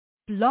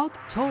Blog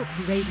Talk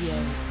Radio.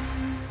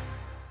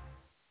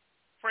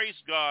 Praise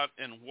God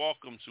and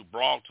welcome to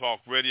Blog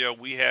Talk Radio.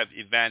 We have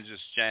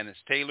Evangelist Janice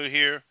Taylor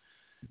here,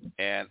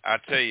 and I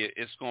tell you,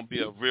 it's going to be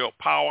a real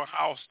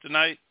powerhouse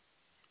tonight.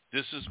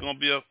 This is going to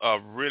be a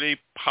really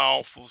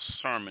powerful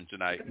sermon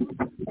tonight.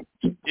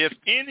 If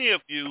any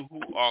of you who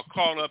are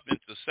caught up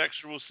into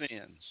sexual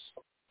sins,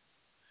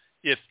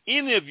 you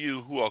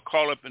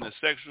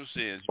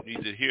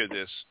need to hear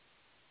this.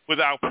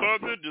 Without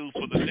further ado,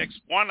 for the next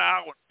 1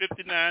 hour and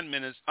 59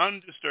 minutes,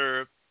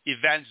 undisturbed,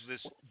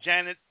 Evangelist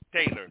Janet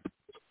Taylor.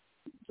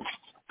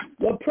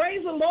 Well,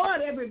 praise the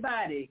Lord,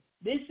 everybody.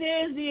 This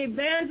is the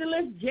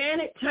Evangelist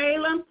Janet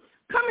Taylor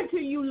coming to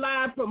you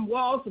live from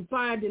Walls of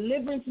Fire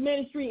Deliverance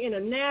Ministry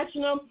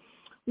International.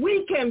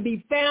 We can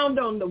be found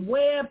on the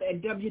web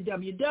at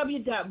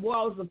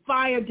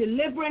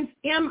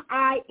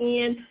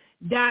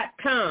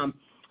www.wallsoffiredeliverancemin.com.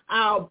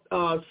 Our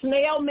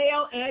snail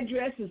mail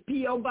address is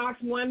P.O.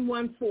 Box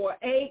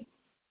 1148,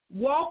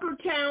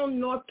 Walkertown,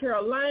 North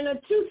Carolina,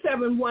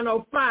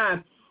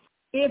 27105.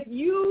 If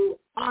you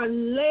are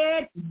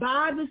led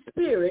by the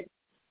Spirit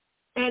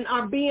and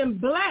are being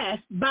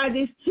blessed by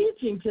this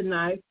teaching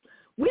tonight,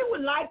 we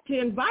would like to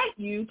invite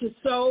you to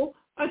sow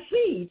a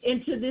seed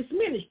into this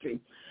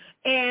ministry.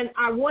 And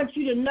I want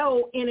you to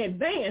know in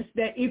advance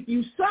that if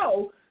you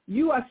sow,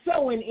 you are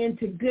sowing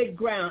into good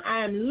ground. I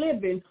am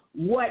living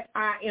what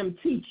I am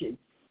teaching.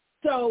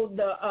 So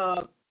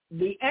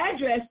the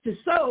address to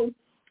sow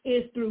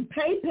is through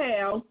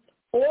PayPal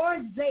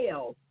or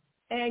Zelle,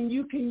 and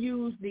you can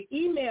use the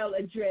email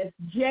address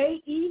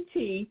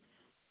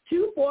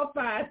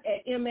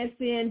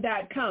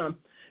jet245@msn.com.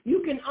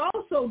 You can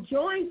also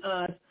join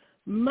us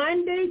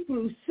Monday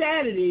through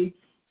Saturday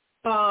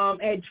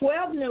at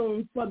 12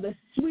 noon for the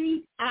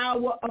sweet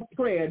hour of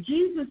prayer.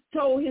 Jesus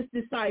told his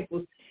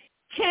disciples,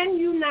 can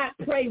you not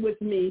pray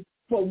with me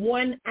for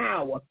 1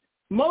 hour?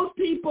 Most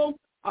people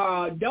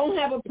don't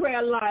have a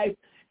prayer life,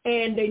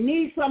 and they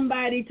need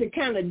somebody to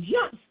kind of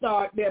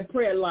jumpstart their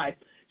prayer life.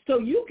 So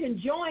you can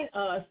join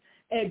us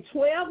at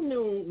 12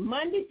 noon,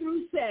 Monday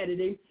through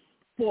Saturday,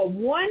 for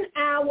 1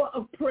 hour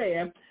of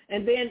prayer,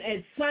 and then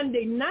at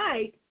Sunday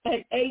night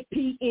at 8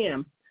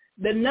 p.m.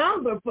 The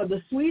number for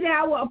the sweet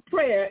hour of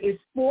prayer is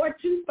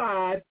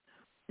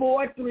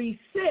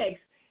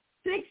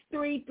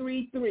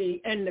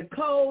 425-436-6333, and the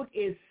code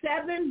is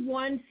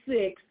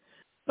 716-5050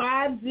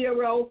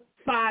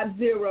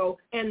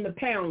 and the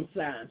pound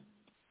sign.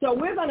 So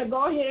we're going to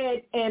go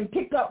ahead and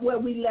pick up where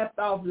we left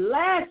off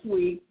last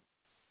week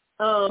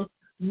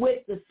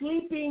with the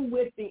Sleeping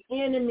with the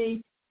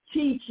Enemy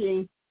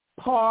teaching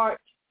part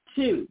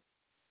 2.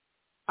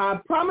 I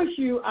promise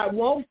you I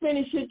won't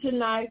finish it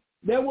tonight.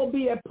 There will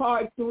be a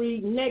part 3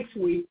 next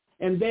week,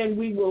 and then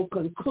we will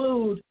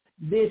conclude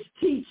this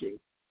teaching.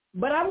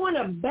 But I want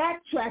to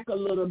backtrack a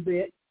little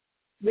bit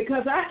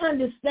because I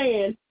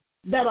understand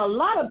that a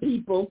lot of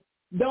people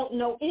don't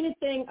know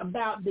anything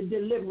about the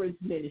deliverance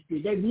ministry.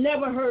 They've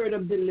never heard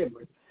of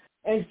deliverance.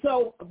 And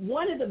so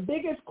one of the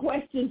biggest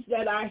questions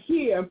that I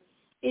hear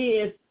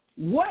is,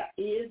 what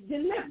is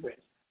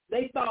deliverance?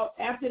 They thought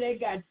after they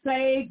got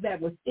saved, that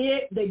was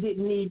it. They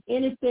didn't need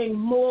anything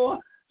more.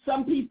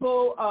 Some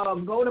people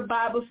go to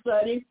Bible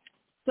study.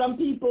 Some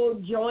people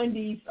join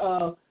these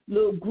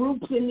little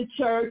groups in the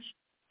church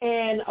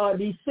and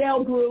these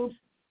cell groups,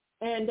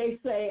 and they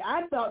say,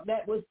 I thought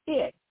that was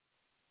it.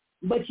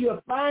 But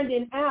you're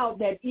finding out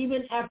that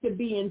even after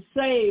being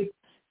saved,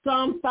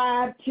 some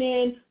 5,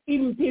 10,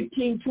 even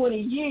 15, 20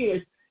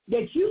 years,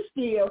 that you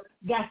still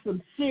got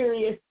some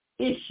serious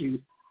issues.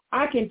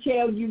 I can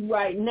tell you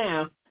right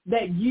now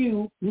that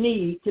you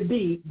need to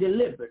be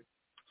delivered.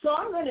 So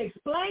I'm going to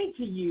explain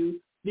to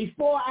you,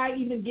 before I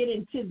even get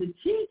into the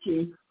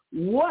teaching,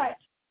 what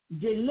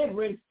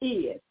deliverance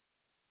is.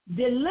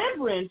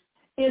 Deliverance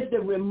is the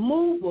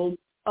removal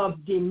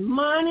of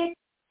demonic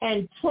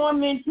and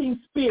tormenting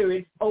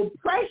spirits,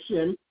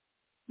 oppression,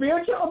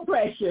 spiritual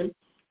oppression,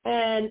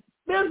 and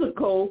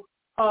physical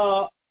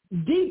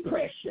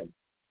depression.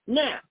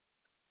 Now,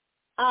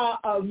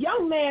 a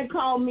young man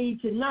called me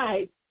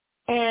tonight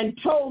and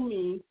told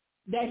me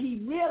that he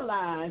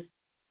realized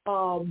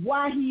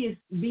why he is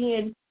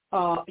being,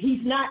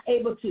 he's not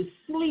able to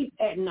sleep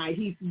at night.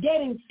 He's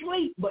getting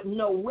sleep but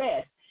no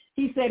rest.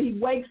 He said he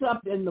wakes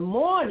up in the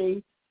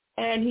morning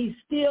and he's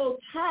still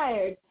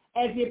tired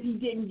as if he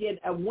didn't get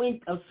a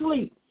wink of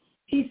sleep.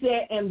 He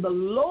said, and the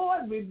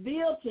Lord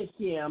revealed to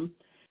him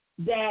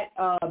that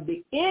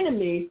the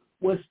enemy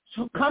was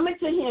coming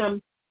to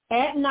him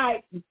at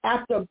night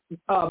after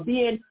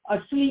being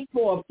asleep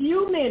for a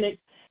few minutes,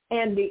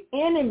 and the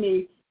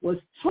enemy was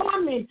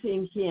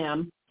tormenting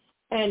him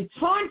and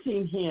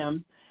taunting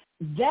him.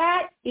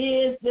 That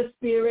is the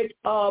spirit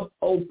of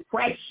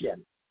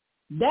oppression.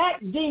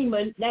 That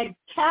demon, that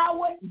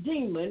coward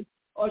demon,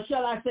 or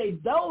shall I say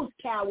those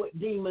coward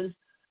demons,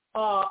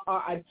 are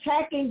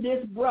attacking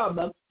this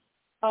brother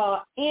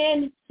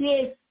in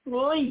his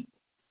sleep,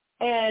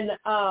 and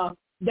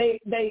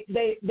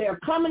they're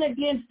coming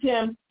against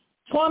him,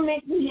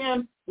 tormenting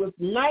him with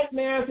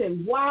nightmares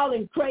and wild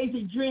and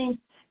crazy dreams,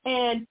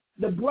 and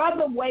The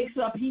brother wakes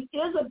up. He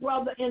is a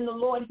brother in the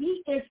Lord.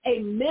 He is a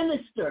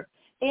minister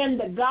in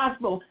the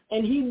gospel,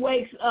 and he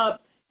wakes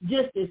up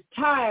just as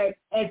tired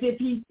as if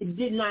he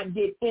did not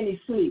get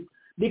any sleep,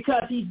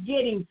 because he's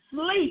getting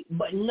sleep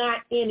but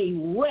not any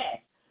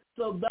rest.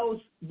 So those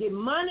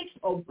demonic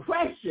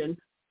oppression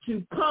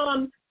to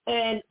come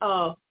and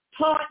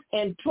taunt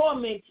and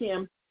torment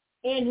him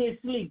in his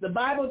sleep. The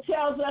Bible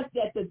tells us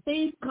that the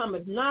thief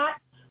cometh not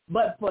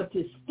but for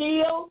to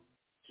steal,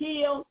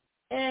 kill,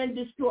 and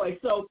destroy.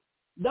 So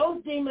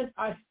those demons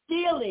are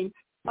stealing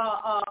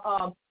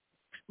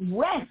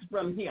rest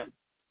from him.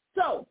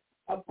 So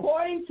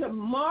according to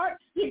Mark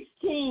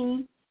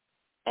 16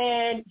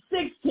 and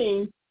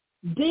 16,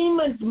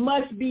 demons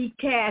must be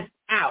cast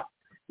out.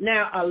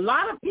 Now, a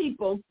lot of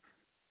people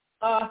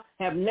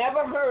have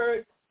never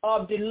heard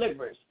of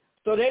deliverance,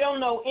 so they don't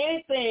know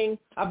anything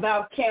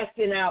about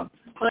casting out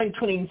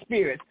unclean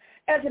spirits.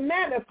 As a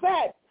matter of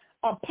fact,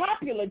 a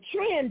popular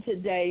trend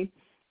today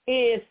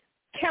is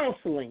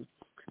counseling.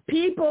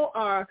 People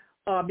are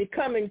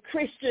becoming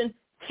Christian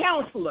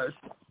counselors.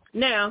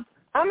 Now,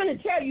 I'm going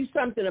to tell you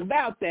something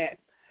about that.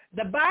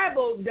 The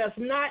Bible does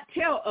not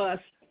tell us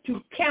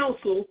to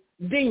counsel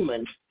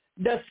demons.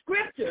 The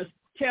scriptures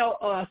tell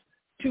us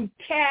to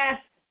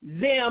cast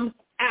them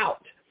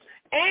out.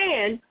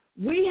 And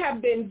we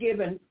have been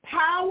given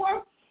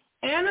power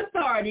and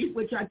authority,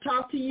 which I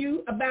talked to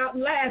you about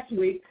last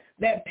week,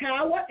 that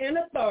power and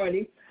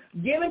authority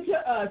given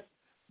to us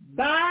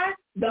by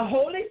the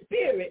Holy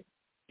Spirit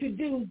to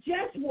do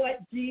just what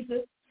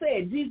Jesus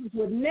said. Jesus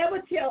would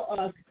never tell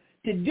us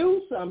to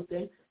do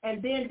something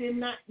and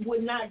then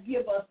would not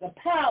give us the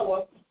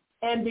power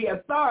and the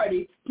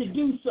authority to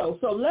do so.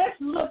 So let's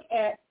look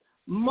at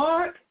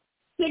Mark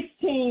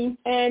 16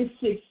 and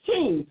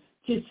 16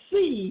 to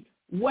see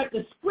what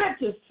the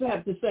scriptures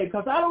have to say,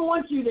 because I don't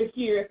want you to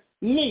hear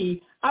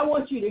me. I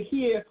want you to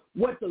hear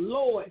what the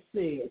Lord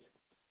says.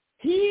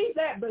 He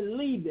that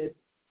believeth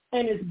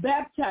and is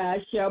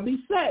baptized shall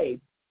be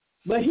saved,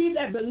 but he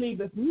that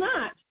believeth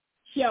not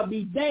shall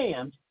be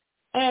damned.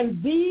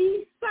 And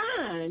these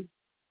signs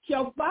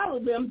shall follow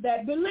them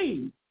that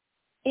believe.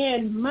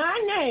 In my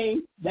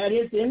name, that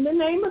is in the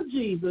name of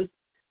Jesus,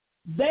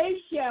 they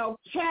shall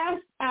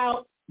cast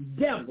out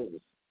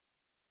devils.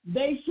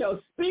 They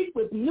shall speak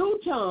with new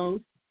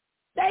tongues.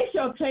 They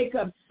shall take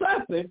up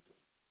serpents.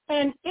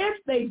 And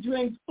if they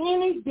drink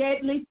any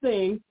deadly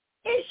thing,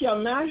 it shall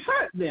not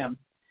hurt them.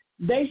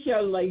 They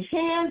shall lay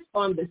hands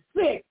on the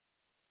sick,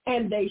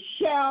 and they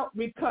shall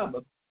recover.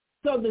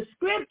 So the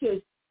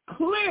scriptures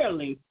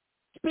clearly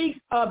speaks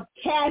of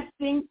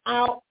casting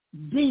out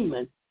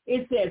demons.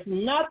 It says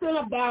nothing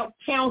about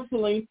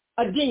counseling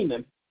a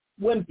demon.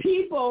 When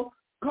people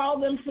call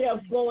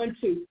themselves going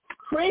to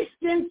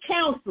Christian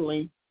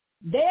counseling,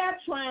 they're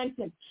trying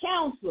to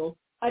counsel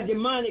a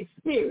demonic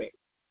spirit.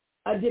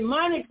 A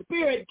demonic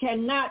spirit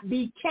cannot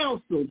be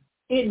counseled.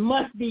 It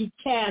must be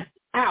cast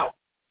out.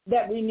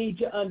 That we need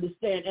to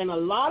understand. And a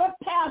lot of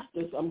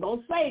pastors, I'm going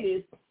to say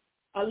this,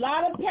 a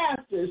lot of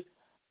pastors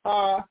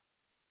are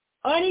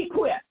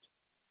unequipped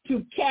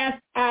to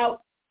cast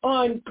out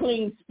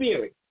unclean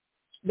spirits.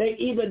 They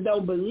either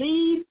don't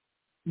believe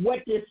what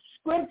the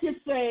scripture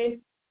says,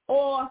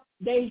 or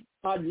they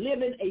are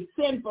living a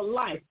sinful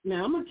life.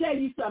 Now, I'm going to tell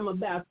you something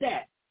about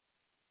that.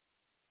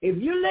 If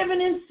you're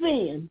living in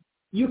sin,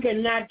 you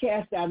cannot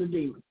cast out a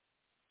demon.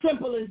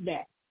 Simple as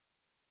that.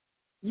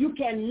 You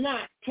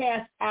cannot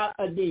cast out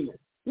a demon.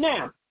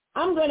 Now,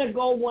 I'm going to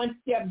go one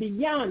step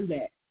beyond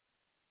that.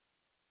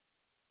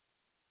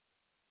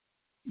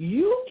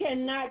 You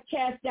cannot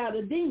cast out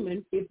a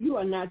demon if you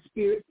are not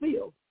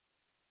spirit-filled.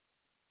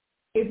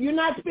 If you're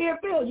not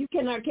spirit-filled, you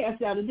cannot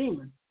cast out a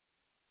demon.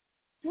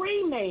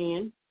 Free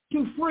man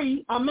to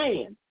free a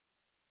man.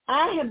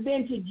 I have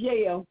been to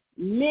jail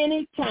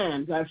many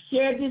times. I've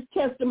shared this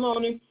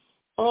testimony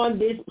on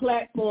this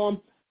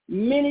platform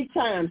many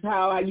times,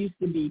 how I used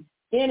to be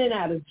in and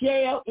out of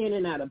jail, in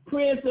and out of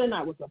prison.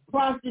 I was a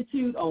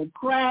prostitute on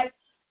crack,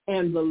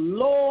 and the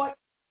Lord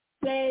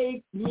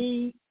saved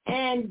me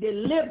and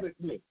delivered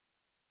me.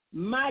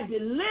 My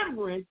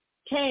deliverance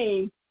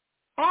came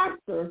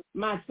after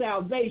my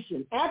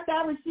salvation. After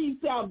I received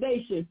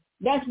salvation,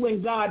 that's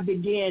when God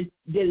began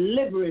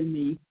delivering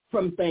me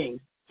from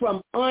things,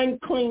 from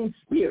unclean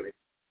spirits.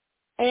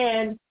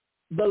 And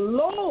the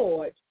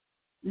Lord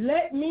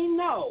let me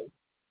know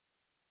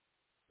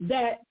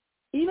that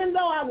even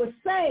though I was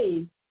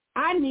saved,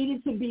 I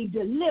needed to be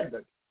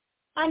delivered.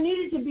 I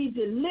needed to be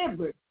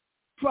delivered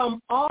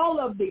from all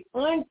of the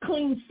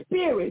unclean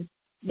spirits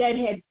that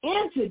had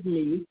entered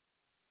me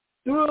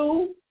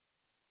through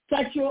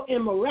sexual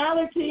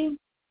immorality.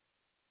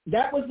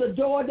 That was the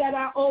door that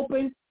I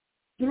opened.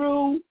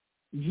 Through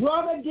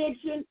drug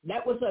addiction,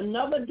 that was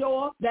another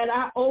door that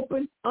I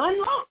opened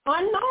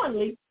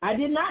unknowingly. I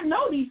did not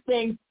know these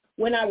things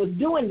when I was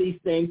doing these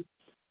things.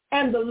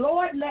 And the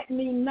Lord let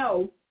me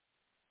know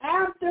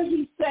after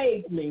he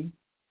saved me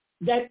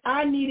that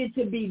I needed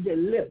to be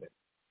delivered.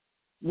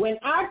 When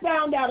I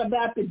found out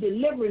about the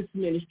deliverance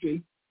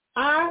ministry,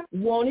 I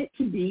wanted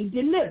to be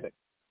delivered.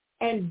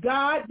 and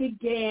God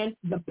began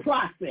the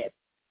process.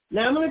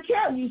 Now, I'm going to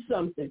tell you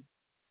something.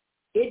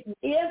 It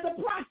is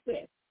a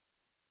process.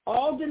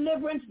 All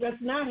deliverance does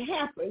not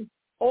happen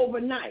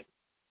overnight.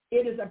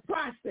 It is a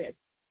process.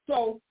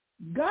 So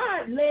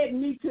God led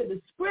me to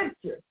the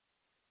scripture,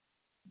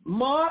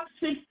 Mark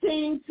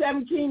 16,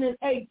 17, and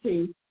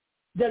 18,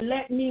 to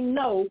let me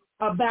know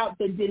about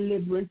the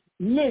deliverance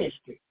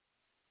ministry.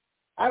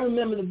 I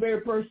remember the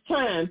very first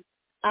time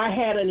I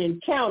had an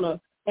encounter,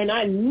 and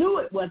I knew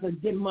it was a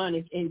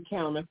demonic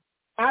encounter.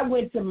 I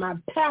went to my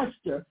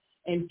pastor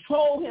and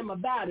told him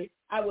about it.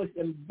 I was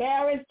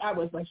embarrassed. I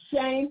was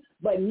ashamed,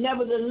 but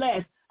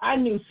nevertheless, I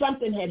knew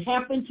something had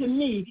happened to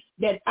me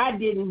that I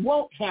didn't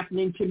want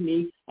happening to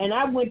me. And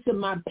I went to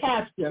my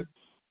pastor,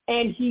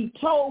 and he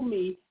told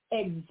me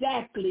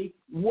exactly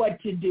what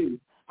to do.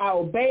 I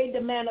obeyed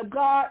the man of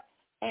God,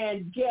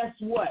 and guess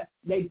what?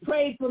 They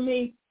prayed for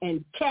me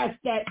and cast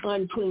that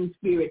unclean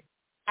spirit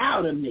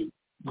out of me.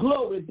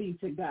 Glory be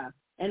to God.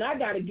 And I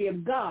got to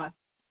give God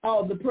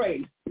all the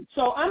praise.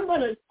 So I'm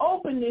going to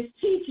open this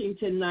teaching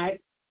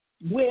tonight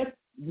with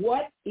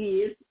what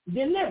is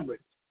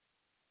deliverance.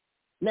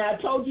 Now,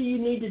 I told you you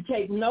need to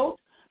take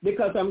notes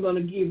because I'm going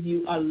to give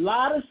you a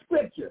lot of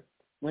scripture.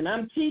 When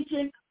I'm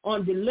teaching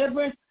on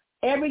deliverance,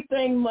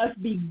 everything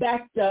must be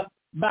backed up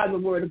by the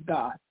word of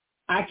God.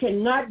 I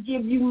cannot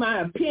give you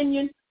my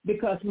opinion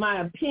because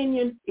my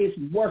opinion is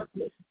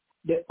worthless.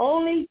 The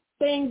only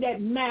thing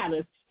that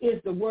matters is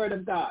the word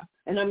of God.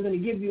 And I'm going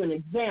to give you an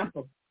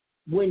example.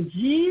 When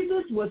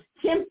Jesus was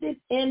tempted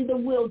in the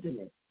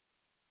wilderness,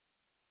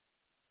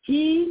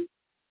 he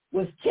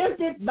was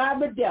tempted by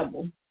the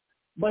devil,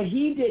 but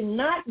he did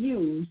not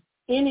use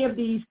any of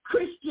these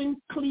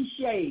Christian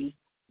cliches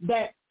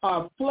that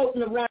are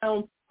floating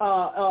around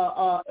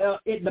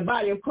in the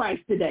body of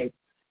Christ today.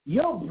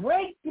 Your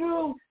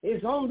breakthrough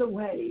is on the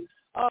way.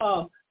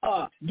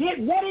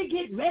 Get ready,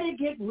 get ready,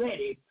 get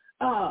ready.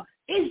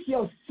 It's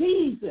your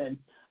season.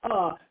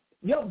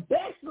 Your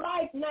best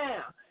life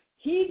now.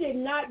 He did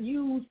not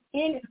use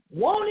any.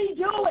 Won't he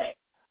do it?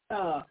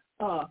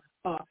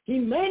 He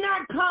may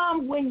not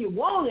come when you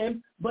want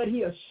him, but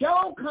he'll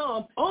sure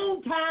come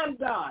on time,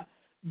 God.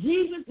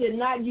 Jesus did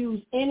not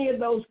use any of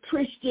those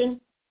Christian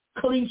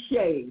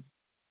cliches.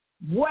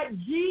 What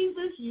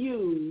Jesus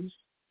used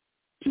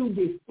to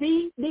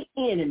defeat the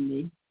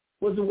enemy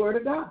was the word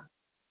of God.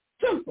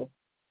 Simple.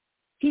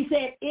 He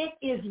said, it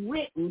is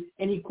written,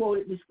 and he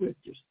quoted the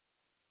scriptures.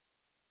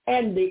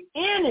 And the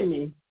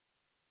enemy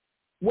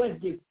was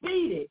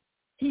defeated.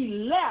 He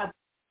left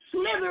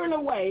slithering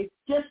away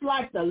just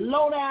like the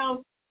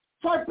low-down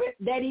serpent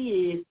that he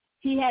is.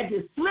 He had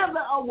to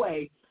slither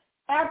away.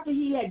 After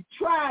he had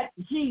tried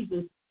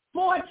Jesus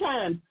 4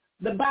 times,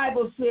 the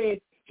Bible said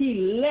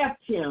he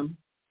left him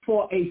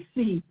for a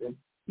season.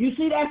 You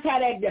see, that's how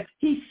that does.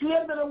 He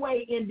slithered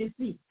away in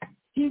defeat.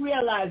 He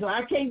realized,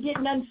 I can't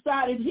get nothing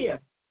started here.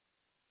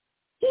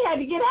 He had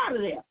to get out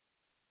of there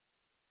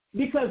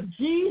because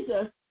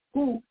Jesus,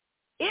 who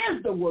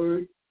is the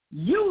word,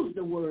 used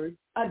the word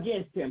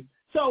against him.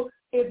 So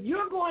if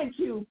you're going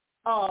to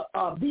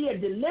be a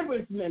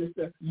deliverance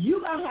minister,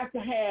 you're going to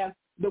have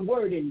the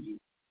word in you.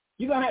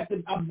 You're going to have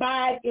to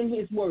abide in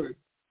his word.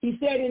 He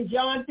said in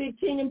John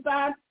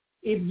 15:5,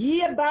 if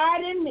ye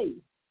abide in me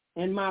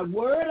and my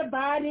word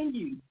abide in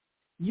you,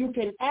 you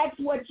can ask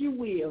what you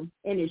will,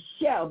 and it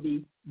shall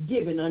be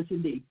given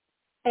unto thee.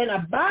 And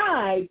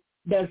abide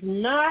does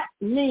not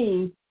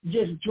mean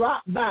just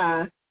drop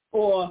by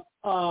or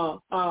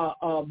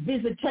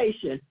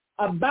visitation.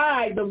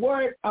 Abide, the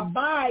word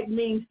abide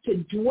means to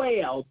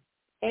dwell,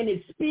 and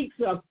it speaks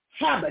of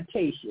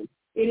habitation.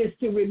 It is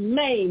to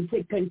remain,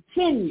 to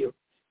continue.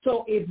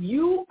 So if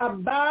you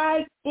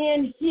abide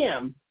in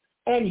him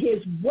and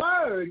his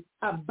word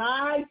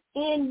abides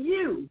in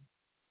you,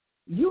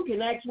 you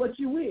can ask what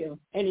you will,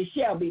 and it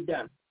shall be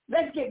done.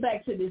 Let's get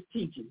back to this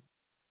teaching.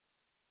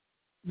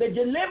 The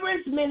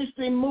deliverance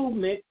ministry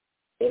movement,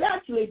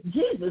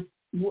 Jesus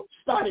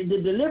started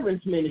the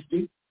deliverance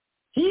ministry.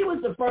 He was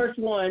the first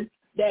one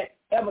that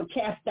ever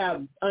cast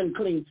out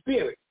unclean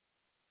spirits.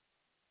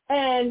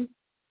 And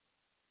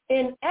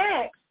in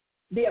Acts,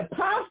 the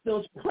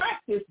apostles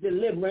practiced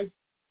deliverance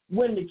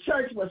when the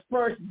church was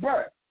first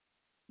birthed.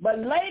 But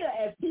later,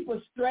 as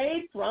people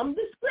strayed from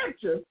the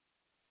scripture,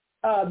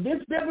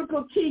 this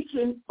biblical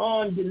teaching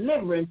on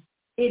deliverance,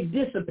 it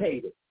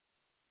dissipated.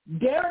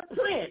 Derek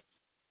Prince,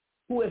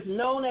 who is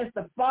known as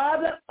the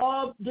father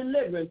of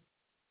deliverance,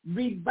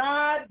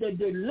 revived the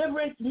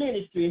deliverance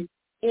ministry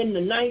in the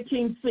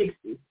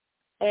 1960s,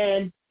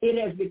 and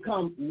it has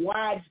become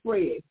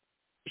widespread.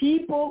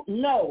 People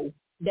know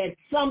that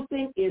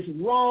something is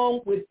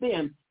wrong with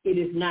them. It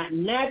is not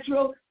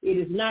natural.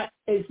 It's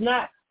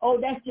not, oh,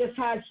 that's just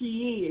how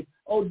she is.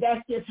 Oh,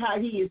 that's just how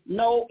he is.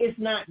 No, it's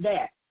not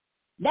that.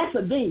 That's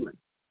a demon,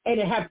 and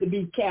it has to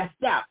be cast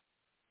out.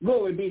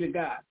 Glory be to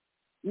God.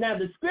 Now,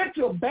 the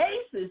scriptural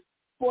basis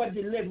for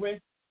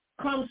deliverance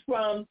comes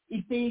from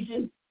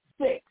Ephesians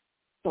 6.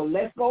 So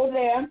let's go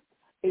there.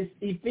 It's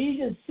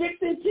Ephesians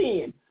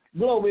 6:10.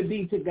 Glory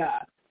be to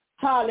God.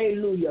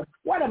 Hallelujah.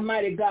 What a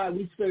mighty God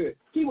we serve.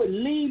 He would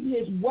leave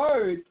his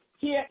word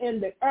here in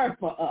the earth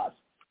for us.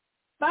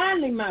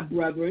 Finally, my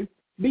brethren,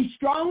 be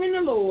strong in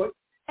the Lord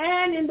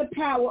and in the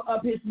power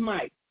of his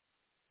might.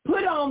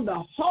 Put on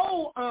the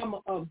whole armor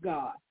of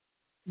God,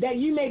 that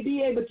you may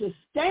be able to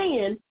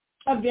stand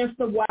against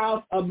the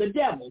wiles of the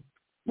devil.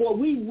 For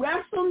we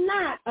wrestle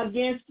not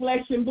against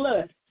flesh and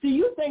blood. See,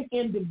 you think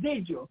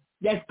individual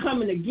that's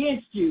coming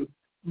against you,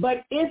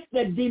 but it's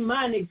the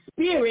demonic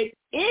spirit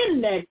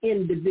in that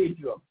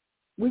individual.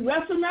 We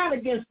wrestle not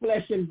against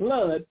flesh and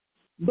blood,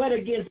 but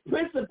against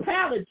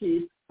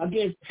principalities,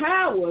 against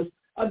powers,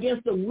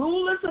 against the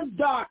rulers of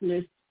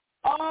darkness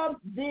of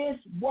this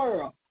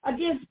world,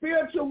 against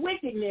spiritual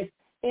wickedness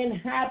in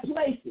high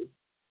places.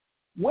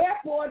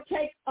 Wherefore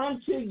take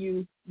unto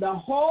you the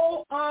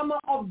whole armor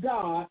of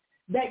God,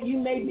 that you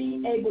may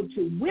be able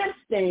to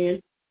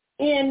withstand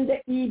in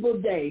the evil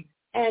day,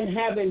 and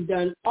having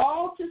done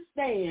all to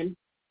stand,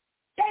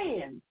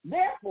 stand.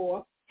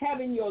 Therefore,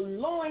 having your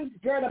loins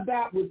girt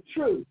about with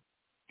truth,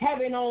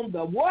 having on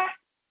the what?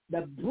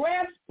 The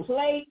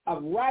breastplate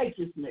of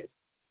righteousness,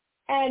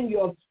 and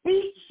your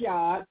feet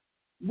shod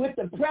with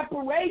the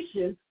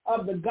preparation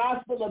of the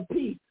gospel of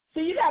peace.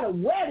 So you got to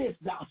wear this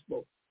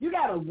gospel. You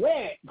got to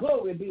wear it.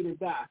 Glory be to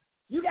God.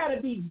 You got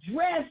to be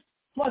dressed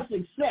for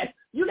success.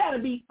 You got to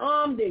be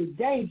armed and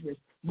dangerous.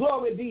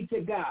 Glory be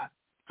to God.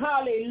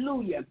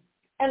 Hallelujah.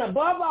 And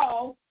above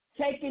all,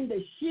 taking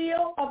the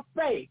shield of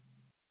faith,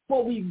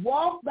 for we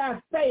walk by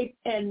faith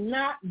and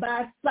not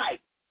by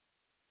sight.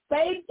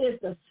 Faith is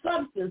the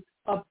substance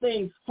of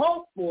things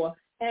hoped for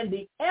and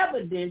the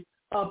evidence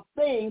of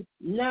things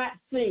not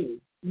seen,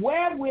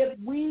 wherewith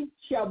we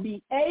shall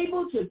be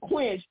able to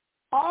quench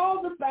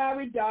all the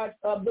fiery darts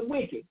of the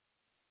wicked,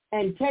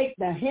 and take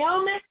the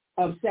helmet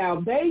of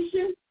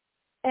salvation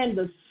and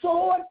the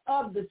sword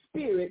of the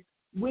Spirit,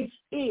 which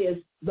is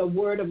the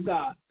word of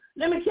God.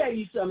 Let me tell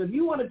you something. If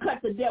you want to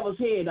cut the devil's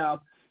head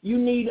off, you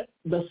need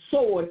the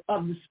sword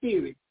of the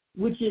Spirit,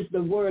 which is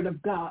the word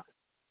of God.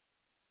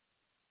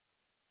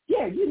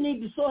 Yeah, you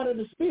need the sword of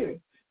the Spirit,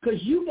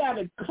 because you got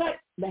to cut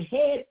the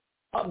head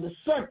of the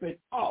serpent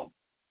off,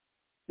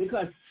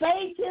 because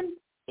Satan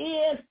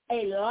is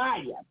a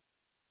liar.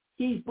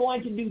 He's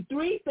going to do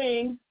three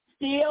things: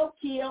 steal,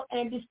 kill,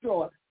 and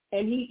destroy.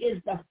 And he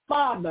is the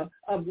father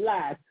of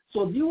lies.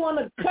 So if you want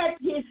to cut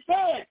his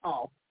head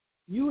off,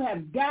 you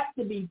have got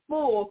to be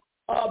full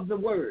of the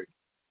word.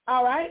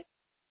 All right?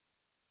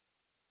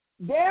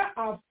 There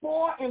are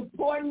four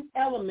important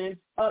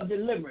elements of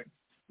deliverance,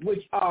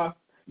 which are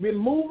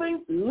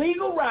removing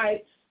legal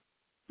rights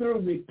through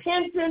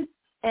repentance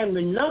and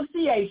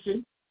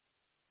renunciation,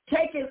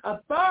 taking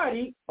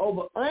authority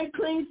over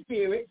unclean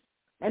spirits,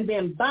 and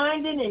then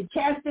binding and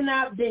casting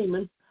out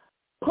demons,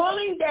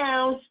 pulling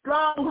down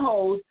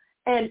strongholds,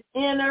 and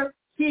inner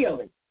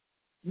healing.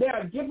 There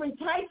are different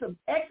types of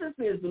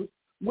exorcisms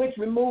which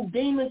remove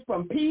demons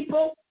from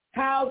people,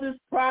 houses,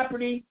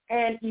 property,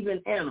 and even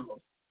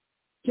animals.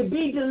 To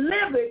be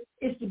delivered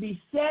is to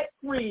be set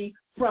free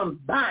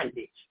from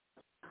bondage.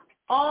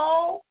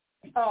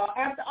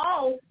 After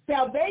all,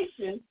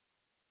 salvation,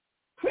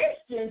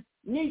 Christians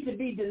need to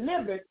be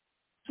delivered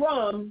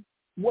from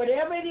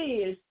whatever it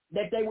is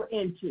that they were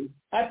into.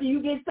 After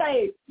you get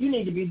saved, you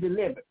need to be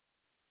delivered.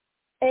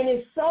 And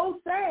it's so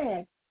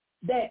sad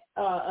that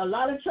a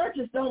lot of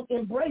churches don't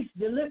embrace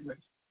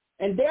deliverance.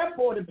 And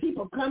therefore, the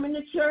people coming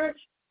to church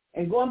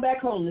and going back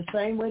home the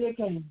same way they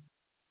came.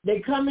 They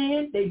come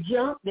in, they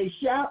jump, they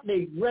shout,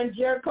 they run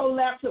Jericho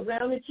laps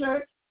around the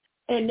church,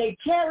 and they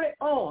carry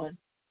on.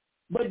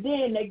 But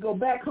then they go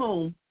back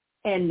home,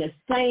 and the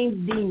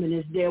same demon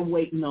is there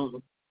waiting on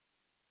them.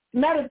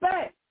 Matter of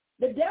fact,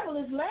 the devil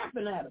is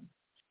laughing at them.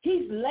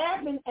 He's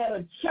laughing at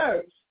a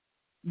church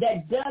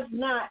that does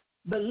not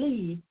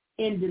believe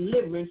in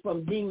deliverance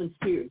from demon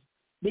spirits,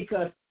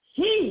 because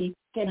he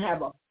can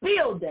have a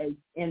field day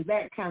in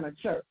that kind of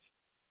church.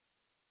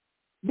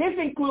 This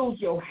includes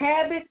your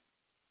habits,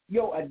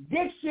 your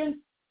addictions,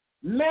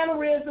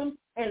 mannerisms,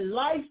 and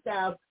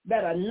lifestyles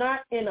that are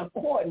not in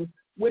accordance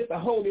with the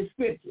Holy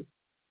Scriptures.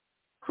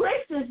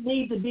 Christians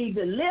need to be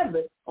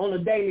delivered on a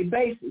daily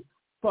basis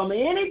from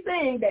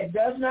anything that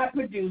does not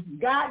produce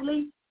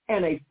godly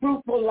and a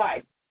fruitful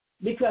life,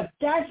 because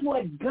that's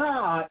what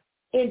God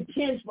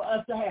intends for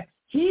us to have.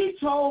 He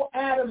told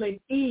Adam and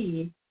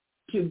Eve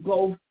to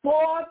go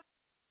forth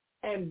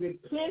and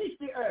replenish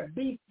the earth,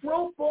 be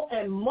fruitful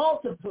and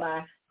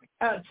multiply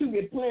to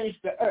replenish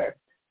the earth.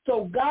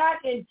 So God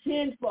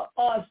intends for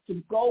us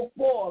to go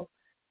forth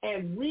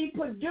and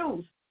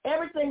reproduce.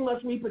 Everything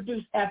must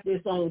reproduce after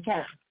its own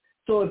time.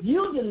 So if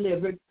you're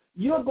delivered,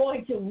 you're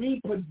going to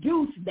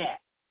reproduce that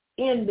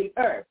in the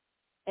earth.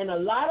 And a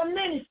lot of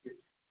ministers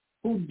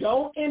who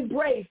don't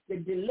embrace the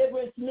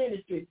deliverance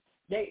ministry,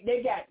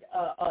 they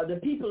got the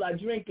people are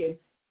drinking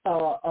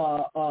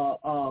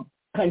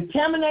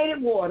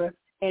contaminated water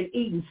and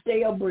eating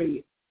stale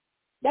bread.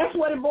 That's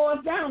what it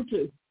boils down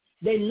to.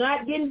 They're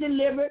not getting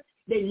delivered.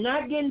 They're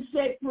not getting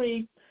set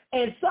free.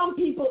 And some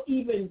people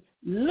even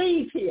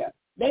leave here.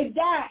 They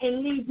die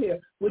and leave here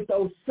with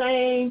those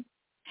same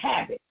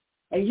habits.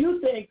 And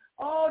you think,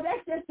 oh,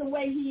 that's just the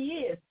way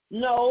he is.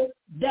 No,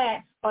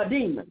 that's a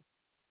demon.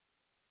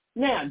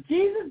 Now,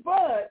 Jesus'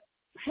 blood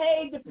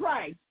paid the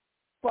price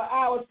for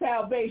our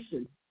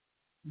salvation.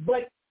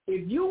 But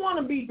if you want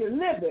to be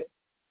delivered,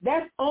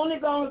 that's only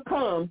going to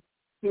come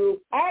through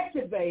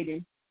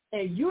activating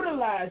and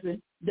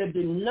utilizing the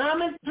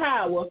dynamis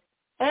power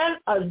and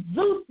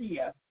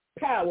exousia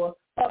power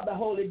of the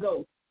Holy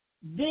Ghost.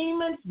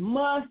 Demons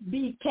must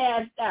be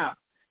cast out.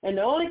 And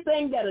the only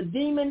thing that a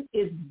demon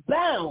is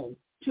bound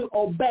to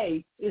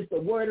obey is the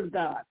word of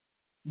God.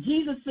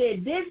 Jesus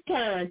said this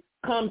kind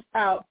comes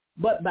out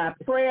but by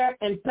prayer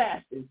and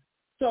fasting.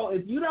 So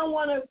if you don't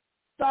want to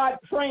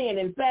start praying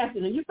and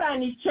fasting, and you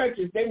find these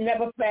churches, they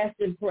never fast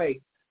and pray,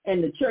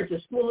 and the church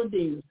is full of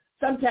demons.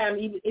 Sometimes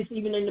it's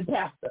even in the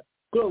pastor.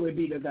 Glory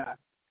be to God.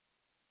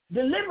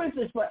 Deliverance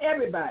is for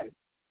everybody,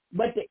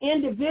 but the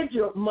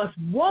individual must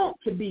want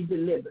to be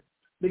delivered,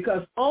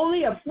 because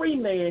only a free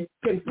man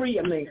can free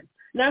a man.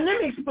 Now,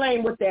 let me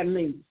explain what that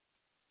means.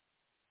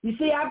 You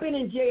see, I've been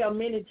in jail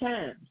many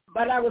times,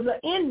 but I was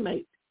an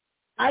inmate.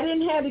 I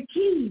didn't have the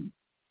keys.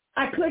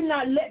 I could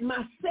not let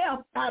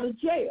myself out of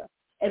jail.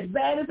 As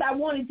bad as I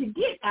wanted to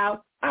get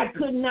out, I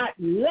could not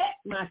let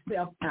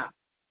myself out.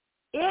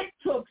 It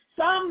took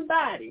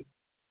somebody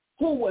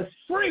who was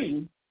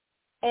free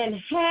and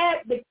had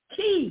the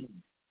keys,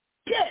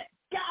 good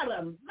God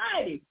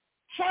Almighty,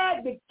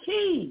 had the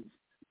keys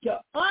to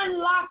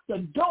unlock the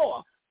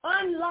door,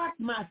 unlock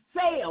my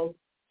cell,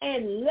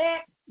 and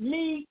let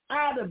me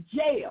out of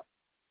jail.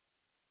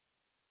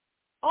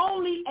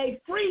 Only a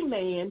free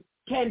man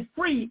can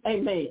free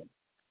a man.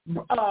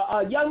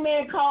 A young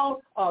man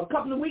called a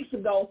couple of weeks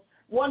ago,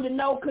 wanted to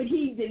know could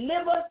he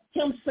deliver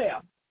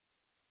himself.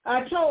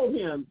 I told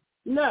him,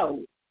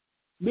 no,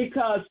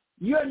 because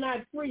you're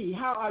not free.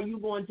 How are you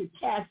going to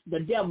cast the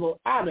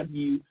devil out of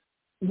you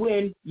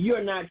when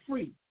you're not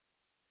free?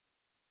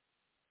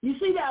 You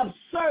see the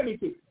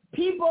absurdity.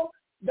 People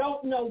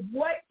don't know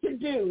what to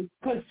do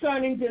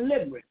concerning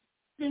deliverance.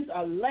 Christians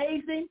are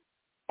lazy,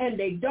 and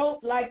they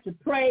don't like to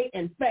pray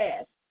and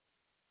fast.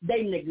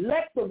 They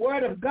neglect the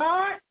word of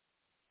God,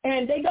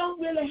 and they don't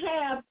really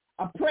have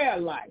a prayer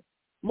life.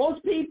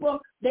 Most people,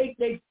 they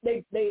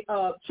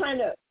trying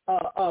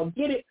to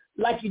get it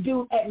like you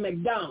do at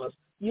McDonald's.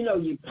 You know,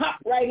 you pop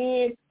right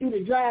in through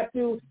the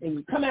drive-thru, and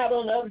you come out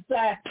on the other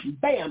side,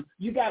 bam,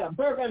 you got a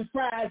burger and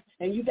fries,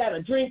 and you got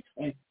a drink,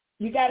 and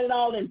you got it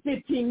all in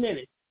 15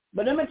 minutes.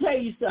 But let me tell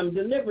you something,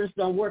 deliverance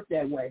don't work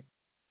that way.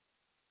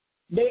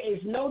 There is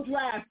no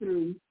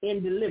drive-thru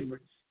in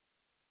deliverance.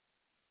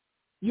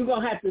 You're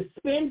going to have to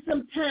spend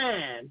some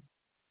time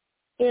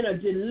in a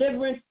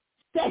deliverance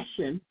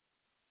session,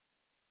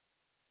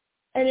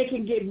 and it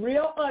can get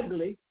real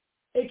ugly.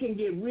 It can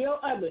get real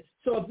ugly.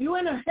 So if you're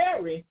in a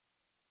hurry,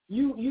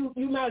 you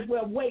might as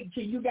well wait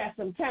till you got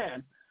some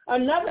time.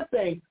 Another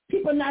thing,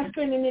 people not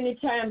spending any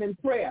time in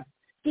prayer.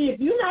 See, if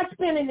you're not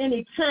spending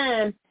any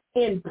time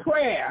in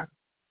prayer,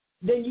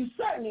 then you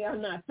certainly are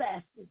not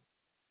fasting.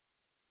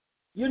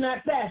 You're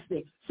not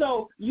fasting.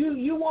 So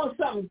you want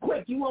something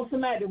quick. You want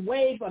somebody to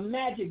wave a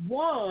magic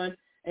wand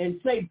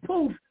and say,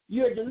 poof,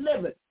 you're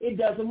delivered. It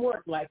doesn't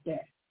work like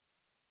that.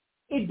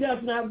 It does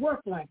not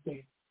work like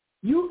that.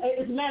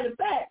 As a matter of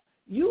fact,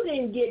 you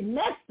didn't get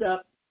messed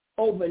up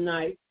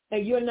overnight,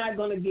 and you're not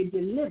going to get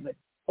delivered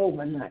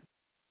overnight.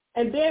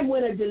 And then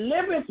when a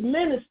deliverance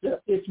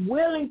minister is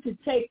willing to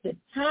take the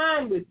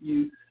time with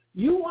you,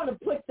 you want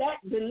to put that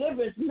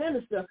deliverance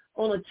minister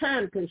on a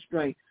time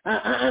constraint.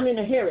 I'm in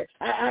a hurry.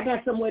 I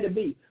got somewhere to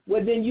be.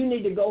 Well, then you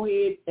need to go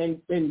ahead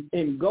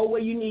and go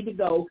where you need to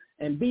go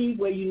and be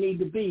where you need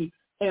to be.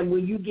 And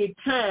when you get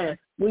tired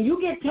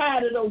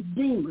of those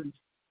demons,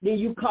 then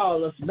you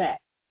call us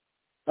back.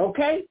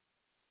 Okay?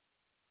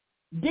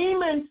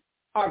 Demons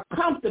are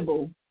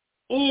comfortable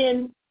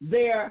in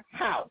their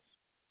house,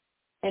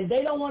 and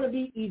they don't want to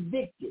be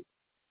evicted.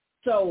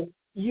 So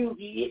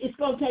it's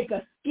going to take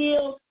a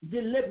skilled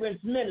deliverance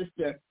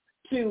minister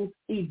to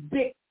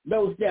evict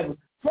those devils.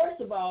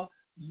 First of all,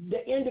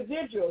 the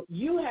individual,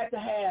 you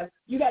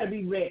got to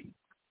be ready.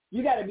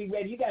 You got to be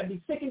ready. You got to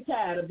be sick and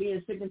tired of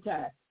being sick and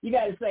tired. You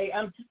got to say,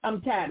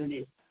 I'm tired of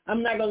this.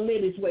 I'm not going to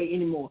live this way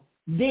anymore.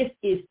 This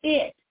is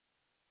it.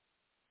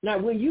 Now,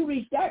 when you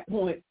reach that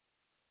point,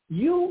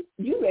 you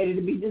ready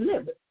to be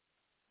delivered.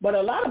 But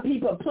a lot of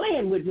people are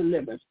playing with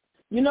deliverance.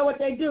 You know what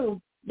they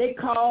do? They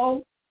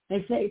call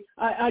and say,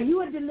 are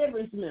you a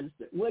deliverance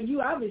minister? Well,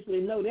 you obviously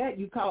know that.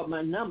 You called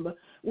my number.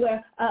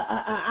 Well,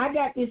 I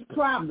got this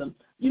problem.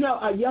 You know,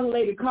 a young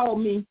lady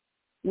called me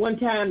one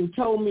time and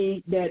told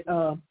me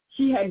that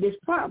she had this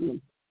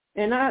problem.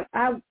 And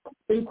I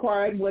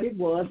inquired what it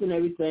was and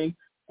everything.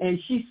 And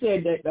she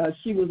said that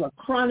she was a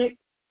chronic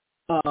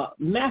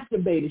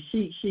masturbator.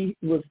 She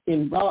was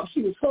involved.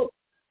 She was hooked,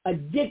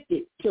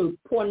 addicted to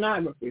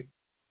pornography.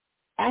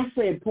 I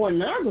said,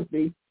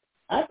 pornography?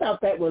 I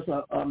thought that was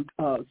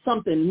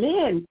something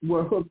men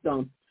were hooked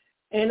on.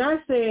 And I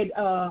said,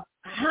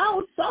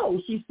 how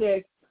so? She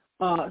said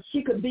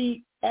she could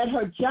be at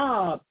her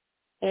job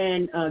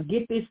and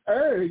get this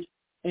urge,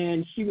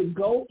 and she would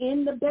go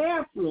in the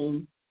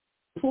bathroom,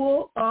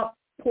 pull up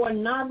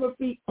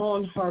pornography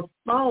on her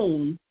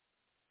phone,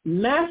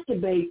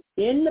 masturbate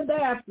in the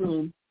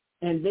bathroom,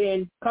 and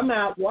then come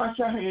out, wash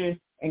her hands,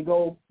 and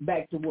go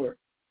back to work.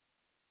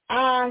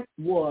 I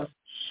was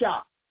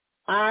shocked.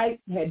 I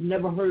had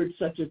never heard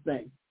such a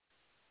thing.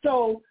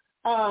 So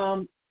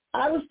I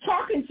was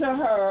talking to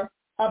her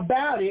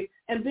about it,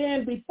 and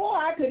then before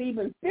I could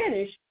even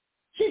finish,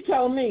 she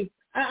told me,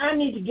 I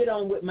need to get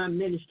on with my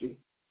ministry.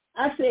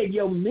 I said,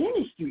 your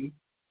ministry?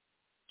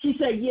 She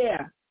said,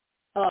 yeah.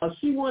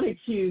 She wanted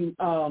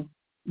to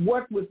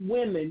work with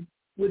women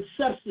with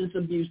substance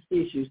abuse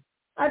issues.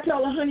 I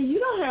told her, honey, you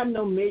don't have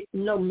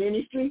no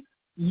ministry.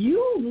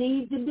 You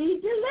need to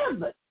be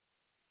delivered.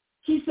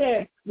 She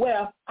said,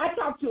 well, I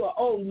talked to an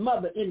old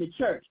mother in the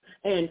church,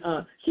 and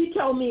she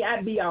told me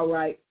I'd be all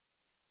right.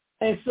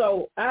 And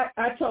so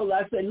I told her,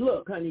 I said,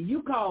 look, honey,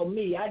 you called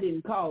me. I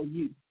didn't call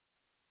you.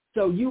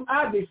 So you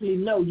obviously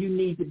know you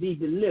need to be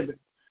delivered.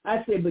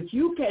 I said, but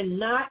you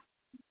cannot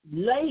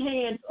lay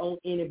hands on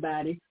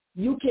anybody.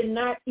 You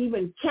cannot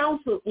even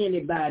counsel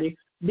anybody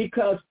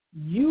because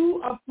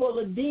you are full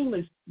of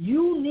demons.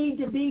 You need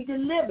to be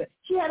delivered.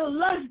 She had a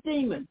lust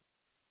demon.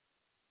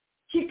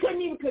 She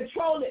couldn't even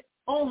control it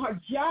on her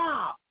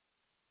job.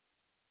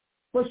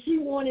 But she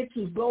wanted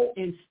to go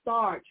and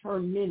start her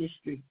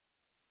ministry.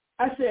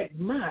 I said,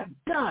 my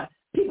God,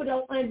 people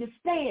don't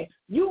understand.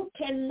 You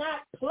cannot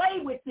play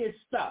with this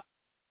stuff.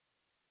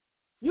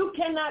 You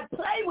cannot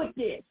play with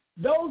this.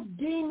 Those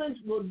demons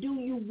will do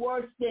you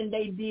worse than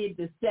they did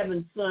the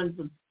 7 sons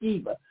of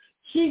Sceva.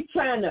 She's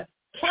trying to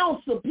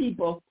counsel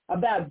people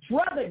about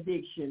drug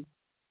addiction,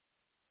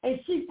 and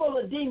she's full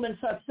of demons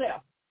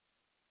herself.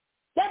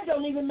 That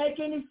don't even make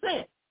any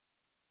sense.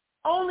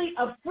 Only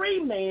a free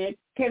man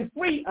can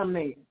free a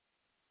man.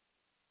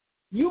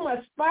 You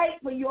must fight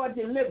for your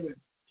deliverance.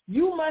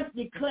 You must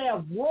declare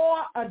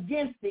war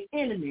against the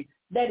enemy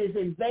that is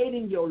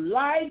invading your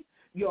life,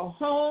 your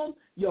home,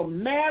 your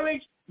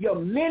marriage, your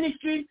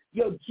ministry,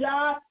 your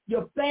job,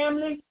 your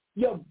family,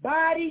 your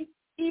body,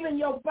 even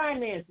your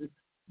finances.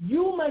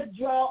 You must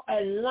draw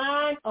a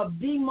line of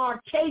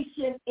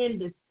demarcation in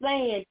the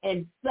sand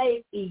and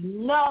say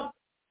enough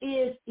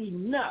is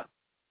enough.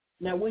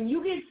 Now, when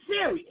you get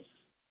serious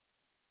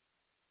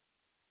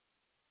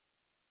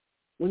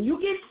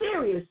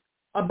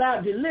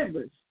about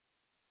deliverance,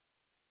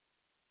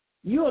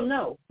 you'll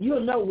know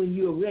when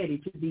you're ready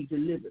to be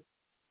delivered.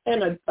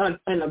 And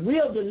a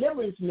real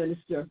deliverance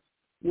minister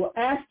will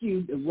ask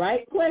you the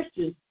right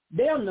questions.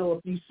 They'll know if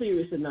you're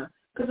serious or not.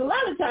 Because a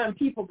lot of times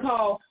people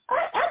call,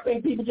 I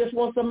think people just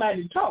want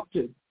somebody to talk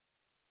to.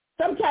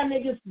 Sometimes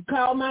they just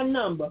call my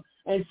number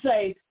and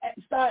start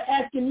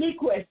asking me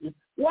questions.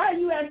 Why are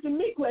you asking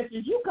me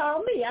questions? You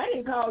called me. I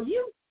didn't call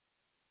you.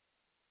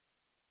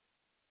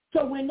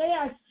 So when they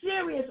are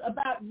serious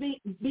about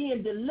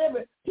being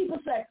delivered, people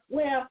say,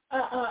 well,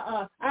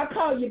 I'll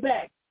call you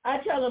back. I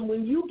tell them,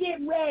 when you get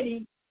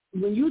ready,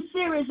 when you're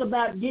serious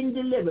about getting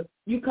delivered,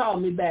 you call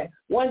me back.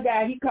 One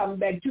guy, he called me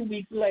back 2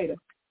 weeks later.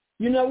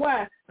 You know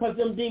why? Because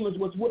them demons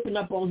was whipping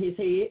up on his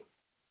head.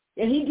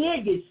 And he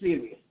did get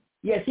serious.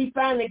 Yes, he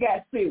finally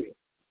got serious.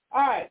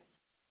 All right.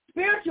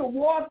 Spiritual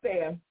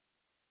warfare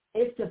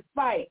is to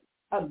fight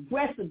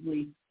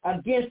aggressively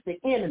against the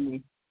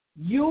enemy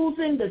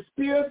using the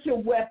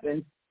spiritual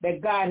weapons that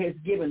God has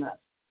given us.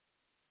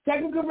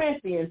 2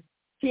 Corinthians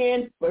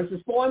 10,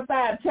 verses 4 and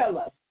 5 tell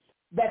us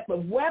that the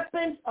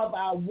weapons of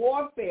our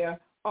warfare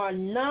are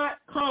not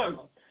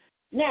carnal.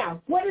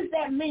 Now, what does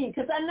that mean?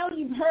 Because I know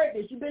you've heard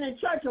this. You've been in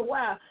church a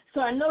while,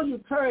 so I know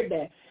you've heard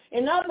that.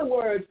 In other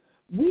words,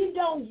 we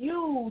don't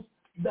use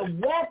the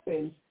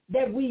weapons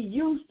that we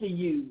used to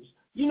use.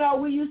 You know,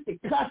 we used to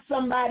cuss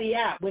somebody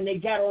out when they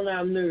got on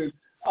our nerves.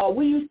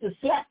 We used to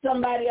slap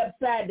somebody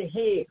upside the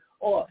head.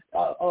 Or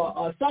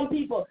some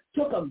people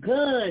took a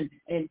gun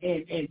and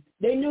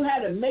they knew how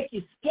to make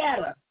you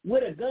scatter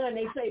with a gun.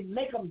 They say,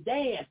 make them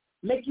dance,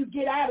 make you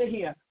get out of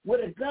here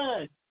with a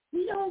gun.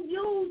 We don't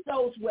use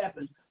those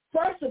weapons.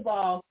 First of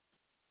all,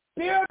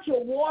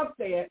 spiritual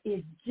warfare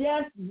is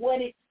just what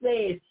it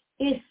says.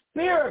 It's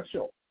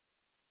spiritual.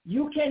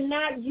 You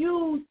cannot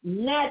use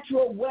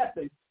natural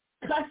weapons.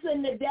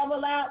 Cussing the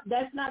devil out,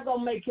 that's not going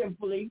to make him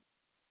flee.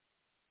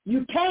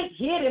 You can't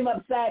hit him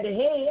upside the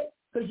head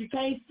because you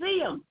can't see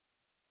him.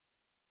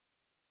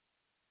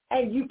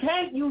 And you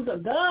can't use a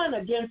gun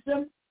against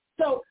him.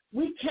 So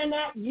we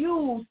cannot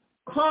use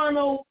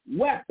carnal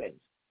weapons.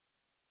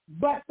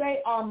 But they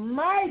are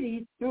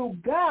mighty through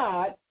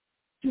God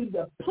to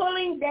the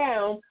pulling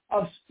down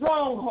of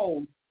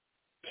strongholds,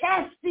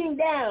 casting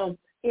down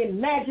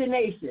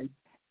imagination,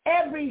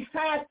 every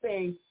high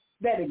thing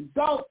that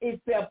exalts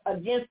itself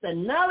against the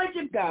knowledge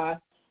of God,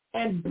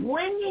 and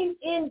bringing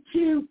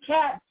into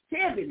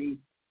captivity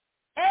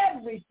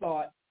every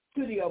thought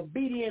to the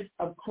obedience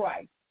of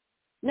Christ.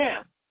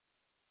 Now,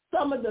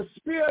 some of the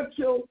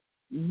spiritual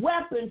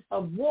weapons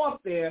of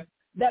warfare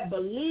that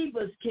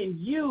believers can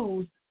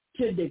use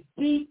to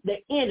defeat the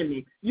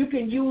enemy. You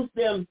can use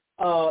them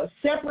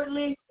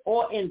separately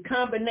or in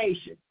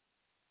combination.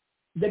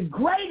 The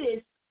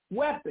greatest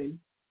weapon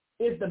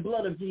is the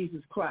blood of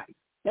Jesus Christ.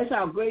 That's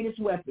our greatest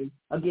weapon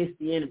against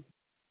the enemy.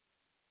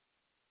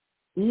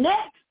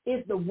 Next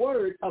is the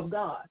word of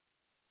God.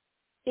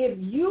 If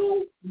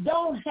you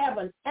don't have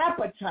an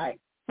appetite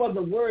for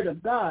the word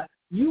of God,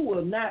 you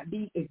will not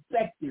be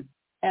effective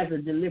as a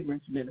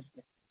deliverance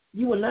minister.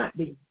 You will not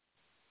be.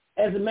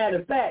 As a matter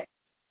of fact,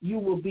 you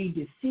will be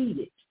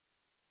defeated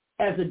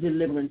as a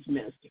deliverance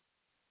minister.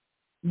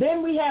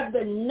 Then we have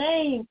the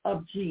name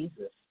of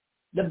Jesus.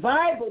 The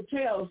Bible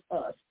tells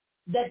us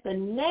that the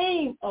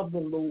name of the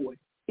Lord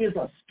is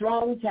a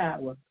strong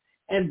tower,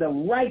 and the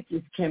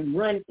righteous can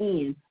run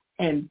in,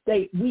 and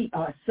we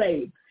are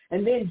saved.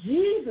 And then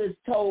Jesus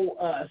told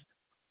us,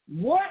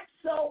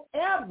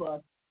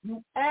 whatsoever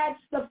you ask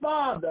the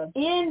Father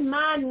in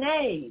my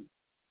name,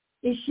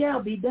 it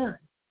shall be done.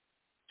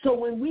 So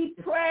when we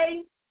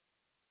pray,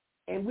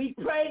 and we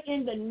pray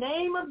in the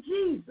name of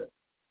Jesus,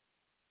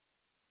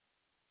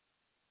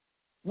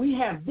 we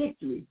have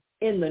victory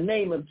in the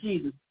name of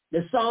Jesus.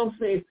 The song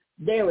says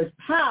there is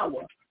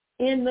power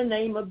in the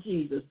name of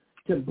Jesus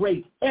to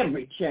break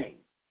every chain.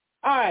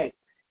 All right.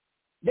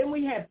 Then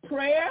we have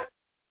prayer,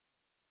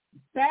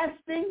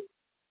 fasting,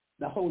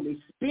 the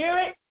Holy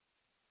Spirit,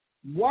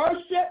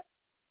 worship.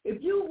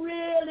 If you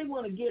really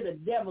want to give the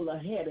devil a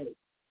headache,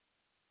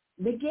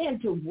 begin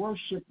to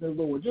worship the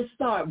Lord. Just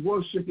start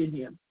worshiping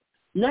him.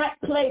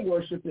 Not play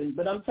worshiping,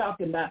 but I'm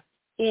talking about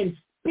in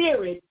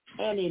spirit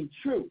and in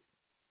truth.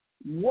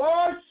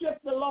 Worship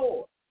the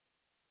Lord.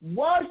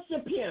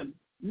 Worship him.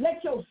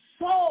 Let your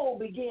soul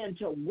begin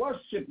to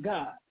worship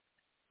God.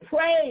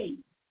 Praise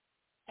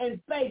and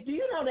faith. Do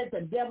you know that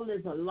the devil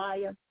is a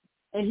liar?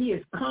 And he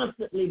is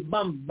constantly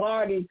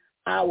bombarding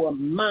our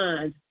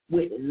minds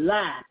with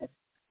lies.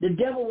 The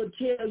devil will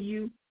tell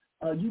you,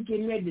 you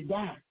getting ready to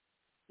die.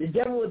 The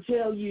devil will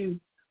tell you,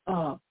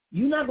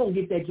 you're not going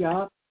to get that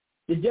job.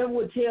 The devil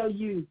will tell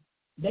you,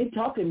 they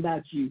talking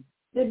about you.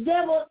 The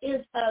devil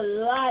is a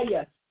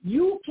liar.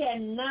 You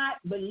cannot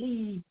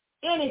believe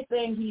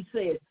anything he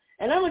says.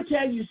 And I'm going to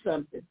tell you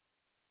something.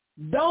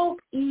 Don't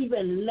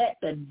even let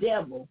the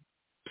devil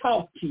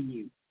talk to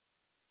you.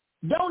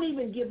 Don't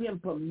even give him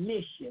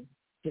permission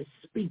to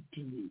speak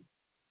to you.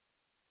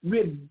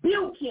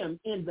 Rebuke him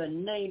in the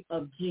name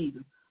of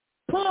Jesus.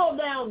 Pull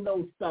down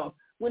those thoughts.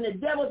 When the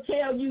devil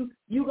tells you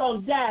you're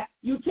going to die,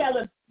 you tell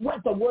him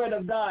what the word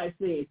of God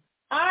says.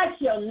 I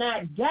shall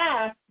not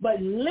die,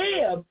 but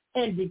live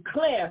and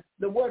declare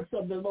the works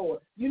of the Lord.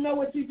 You know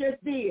what you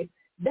just did?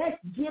 That's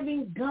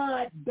giving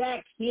God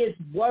back his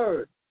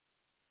word.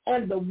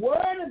 And the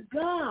word of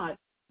God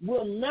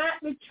will not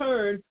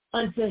return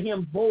unto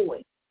him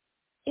void.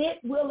 It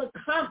will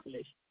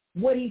accomplish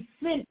what he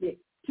sent it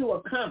to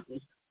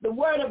accomplish. The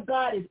word of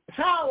God is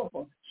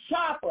powerful,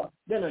 sharper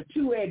than a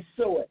two-edged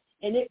sword,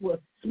 and it will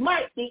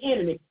smite the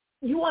enemy.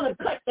 You want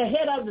to cut the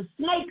head of the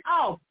snake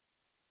off?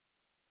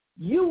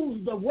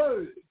 Use the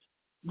word.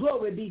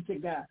 Glory be to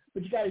God.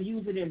 But you got to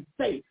use it in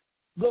faith.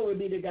 Glory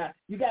be to God.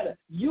 You got to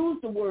use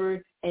the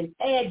word and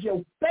add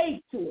your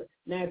faith to it.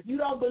 Now, if you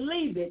don't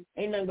believe it,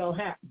 ain't nothing going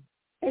to happen.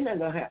 Ain't nothing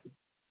going to happen.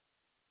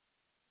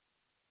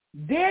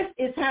 This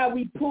is how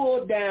we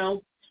pull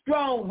down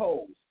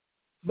strongholds.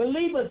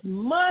 Believers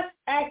must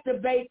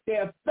activate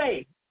their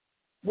faith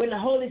when the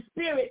Holy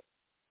Spirit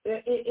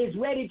is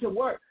ready to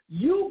work.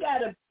 You got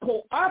to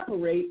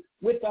cooperate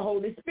with the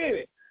Holy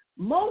Spirit.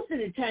 Most of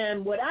the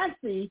time, what I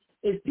see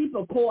is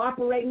people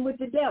cooperating with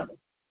the devil.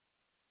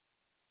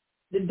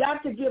 The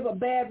doctor give a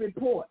bad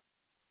report,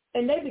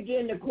 and they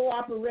begin to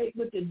cooperate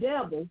with the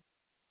devil,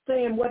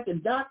 saying what the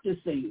doctor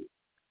said.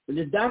 But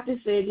the doctor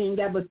said he ain't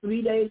got but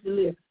 3 days to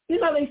live. You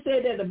know, they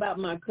said that about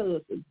my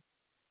cousin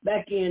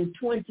back in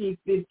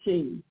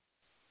 2015.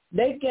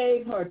 They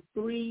gave her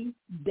 3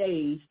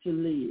 days to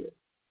live.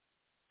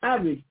 I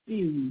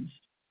refused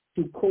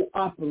to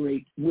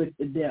cooperate with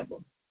the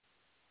devil.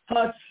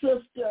 Her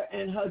sister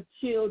and her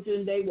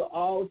children, they were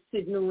all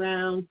sitting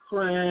around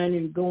crying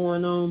and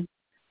going on.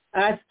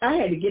 I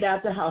had to get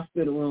out the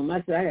hospital room.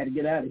 I said, I got to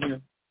get out of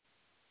here.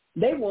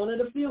 They wanted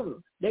a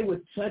funeral. They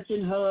were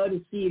touching her to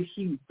see if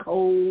she was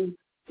cold.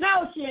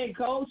 No, she ain't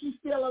cold. She's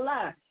still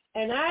alive.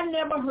 And I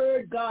never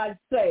heard God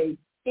say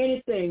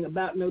anything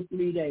about no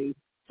 3 days.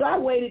 So I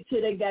waited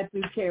till they got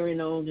through carrying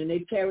on, and they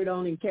carried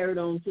on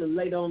till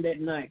late on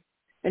that night.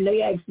 And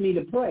they asked me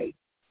to pray.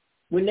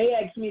 When they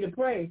asked me to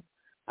pray,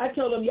 I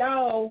told them,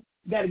 y'all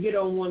got to get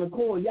on one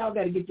accord. Y'all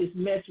got to get this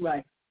mess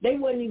right. They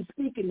wasn't even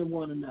speaking to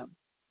one another.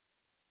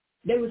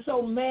 They were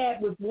so mad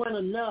with one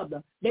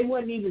another. They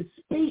wasn't even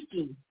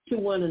speaking to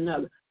one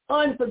another.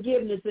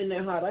 Unforgiveness in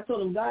their heart. I told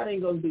them God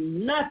ain't going to do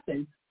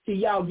nothing till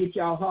y'all get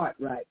y'all heart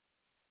right.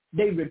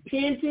 They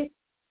repented,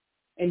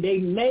 and they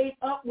made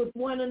up with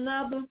one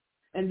another,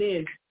 and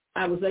then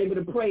I was able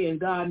to pray, and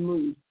God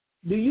moved.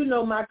 Do you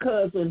know my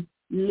cousin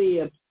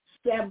lived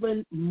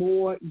 7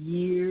 more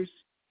years?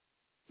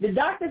 The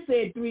doctor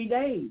said 3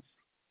 days,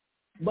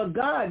 but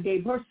God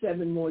gave her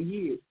 7 more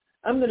years.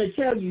 I'm going to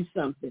tell you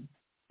something.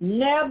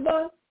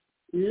 Never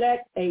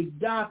let a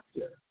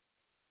doctor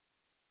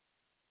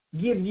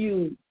give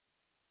you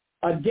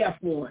a death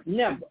warrant.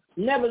 Never.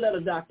 Never let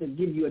a doctor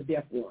give you a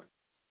death warrant.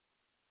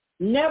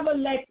 Never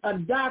let a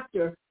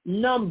doctor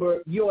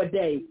number your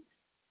days.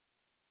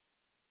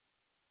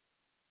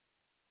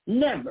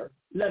 Never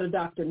let a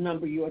doctor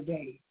number your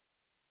days.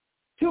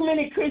 Too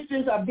many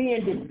Christians are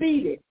being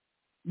defeated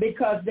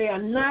because they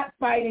are not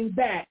fighting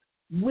back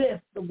with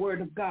the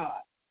word of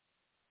God.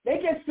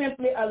 They're just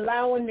simply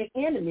allowing the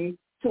enemy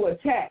to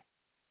attack,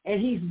 and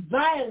he's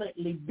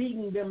violently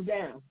beating them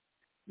down.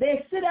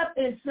 They sit up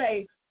and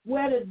say,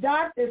 well, the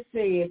doctor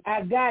said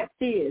I got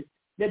this.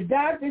 The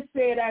doctor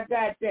said I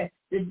got that.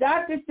 The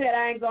doctor said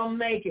I ain't going to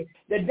make it.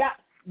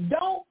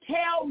 Don't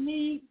tell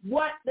me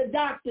what the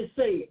doctor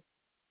said.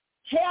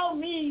 Tell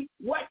me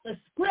what the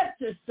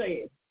scripture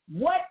says.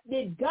 What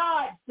did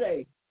God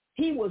say?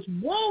 He was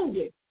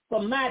wounded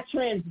for my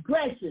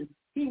transgressions.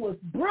 He was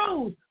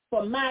bruised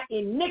for my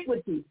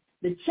iniquity.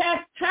 The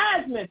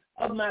chastisement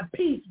of my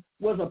peace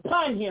was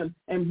upon him,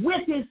 and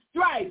with his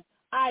stripes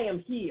I am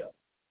healed.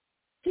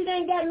 See, they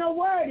ain't got no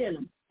word in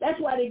them. That's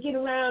why they get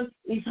around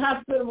these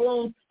hospital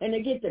rooms and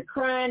they get to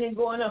crying and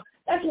going on.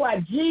 That's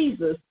why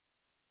Jesus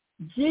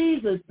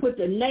put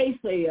the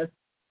naysayers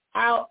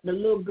out the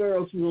little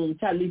girl's room,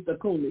 Talitha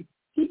Kumi.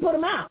 He put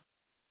them out.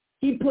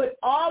 He put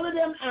all of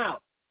them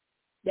out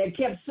that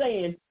kept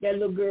saying that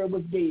little girl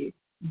was dead.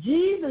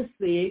 Jesus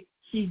said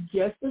she's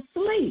just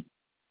asleep.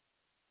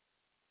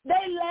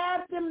 They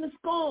laughed him to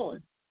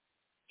scorn.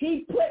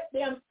 He put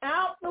them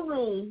out the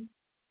room.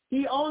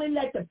 He only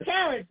let the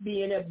parents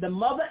be in it, the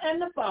mother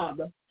and the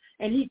father,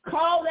 and he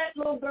called that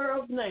little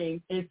girl's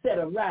name and said,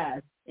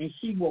 arise, and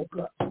she woke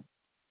up.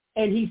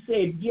 And he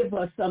said, give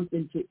her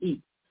something to eat.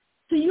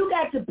 So you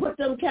got to put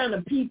them kind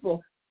of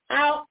people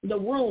out the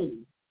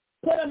room.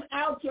 Put them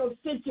out your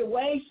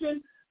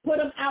situation. Put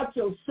them out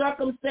your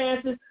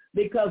circumstances,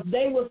 because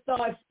they will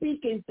start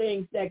speaking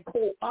things that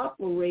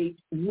cooperate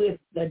with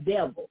the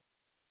devil.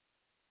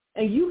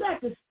 And you got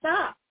to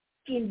stop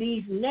in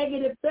these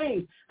negative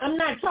things. I'm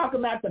not talking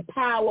about the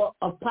power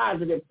of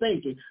positive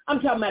thinking. I'm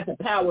talking about the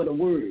power of the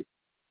word.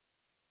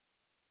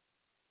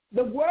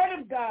 The word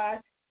of God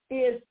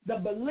is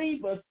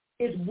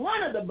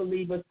one of the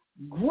believer's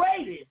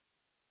greatest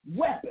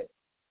weapon.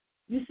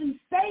 You see,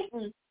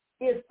 Satan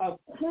is a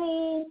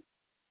cruel,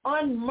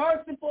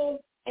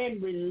 unmerciful,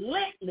 and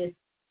relentless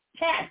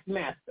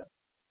taskmaster.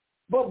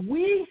 But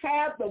we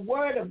have the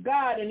word of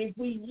God, and if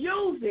we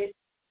use it,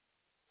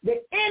 the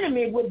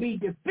enemy will be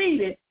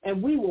defeated,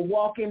 and we will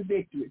walk in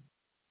victory.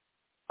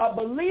 A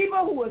believer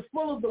who is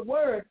full of the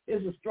word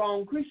is a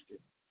strong Christian.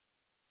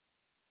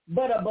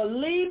 But a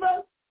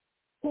believer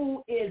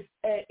who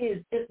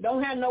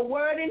don't have no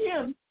word in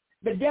him,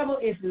 the devil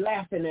is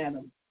laughing at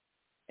him.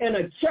 In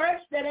a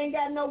church that ain't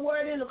got no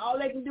word in them, all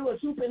they can do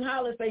is hoop and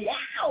holler and say,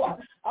 ow,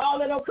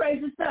 all of that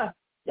crazy stuff.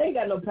 They ain't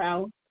got no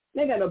power.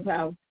 They ain't got no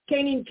power.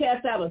 Can't even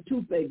cast out a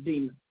toothache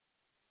demon.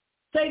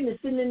 Satan is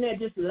sitting in there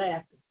just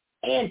laughing.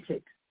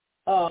 Antics.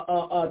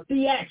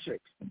 Theatrics.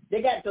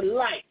 They got the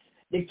lights,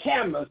 the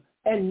cameras,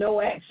 and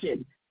no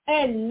action,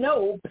 and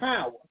no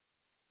power.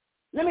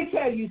 Let me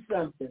tell you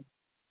something.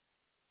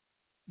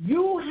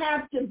 You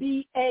have to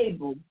be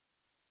able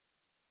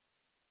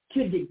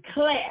to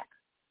declare,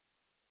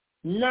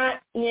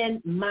 not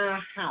in my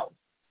house.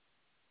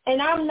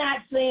 And I'm not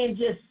saying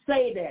just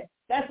say that.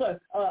 That's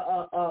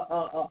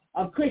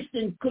a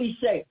Christian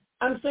cliche.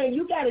 I'm saying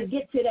you got to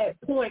get to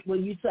that point where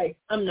you say,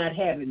 I'm not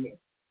having this.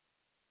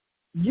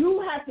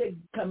 You have to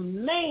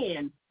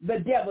command the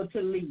devil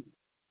to leave.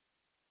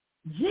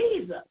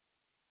 Jesus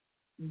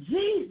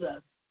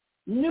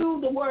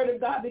knew the word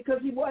of God because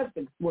he was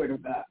the word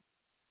of God.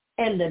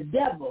 And the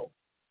devil,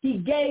 he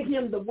gave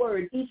him the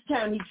word each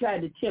time he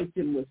tried to tempt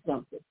him with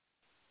something.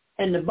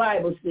 And the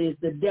Bible says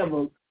the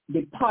devil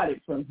departed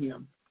from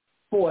him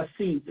for a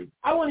season.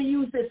 I want to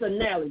use this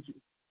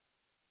analogy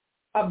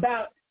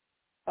about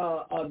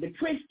the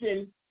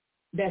Christian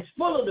that's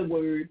full of the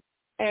word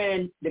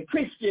and the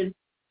Christian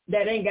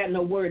that ain't got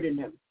no word in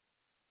them.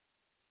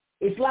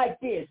 It's like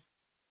this.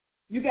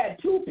 You got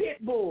two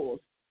pit bulls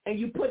and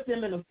you put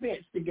them in a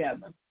fence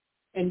together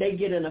and they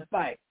get in a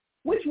fight.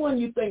 Which one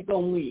you think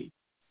gonna win?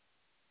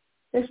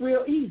 It's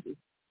real easy.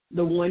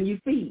 The one you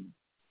feed.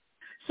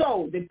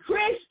 So the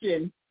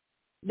Christian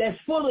that's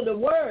full of the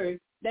word,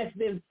 that's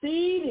been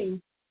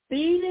feeding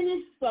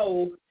his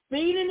soul,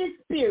 feeding his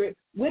spirit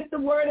with the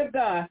word of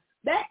God,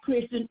 that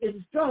Christian is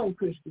a strong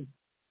Christian.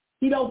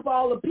 He don't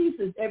fall to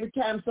pieces every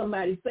time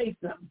somebody says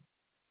something.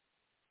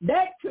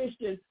 That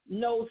Christian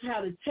knows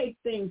how to take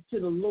things to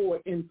the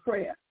Lord in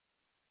prayer.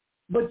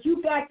 But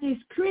you got this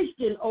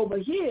Christian over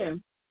here,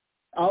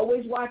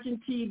 always watching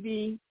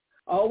TV,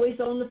 always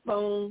on the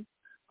phone,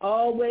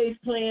 always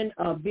playing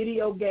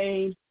video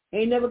games,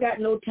 ain't never got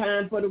no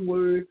time for the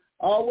word,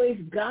 always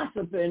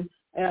gossiping,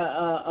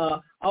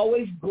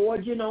 always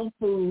gorging on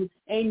food,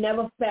 ain't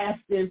never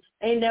fasting,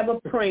 ain't never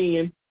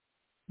praying.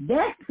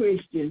 That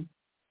Christian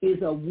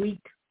is a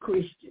weak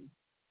Christian.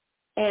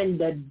 And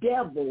the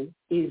devil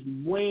is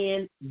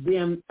weighing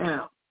them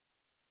out.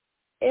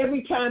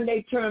 Every time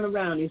they turn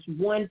around, it's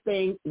one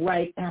thing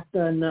right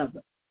after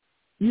another.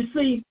 You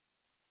see,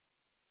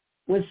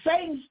 When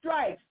Satan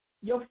strikes,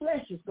 your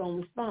flesh is going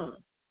to respond.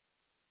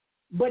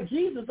 But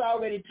Jesus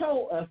already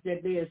told us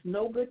that there is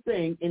no good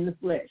thing in the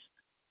flesh.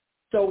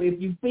 So if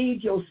you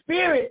feed your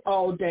spirit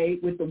all day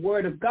with the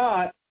word of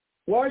God,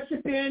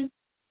 worshiping,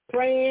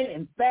 praying,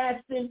 and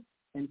fasting,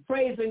 and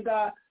praising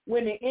God,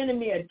 when the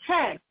enemy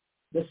attacks,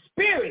 the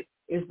spirit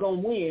is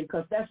going to win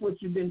because that's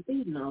what you've been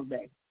feeding all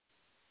day.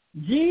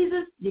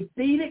 Jesus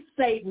defeated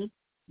Satan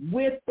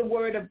with the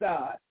word of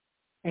God,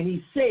 and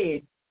he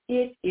said,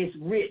 it is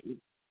written.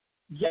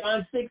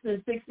 John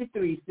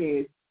 6:63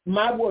 says,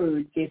 my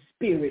word is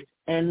spirit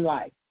and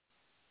life.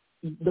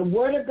 The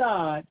word of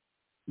God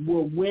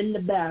will win the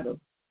battle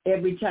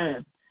every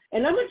time.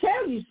 And I'm going to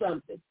tell you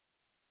something.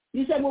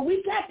 You say, well,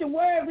 we got the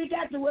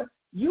word.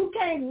 You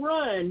can't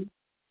run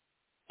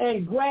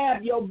and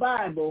grab your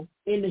Bible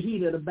in the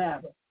heat of the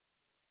battle.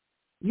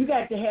 You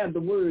got to have the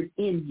word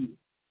in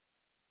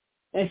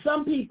you. And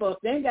some people,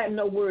 they ain't got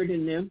no word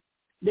in them.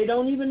 They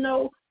don't even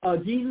know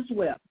Jesus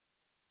wept.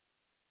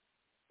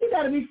 You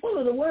got to be full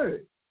of the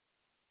word.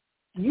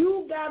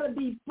 You got to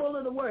be full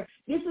of the word.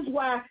 This is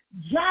why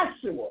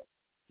Joshua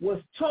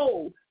was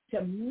told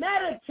to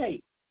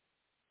meditate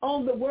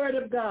on the word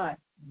of God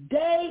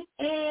day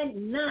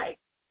and night.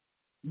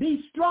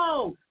 Be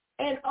strong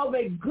and of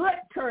a good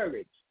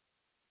courage.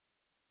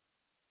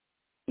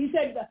 He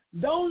said,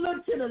 don't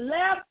look to the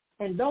left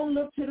and don't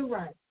look to the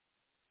right,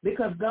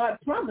 because God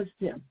promised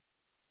him.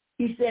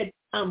 He said,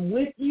 I'm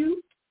with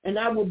you and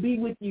I will be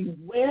with you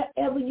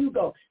wherever you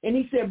go. And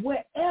he said,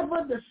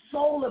 wherever the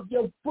sole of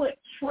your foot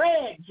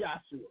tread,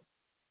 Joshua,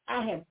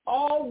 I have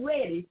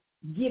already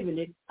given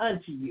it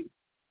unto you.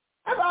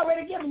 I've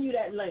already given you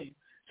that land.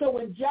 So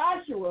when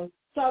Joshua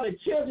saw the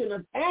children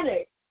of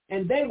Anak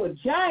and they were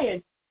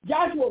giants,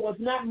 Joshua was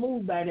not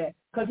moved by that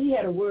because he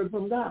had a word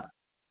from God.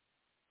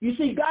 You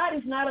see, God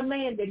is not a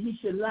man that he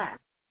should lie,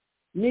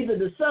 neither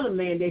the son of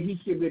man that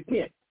he should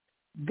repent.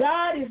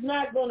 God is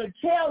not going to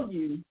tell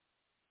you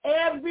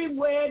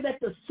everywhere that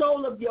the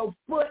sole of your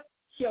foot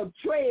shall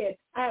tread,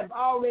 I have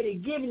already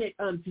given it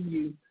unto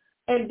you.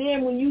 And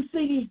then when you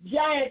see these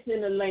giants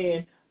in the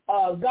land,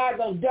 God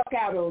going to duck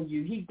out on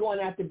you. He's going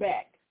out the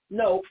back.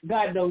 No,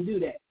 God don't do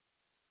that.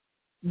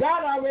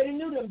 God already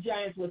knew them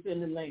giants was in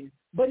the land.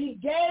 But he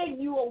gave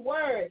you a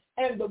word,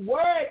 and the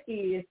word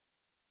is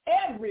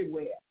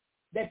everywhere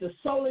that the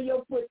sole of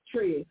your foot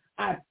tread,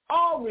 I've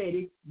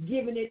already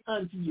given it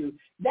unto you.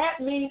 That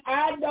means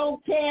I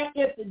don't care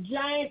if the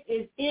giant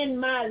is in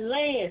my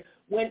land.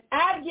 When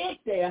I get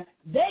there,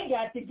 they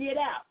got to get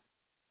out.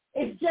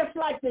 It's just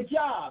like the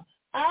job.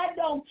 I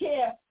don't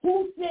care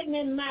who's sitting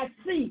in my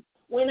seat.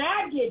 When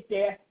I get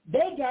there,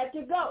 they got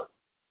to go.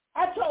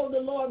 I told the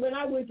Lord when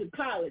I went to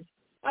college,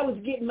 I was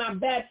getting my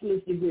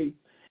bachelor's degree,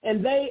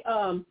 and they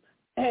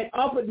had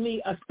offered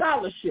me a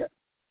scholarship.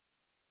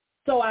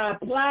 So I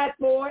applied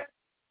for it,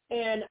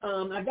 and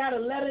I got a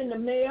letter in the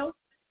mail,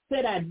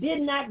 said I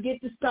did not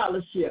get the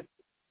scholarship,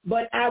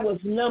 but I was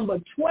number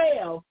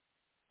 12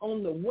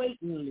 on the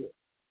waiting list.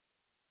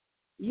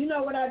 You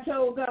know what I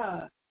told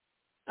God?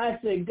 I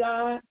said,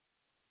 God,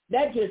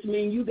 that just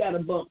means you got to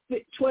bump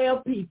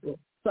 12 people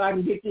so I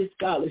can get this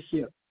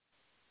scholarship.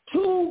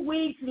 2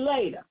 weeks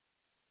later,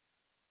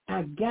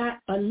 I got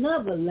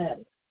another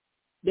letter.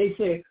 They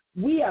said,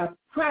 we are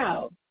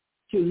proud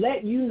to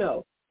let you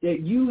know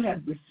that you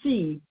have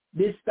received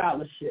this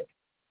scholarship.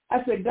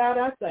 I said, God,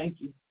 I thank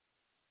you.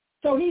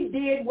 So he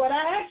did what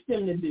I asked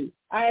him to do.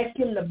 I asked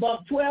him to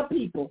bump 12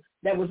 people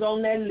that was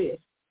on that list.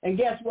 And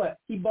guess what?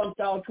 He bumped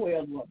all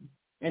 12 of them,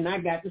 and I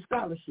got the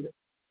scholarship.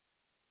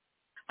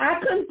 I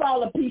couldn't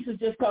fall to pieces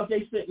just because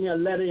they sent me a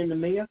letter in the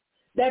mail.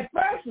 That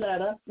first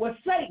letter was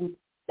Satan.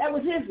 That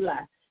was his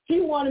lie.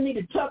 He wanted me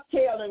to tuck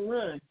tail and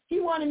run.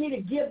 He wanted me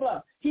to give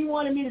up. He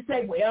wanted me to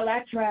say, well,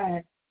 I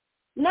tried.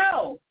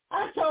 No,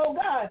 I told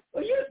God,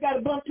 well, you just got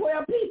to bump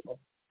 12 people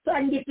so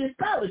I can get this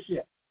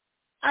scholarship.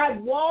 I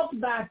walked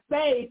by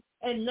faith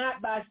and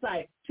not by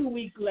sight. 2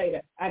 weeks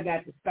later, I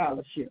got the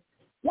scholarship.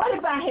 What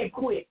if I had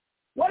quit?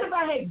 What if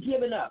I had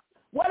given up?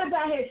 What if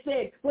I had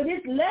said, well,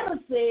 this letter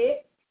said,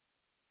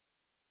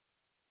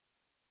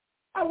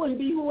 I wouldn't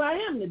be who I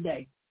am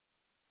today.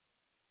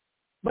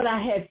 But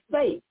I had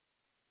faith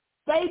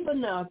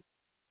enough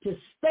to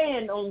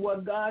stand on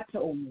what God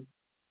told me.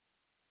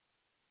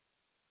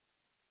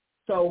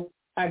 So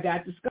I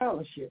got the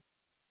scholarship.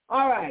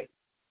 All right,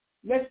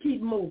 let's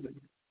keep moving.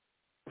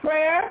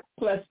 Prayer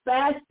plus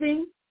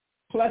fasting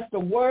plus the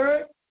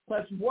word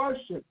plus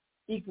worship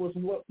equals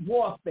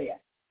warfare.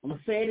 I'm going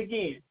to say it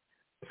again.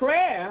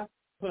 Prayer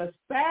plus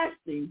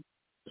fasting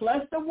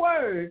plus the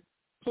word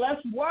plus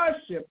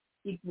worship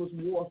equals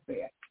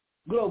warfare.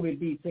 Glory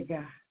be to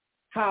God.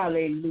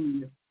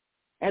 Hallelujah.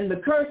 And the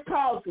curse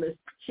causeless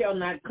shall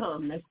not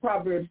come. That's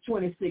Proverbs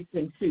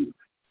 26:2.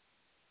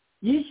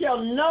 Ye shall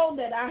know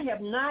that I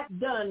have not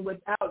done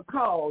without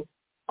cause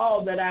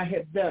all that I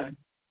have done.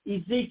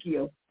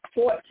 Ezekiel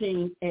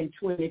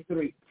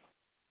 14:23.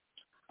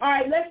 All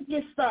right, let's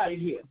get started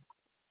here.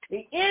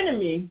 The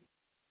enemy,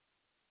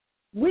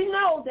 we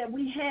know that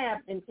we have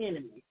an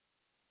enemy.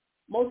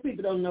 Most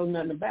people don't know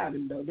nothing about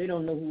him, though. They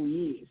don't know who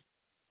he is.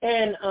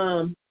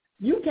 And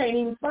you can't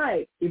even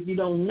fight if you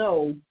don't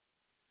know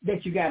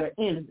that you got an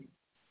enemy.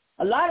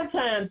 A lot of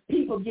times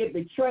people get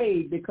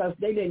betrayed because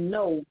they didn't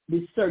know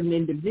this certain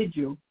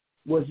individual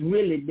was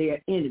really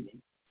their enemy.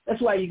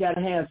 That's why you got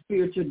to have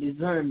spiritual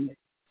discernment.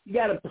 You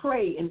got to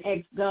pray and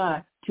ask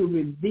God to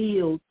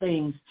reveal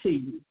things to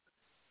you.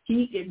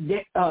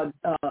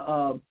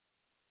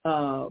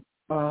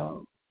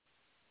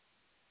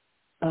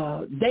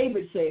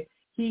 David said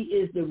he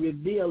is the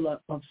revealer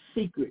of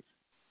secrets.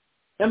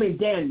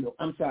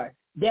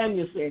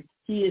 Daniel said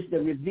he is the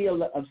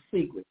revealer of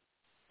secrets.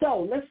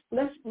 So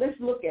let's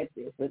look at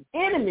this. An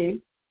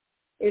enemy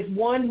is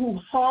one who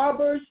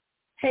harbors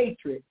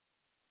hatred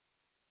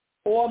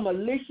or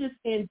malicious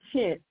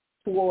intent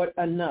toward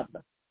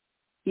another.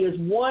 He is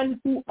one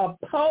who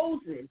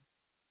opposes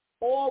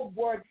or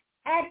works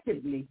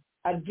actively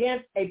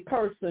against a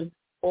person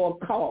or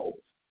cause.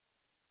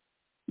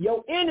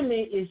 Your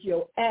enemy is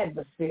your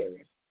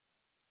adversary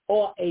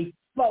or a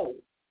foe.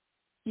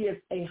 He is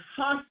a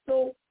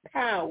hostile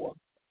power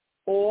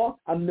or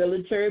a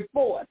military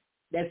force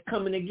that's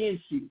coming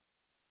against you.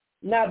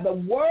 Now, the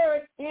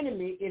word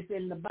enemy is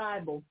in the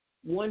Bible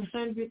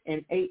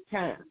 108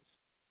 times.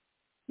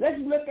 Let's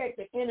look at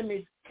the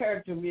enemy's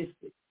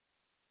characteristics.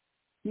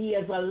 He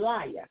is a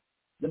liar.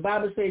 The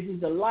Bible says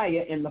he's a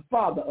liar and the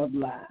father of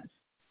lies.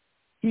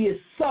 He is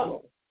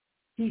subtle.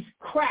 He's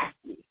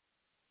crafty.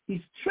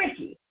 He's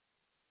tricky.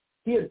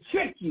 He'll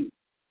trick you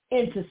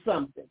into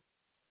something.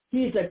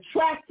 He's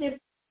attractive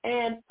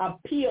and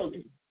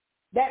appealing.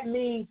 That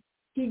means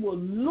he will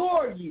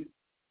lure you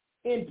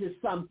into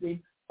something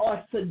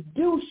or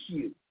seduce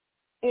you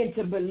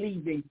into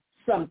believing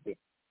something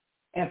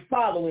and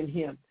following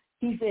him.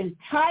 He's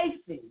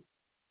enticing.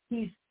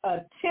 He's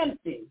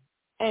tempting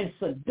and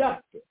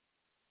seductive.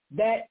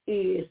 That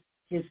is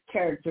his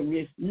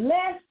characteristic.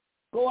 Let's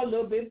go a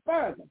little bit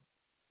further.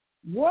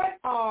 What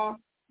are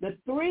the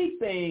three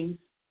things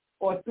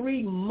or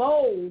three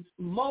modus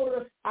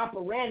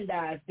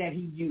operandi that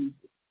he uses?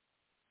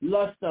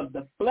 Lust of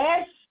the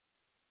flesh,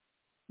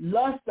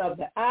 lust of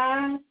the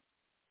eyes,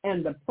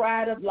 and the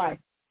pride of life.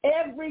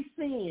 Every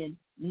sin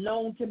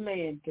known to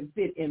man can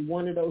fit in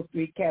one of those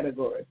three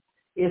categories.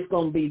 It's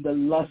going to be the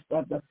lust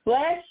of the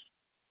flesh,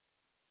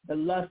 the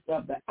lust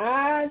of the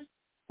eyes,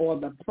 or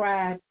the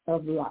pride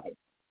of life.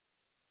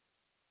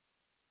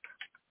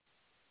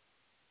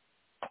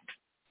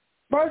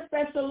 1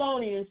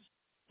 Thessalonians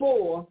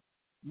 4,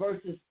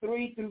 verses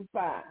 3 through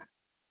 5.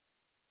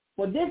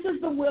 For this is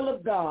the will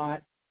of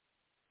God,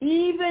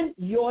 even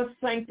your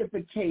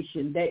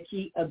sanctification, that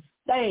ye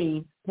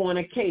abstain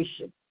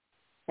fornication,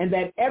 and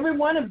that every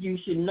one of you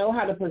should know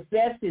how to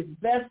possess his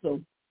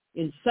vessel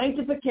in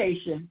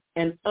sanctification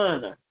and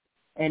honor,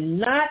 and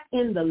not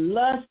in the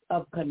lust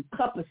of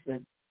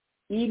concupiscence,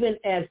 even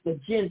as the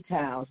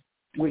Gentiles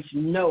which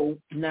know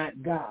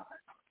not God.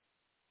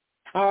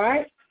 All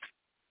right?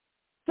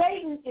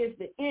 Satan is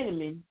the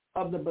enemy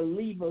of the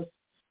believer's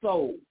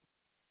soul.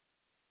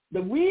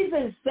 The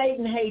reason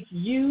Satan hates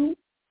you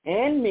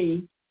and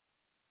me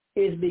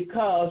is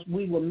because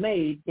we were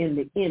made in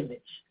the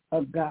image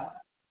of God.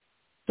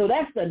 So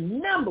that's the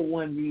number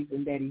one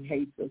reason that he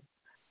hates us.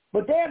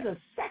 But there's a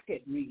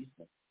second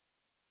reason.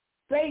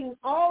 Satan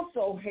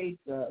also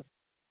hates us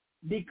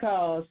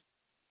because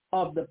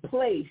of the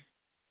place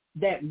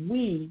that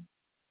we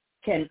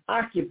can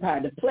occupy,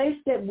 the place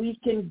that we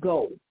can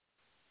go,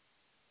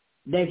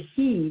 that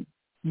he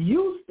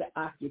used to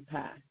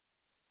occupy,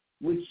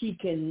 which he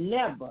can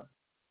never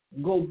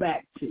go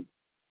back to.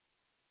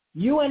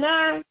 You and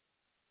I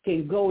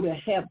can go to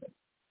heaven.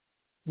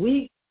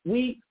 We're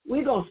going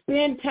to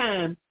spend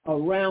time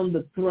around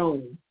the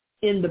throne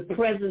in the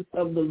presence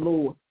of the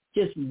Lord,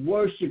 just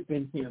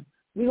worshiping him.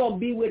 We're going to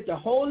be with the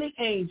holy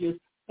angels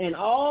and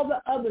all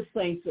the other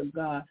saints of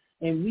God,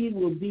 and we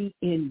will be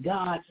in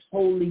God's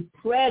holy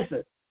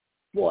presence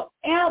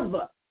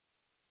forever.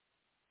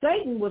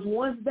 Satan was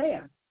once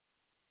there,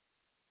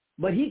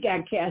 but he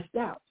got cast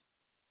out.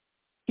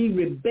 He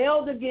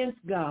rebelled against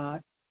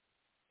God,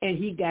 and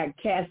he got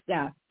cast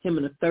out, him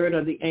and a third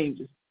of the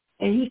angels.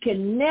 And he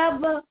can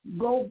never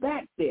go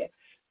back there.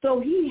 So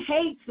he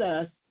hates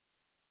us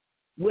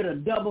with a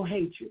double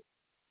hatred.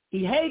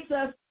 He hates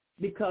us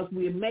because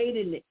we're made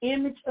in the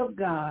image of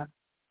God,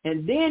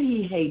 and then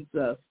he hates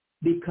us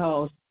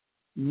because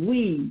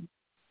we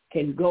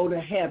can go to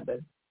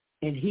heaven,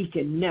 and he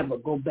can never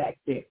go back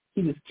there.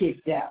 He was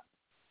kicked out.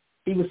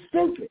 He was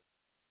stupid.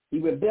 He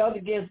rebelled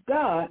against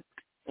God,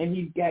 and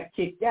he got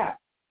kicked out.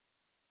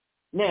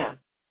 Now,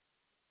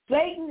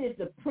 Satan is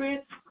the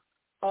prince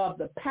of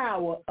the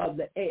power of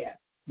the air.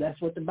 That's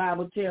what the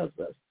Bible tells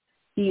us.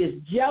 He is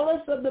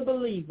jealous of the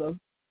believer,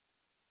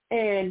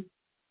 and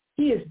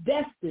he is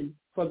destined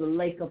for the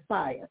lake of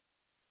fire.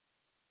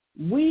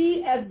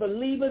 We as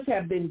believers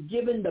have been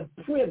given the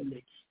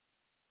privilege,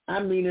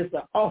 it's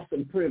an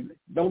awesome privilege,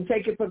 don't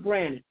take it for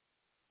granted,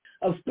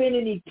 of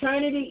spending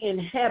eternity in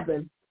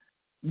heaven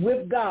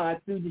with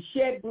God through the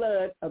shed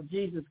blood of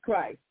Jesus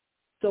Christ.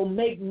 So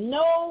make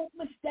no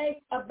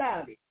mistake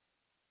about it.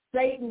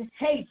 Satan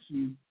hates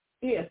you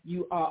if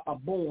you are a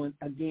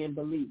born-again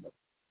believer.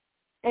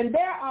 And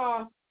there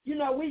are,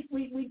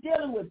 we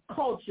dealing with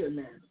culture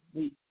now.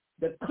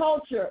 The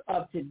culture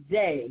of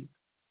today,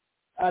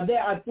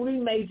 there are three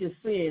major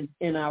sins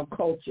in our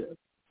culture,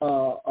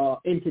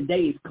 in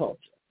today's culture.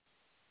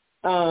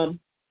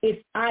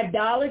 It's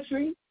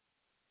idolatry.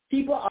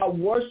 People are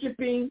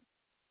worshiping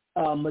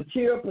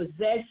material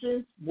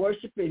possessions,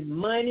 worshiping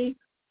money,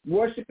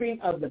 worshiping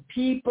of the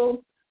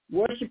people,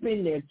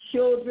 worshiping their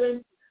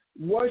children,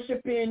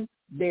 worshiping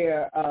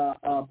their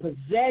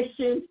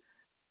possessions.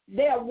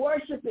 They are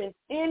worshiping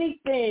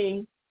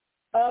anything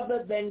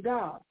other than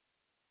God.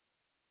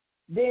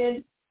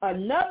 Then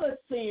another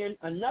sin,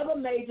 another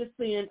major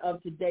sin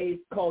of today's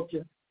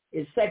culture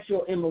is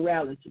sexual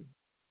immorality.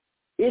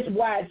 It's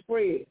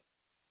widespread.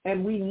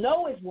 And we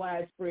know it's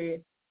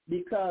widespread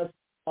because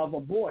of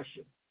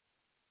abortion.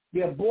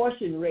 The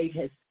abortion rate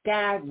has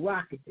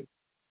skyrocketed.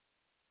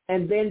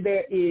 And then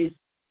there is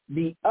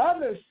the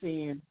other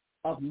sin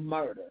of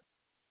murder.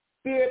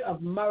 Spirit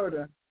of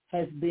murder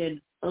has been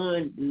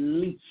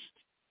unleashed.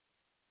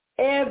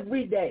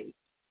 Every day,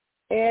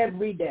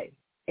 every day,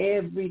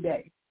 every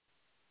day,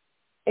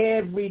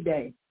 every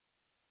day,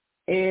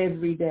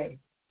 every day,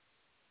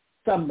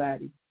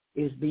 somebody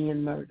is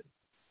being murdered.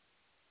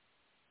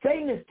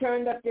 Satan has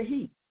turned up the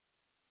heat.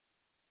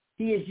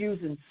 He is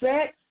using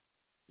sex,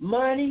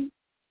 money,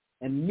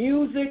 and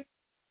music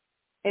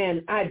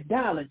and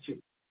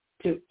idolatry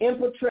to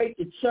infiltrate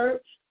the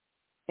church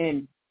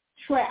and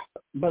trap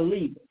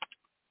believers.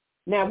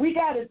 Now, we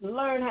got to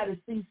learn how to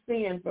see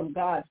sin from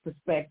God's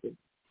perspective.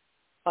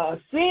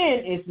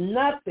 Sin is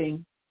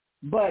nothing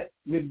but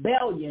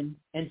rebellion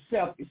and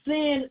selfish.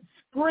 Sin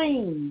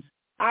screams,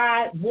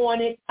 I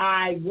want it,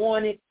 I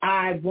want it,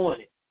 I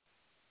want it.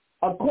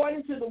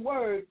 According to the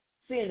word,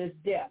 sin is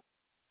death.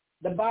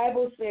 The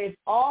Bible says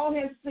all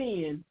have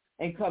sinned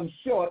and come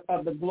short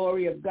of the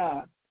glory of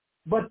God.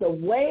 But the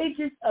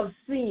wages of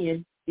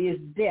sin is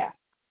death.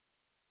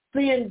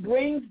 Sin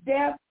brings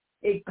death.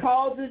 It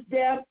causes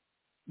death,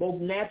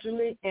 both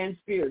naturally and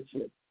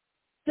spiritually.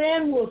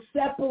 Sin will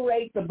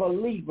separate the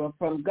believer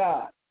from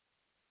God.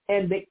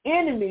 And the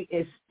enemy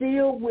is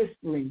still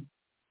whispering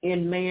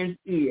in man's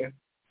ear,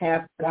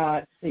 hath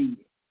God seen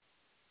it?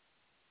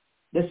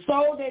 The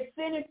soul that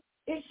sinneth,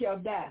 it shall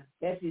die.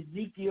 That's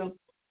Ezekiel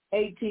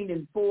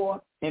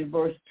 18:4 and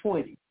verse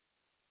 20.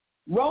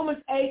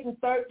 Romans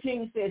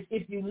 8:13 says,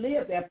 if you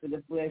live after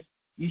the flesh,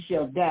 you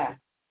shall die.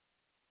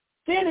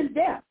 Sin is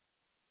death.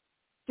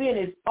 Sin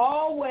is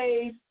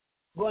always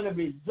going to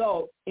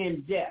result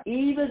in death,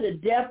 either the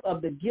death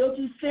of the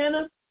guilty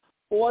sinner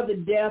or the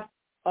death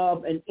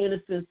of an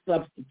innocent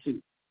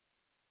substitute.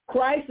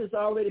 Christ has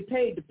already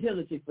paid the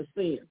penalty for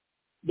sin.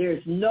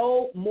 There's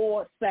no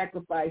more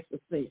sacrifice for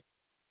sin.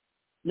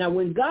 Now,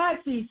 when God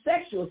sees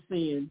sexual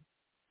sin,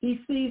 he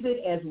sees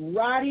it as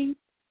rotting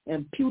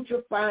and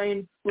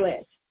putrefying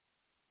flesh.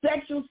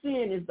 Sexual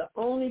sin is the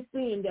only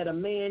sin that a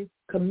man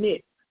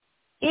commits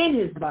in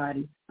his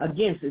body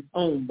against his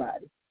own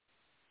body.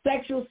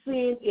 Sexual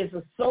sin is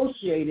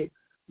associated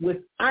with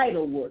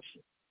idol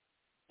worship.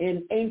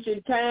 In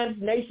ancient times,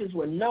 nations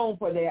were known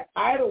for their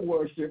idol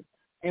worship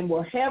and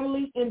were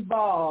heavily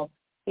involved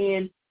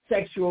in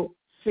sexual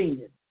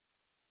sin.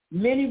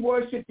 Many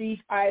worship these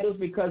idols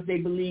because they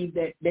believed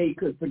that they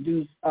could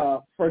produce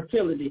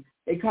fertility.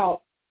 They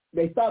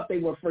thought they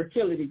were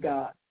fertility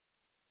gods.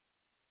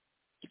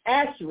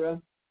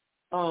 Asherah,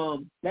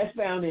 that's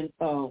found in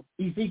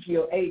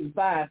Ezekiel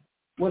 8:5,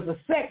 was a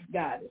sex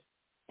goddess.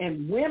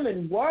 And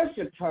women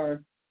worshipped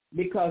her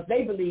because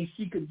they believed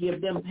she could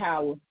give them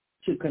power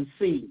to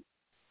conceive.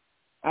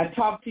 I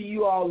talked to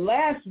you all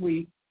last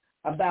week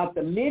about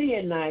the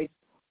Midianites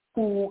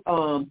who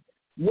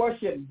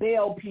worshiped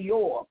Baal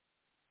Peor.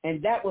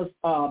 And that was,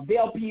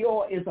 Baal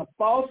Peor is a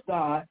false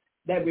god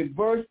that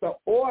reversed the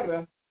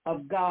order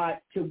of God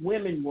to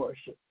women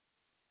worship.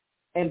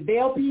 And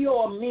Baal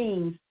Peor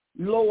means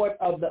Lord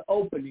of the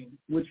opening,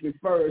 which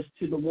refers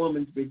to the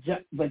woman's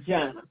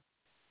vagina.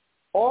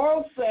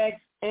 Oral sex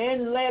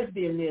and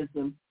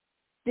lesbianism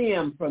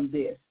stem from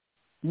this.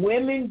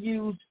 Women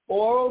used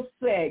oral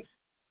sex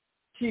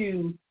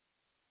to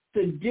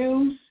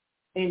seduce,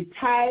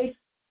 entice,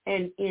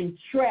 and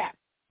entrap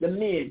the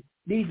men.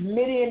 These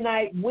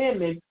Midianite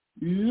women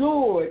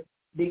lured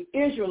the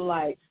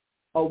Israelites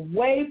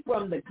away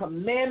from the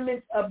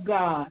commandments of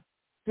God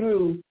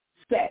through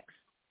sex.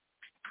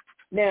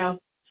 Now,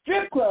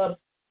 strip clubs,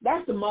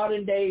 that's the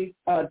modern-day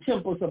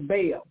temples of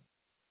Baal.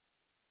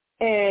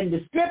 And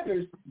the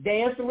strippers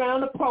dance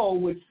around a pole,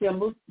 which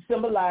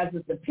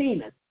symbolizes the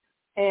penis.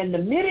 And the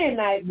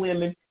Midianite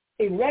women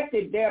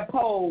erected their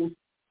poles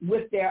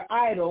with their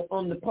idol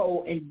on the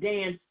pole and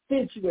danced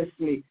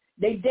sensuously.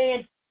 They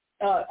danced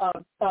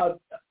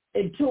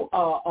into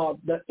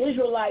the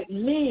Israelite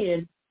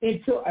men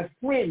into a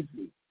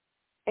frenzy.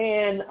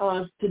 And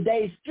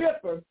today's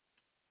stripper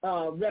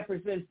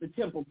represents the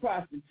temple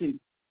prostitute.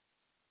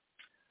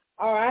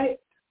 All right.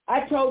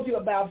 I told you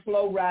about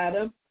Flo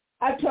Rida.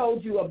 I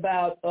told you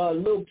about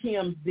Lil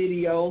Kim's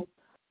video.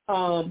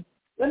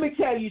 Let me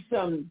tell you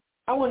something.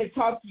 I want to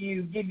talk to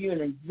you, give you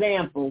an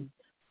example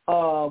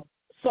of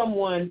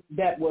someone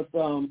that was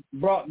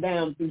brought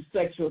down through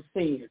sexual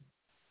sin.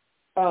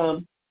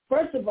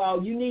 First of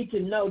all, you need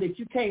to know that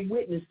you can't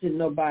witness to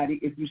nobody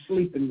if you're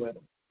sleeping with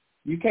them.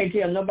 You can't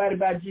tell nobody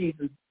about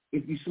Jesus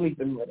if you're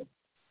sleeping with them.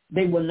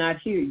 They will not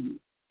hear you.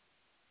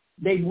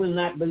 They will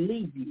not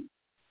believe you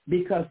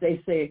because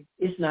they say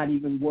it's not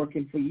even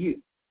working for you.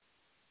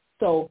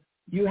 So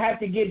you have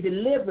to get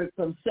delivered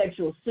from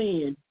sexual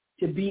sin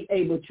to be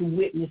able to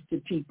witness to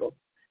people.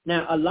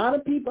 Now, a lot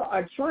of people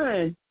are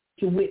trying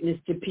to witness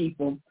to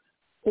people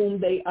whom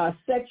they are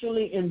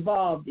sexually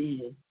involved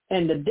in.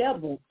 And the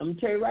devil, I'm going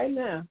to tell you right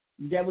now,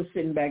 the devil's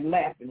sitting back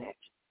laughing at you.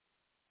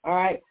 All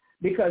right?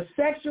 Because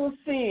sexual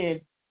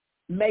sin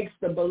makes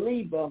the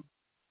believer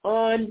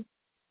unusable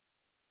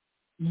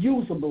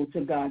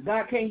to God.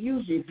 God can't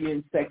use you if you're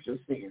in sexual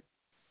sin.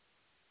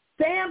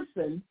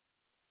 Samson,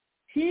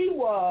 he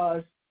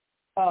was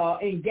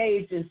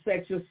engaged in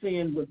sexual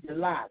sin with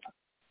Delilah.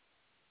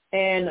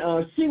 And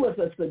she was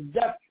a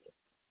seductress.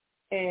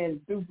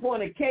 And through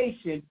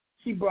fornication,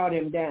 she brought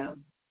him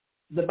down.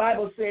 The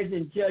Bible says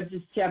in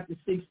Judges chapter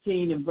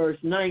 16 and verse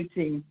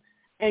 19,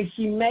 and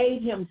she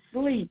made him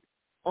sleep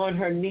on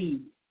her knees.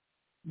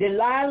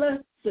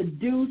 Delilah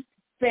seduced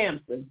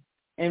Samson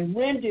and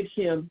rendered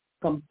him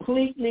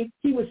completely.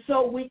 He was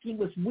so weak, he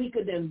was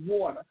weaker than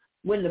water.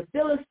 When the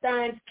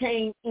Philistines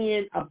came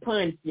in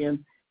upon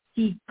him,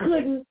 he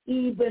couldn't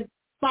even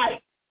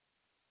fight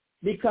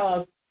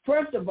because,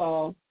 first of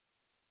all,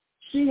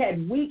 she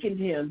had weakened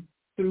him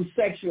through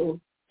sexual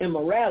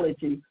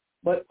immorality,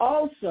 but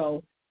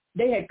also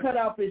they had cut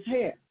off his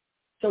hair,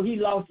 so he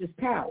lost his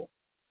power.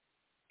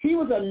 He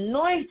was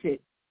anointed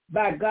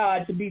by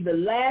God to be the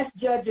last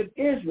judge of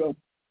Israel,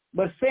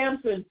 but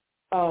Samson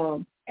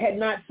had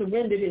not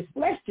surrendered his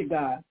flesh to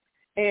God,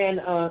 and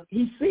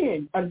he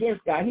sinned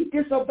against God. He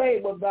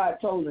disobeyed what God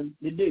told him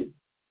to do.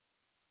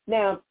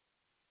 Now,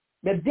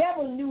 the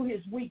devil knew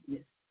his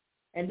weakness,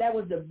 and that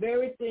was the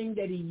very thing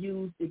that he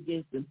used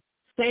against him.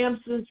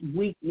 Samson's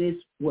weakness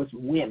was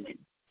women,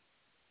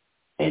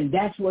 and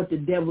that's what the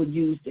devil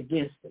used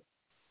against him.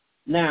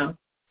 Now,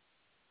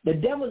 the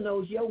devil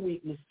knows your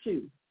weakness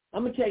too.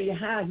 I'm going to tell you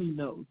how he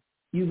knows.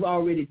 You've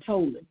already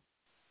told him.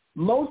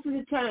 Most of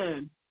the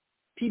time,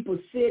 people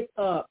sit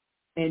up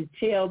and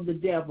tell the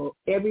devil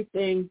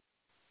everything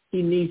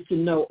he needs to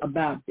know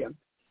about them.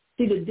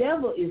 See, the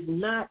devil is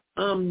not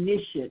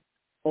omniscient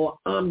or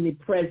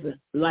omnipresent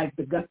like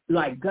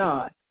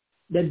God.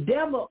 The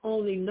devil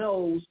only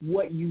knows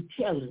what you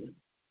tell him.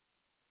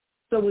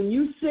 So when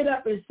you sit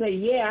up and say,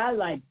 yeah, I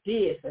like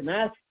this, and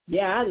I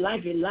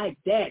like it like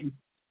that,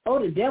 oh,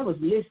 the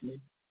devil's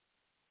listening.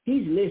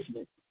 He's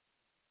listening.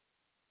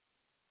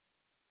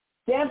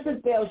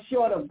 Samson fell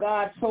short of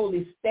God's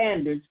holy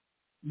standards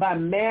by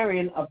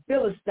marrying a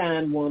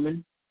Philistine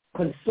woman,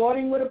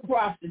 consorting with a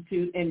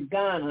prostitute in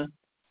Gaza,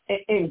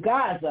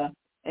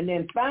 and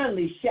then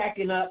finally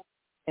shacking up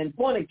and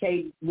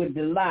fornicating with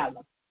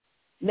Delilah.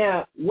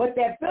 Now, what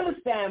that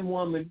Philistine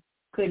woman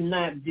could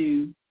not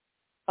do,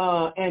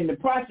 and the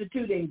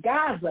prostitute in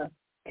Gaza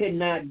could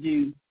not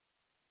do,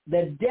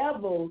 the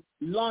devil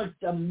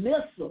launched a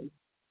missile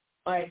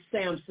at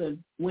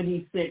Samson when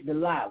he sent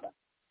Delilah.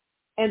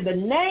 And the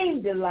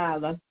name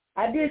Delilah,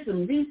 I did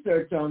some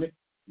research on it,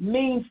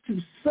 means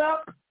to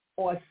suck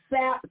or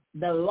sap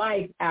the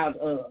life out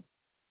of.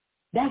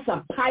 That's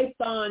a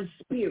Python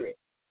spirit.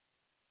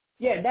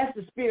 Yeah, that's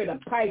the spirit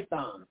of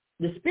Python.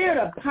 The spirit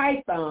of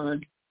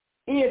Python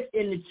is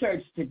in the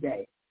church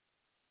today.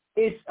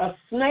 It's a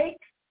snake.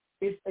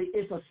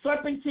 It's a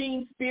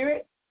serpentine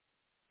spirit,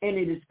 and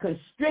it is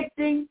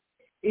constricting.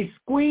 It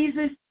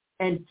squeezes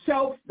and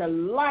chokes the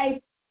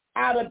life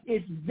out of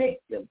its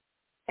victim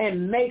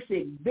and makes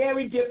it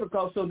very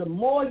difficult. So the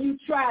more you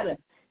try to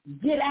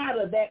get out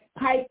of that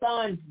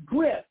python's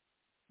grip,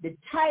 the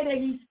tighter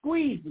he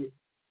squeezes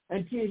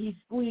until he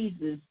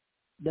squeezes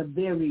the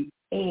very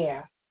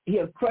air.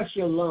 He'll crush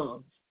your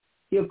lungs.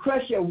 He'll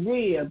crush your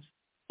ribs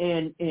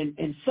and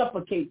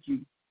suffocate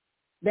you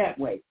that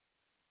way.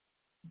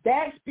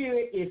 That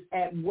spirit is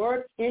at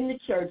work in the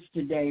church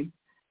today,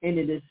 and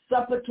it is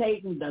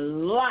suffocating the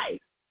life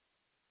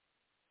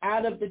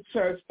out of the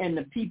church and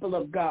the people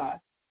of God.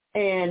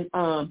 And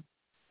that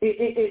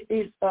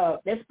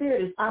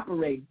spirit is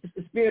operating. It's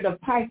the spirit of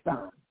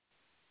Python.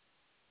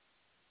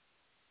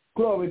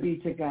 Glory be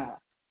to God.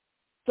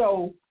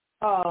 So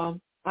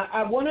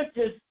I want to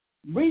just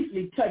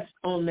briefly touch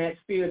on that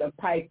spirit of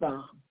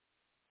Python.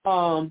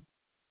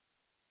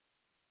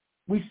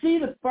 We see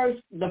the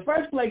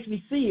first place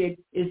we see it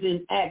is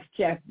in Acts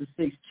chapter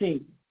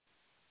 16.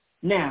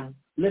 Now,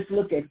 let's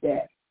look at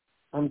that.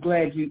 I'm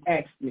glad you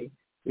asked me,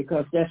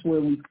 because that's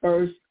where we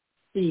first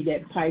see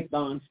that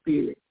Python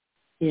spirit,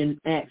 in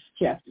Acts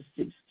chapter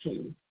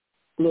 16.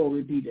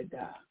 Glory be to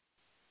God.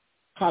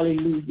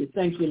 Hallelujah.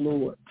 Thank you,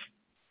 Lord.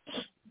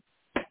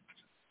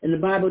 And the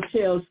Bible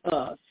tells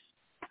us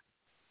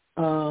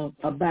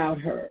about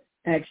her.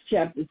 Acts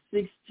chapter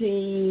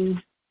 16,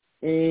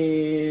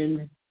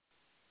 and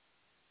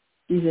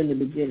she's in the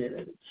beginning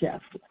of the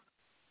chapter.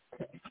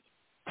 Okay.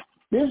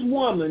 This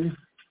woman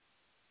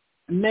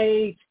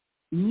made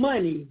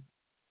money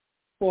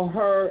for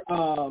her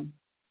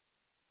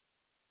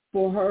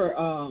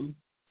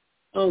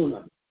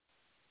owner.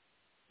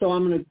 So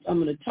I'm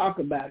gonna talk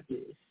about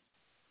this,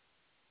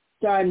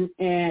 starting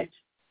at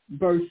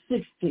verse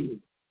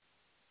 16.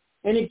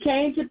 And it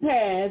came to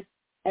pass,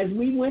 as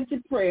we went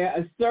to prayer,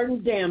 a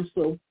certain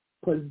damsel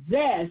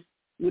possessed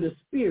with a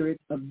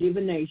spirit of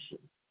divination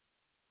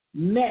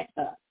met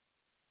us,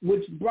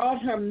 which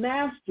brought her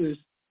masters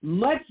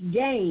much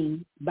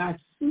gain by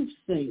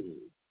soothsaying.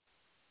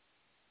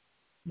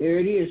 There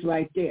it is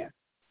right there.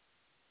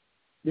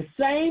 The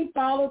same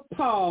followed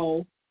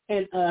Paul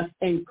and us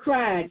and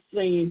cried,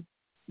 saying,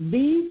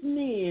 these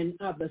men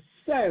are the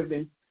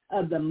servants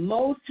of the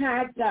Most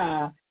High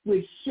God,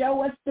 which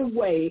show us the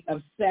way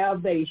of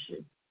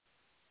salvation.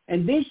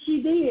 And this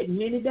she did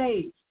many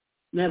days.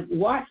 Now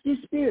watch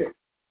this spirit.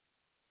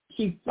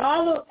 She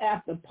followed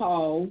after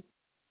Paul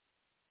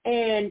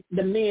and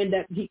the men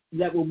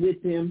that were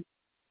with him,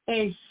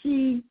 and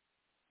she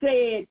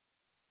said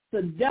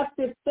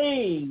seductive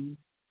things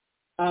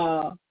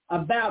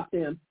about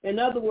them. In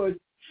other words,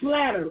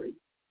 flattery.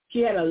 She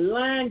had a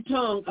lying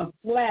tongue of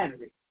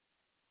flattery.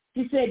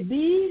 She said,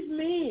 these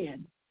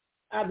men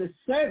are the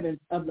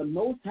servants of the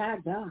Most High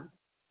God,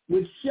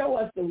 which show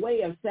us the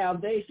way of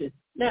salvation.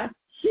 Now,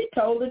 she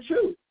told the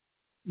truth,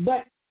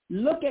 but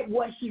look at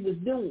what she was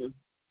doing.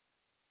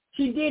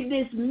 She did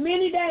this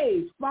many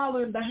days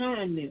following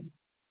behind them.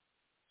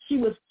 She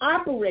was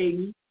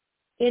operating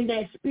in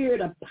that spirit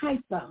of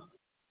Python.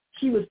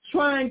 She was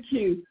trying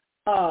to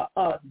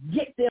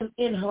get them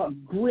in her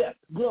grip,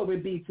 glory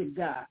be to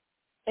God.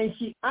 And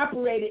she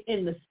operated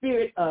in the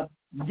spirit of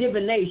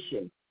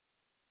divination.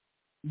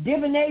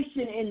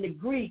 Divination in the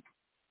Greek,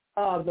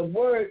 the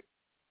word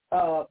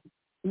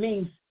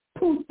means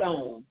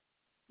puthon,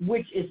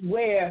 which is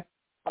where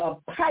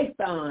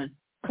Python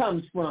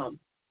comes from.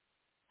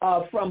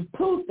 From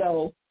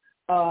Putho,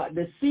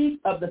 the seat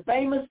of the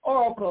famous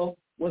oracle,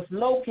 was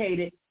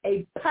located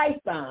a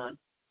Python,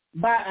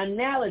 by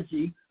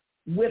analogy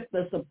with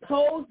the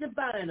supposed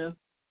diviner,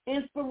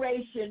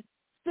 inspiration,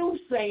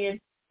 soothsaying,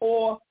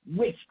 or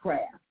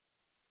witchcraft.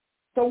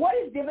 So what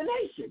is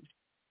divination?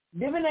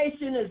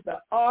 Divination is the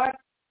art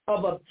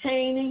of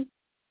obtaining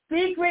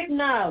secret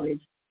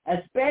knowledge,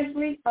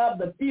 especially of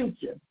the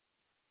future,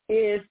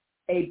 is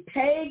a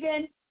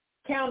pagan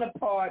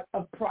counterpart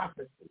of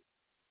prophecy.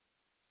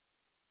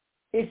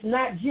 It's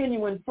not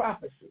genuine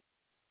prophecy.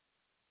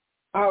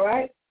 All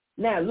right?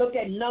 Now look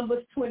at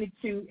Numbers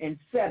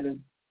 22:7.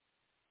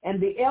 And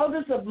the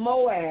elders of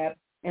Moab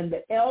and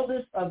the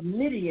elders of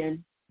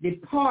Midian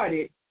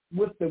departed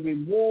with the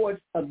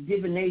rewards of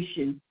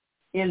divination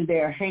in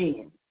their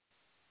hands.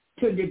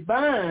 To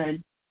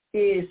divine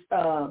is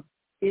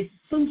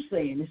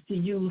soothsaying, is to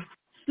use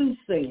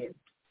soothsaying.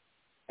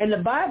 And the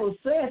Bible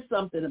says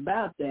something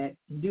about that,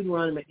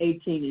 Deuteronomy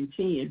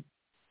 18:10.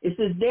 It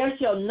says, there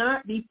shall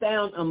not be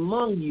found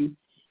among you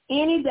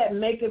any that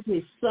maketh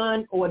his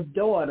son or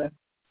daughter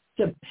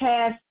to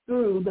pass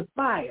through the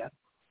fire,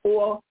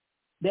 or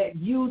that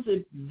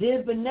useth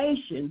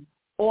divination,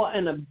 or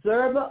an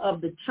observer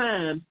of the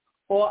times,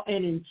 or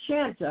an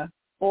enchanter,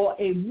 or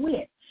a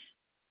witch.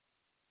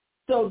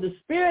 So the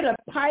spirit of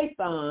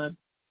Python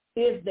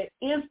is the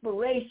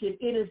inspiration.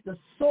 It is the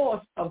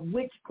source of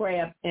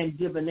witchcraft and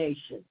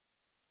divination.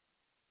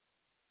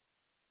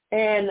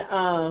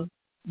 And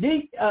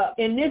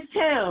in this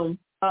town,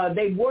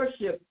 they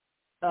worship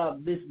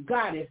this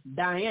goddess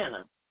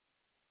Diana,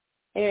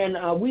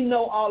 and we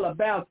know all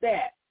about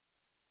that.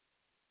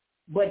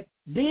 But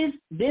this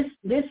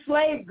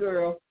slave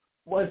girl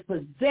was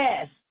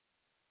possessed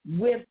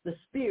with the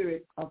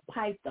spirit of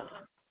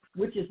Python,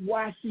 which is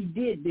why she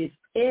did this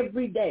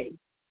every day,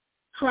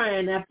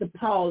 crying after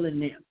Paul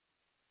and them.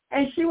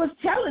 And she was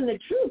telling the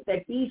truth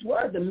that these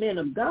were the men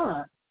of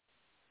God,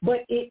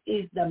 but it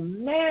is the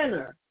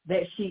manner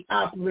that she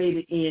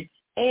operated in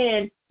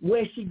and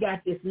where she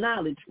got this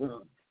knowledge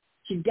from.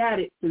 She got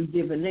it through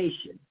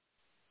divination.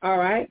 All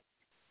right?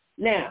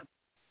 Now,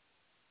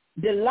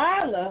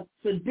 Delilah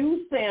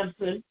seduced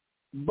Samson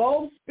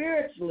both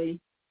spiritually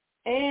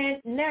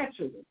and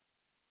naturally.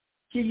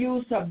 She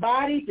used her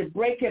body to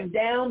break him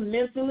down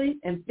mentally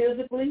and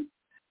physically,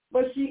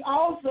 but she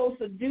also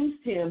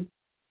seduced him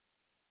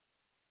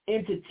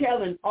into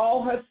telling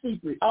all her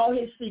secrets, all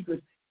his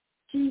secrets.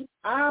 She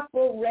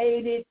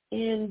operated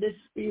in the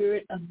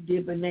spirit of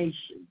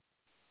divination.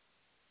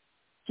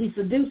 She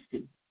seduced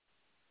him.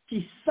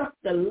 She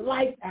sucked the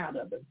life out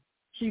of him.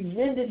 She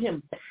rendered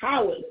him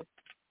powerless.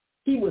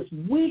 He was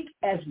weak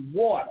as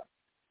water.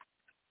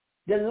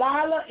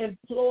 Delilah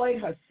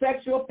employed her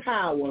sexual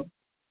power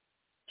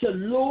to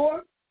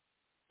lure,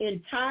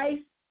 entice,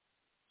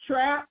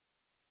 trap,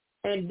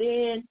 and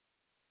then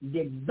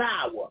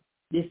devour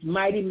this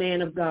mighty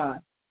man of God,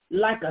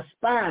 like a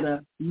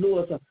spider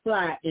lures a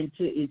fly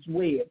into its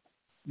web.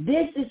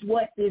 This is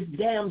what this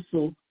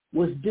damsel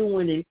was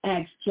doing in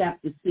Acts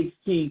chapter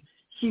 16.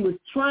 She was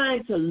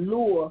trying to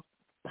lure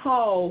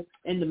Paul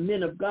and the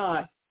men of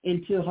God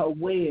into her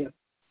web,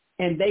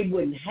 and they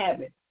wouldn't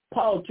have it.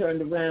 Paul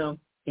turned around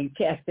and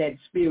cast that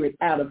spirit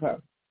out of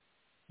her.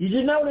 Did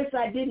you notice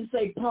I didn't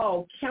say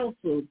Paul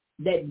counseled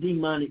that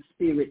demonic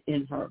spirit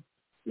in her?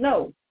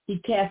 No, he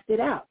cast it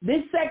out.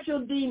 This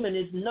sexual demon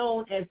is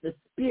known as the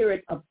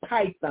spirit of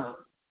Python,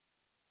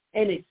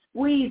 and it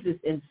squeezes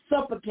and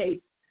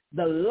suffocates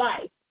the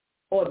life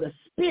or the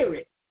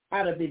spirit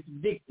out of its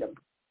victim.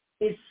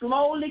 It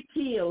slowly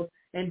kills,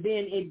 and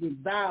then it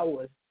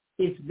devours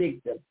its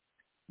victim.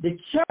 The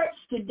church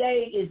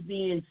today is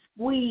being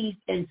squeezed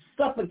and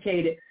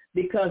suffocated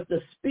because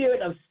the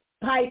spirit of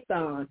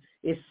Python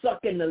is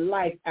sucking the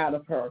life out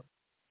of her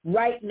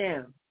right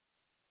now.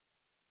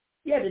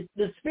 Yeah,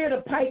 the spirit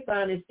of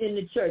Python is in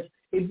the church.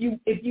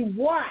 If you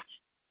watch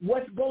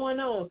what's going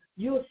on,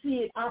 you'll see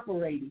it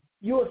operating.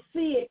 You'll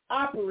see it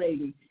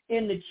operating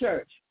in the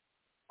church.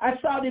 I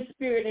saw this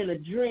spirit in a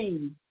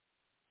dream,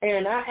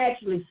 and I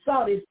actually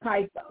saw this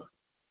python.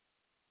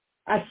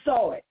 I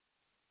saw it.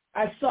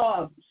 I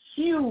saw a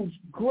huge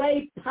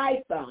gray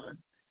python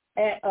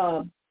at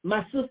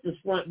my sister's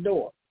front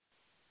door.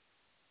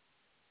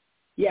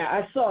 Yeah,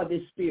 I saw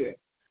this spirit.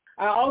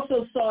 I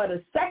also saw it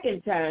a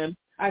second time.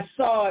 I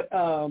saw it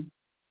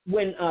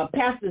when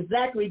Pastor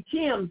Zachary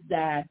Timms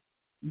died.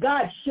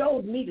 God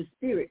showed me the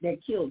spirit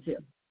that killed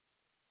him.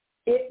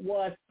 It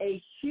was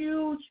a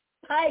huge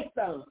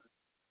python.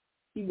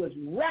 He was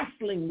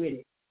wrestling with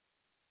it,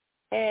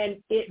 and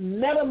it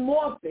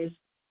metamorphosed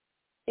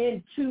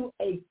into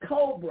a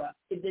cobra.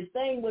 The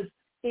thing was,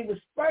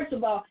 first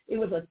of all, it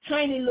was a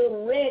tiny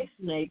little red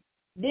snake.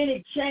 Then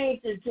it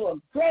changed into a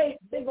great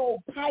big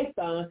old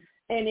python,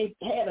 and it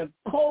had a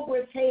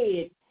cobra's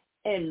head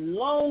and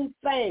long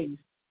fangs.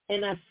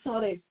 And I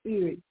saw that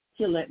spirit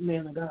kill that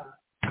man of God.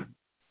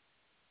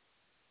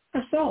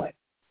 I saw it.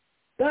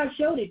 God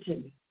showed it to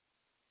me.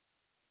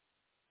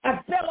 I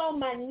fell on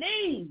my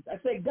knees. I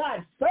said,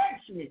 God,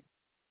 search me.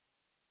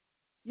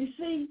 You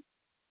see,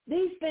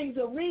 these things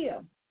are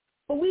real.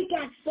 But we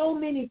got so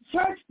many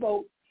church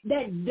folk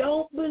that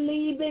don't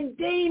believe in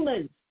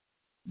demons,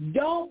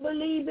 don't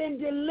believe in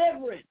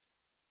deliverance,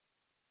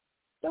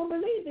 don't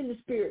believe in the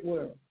spirit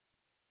world.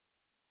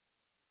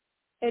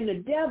 And the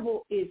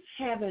devil is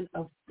having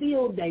a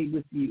field day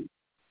with you.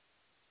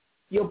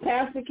 Your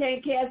pastor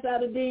can't cast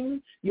out a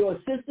demon. Your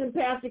assistant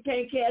pastor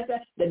can't cast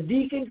out. The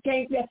deacons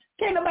can't cast.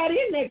 Can't nobody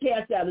in there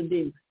cast out a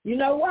demon. You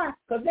know why?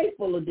 Because they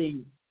full of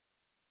demons.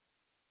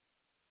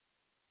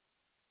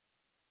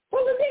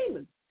 Full of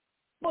demons.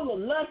 Full of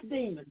lust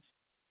demons.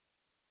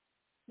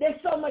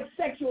 There's so much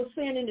sexual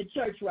sin in the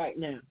church right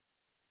now.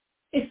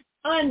 It's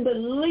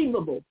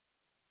unbelievable.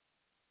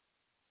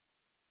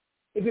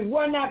 If it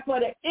were not for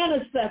the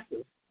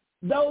intercessors,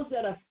 those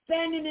that are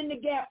standing in the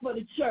gap for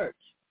the church,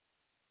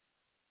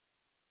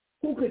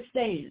 who could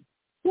stand?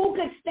 Who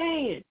could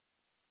stand?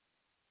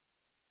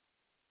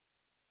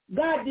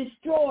 God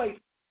destroyed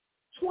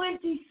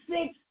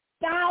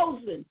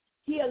 26,000.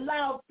 He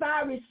allowed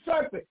fiery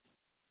serpents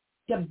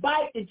to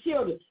bite the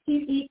children.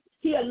 He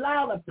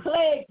allowed a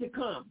plague to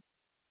come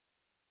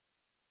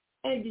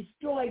and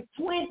destroyed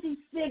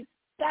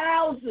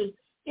 26,000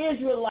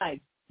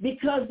 Israelites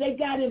because they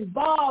got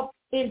involved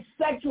in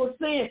sexual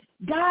sin.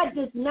 God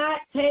does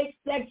not take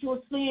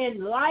sexual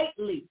sin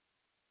lightly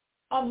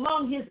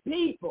among his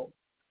people.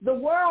 The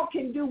world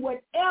can do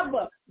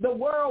whatever the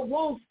world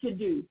wants to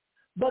do,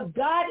 but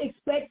God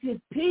expects his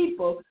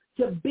people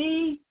to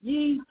be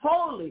ye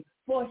holy,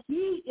 for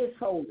he is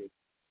holy.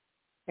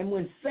 And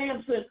when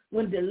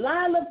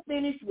Delilah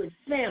finished with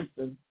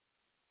Samson,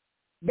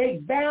 they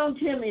bound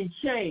him in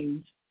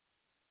chains,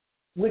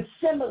 which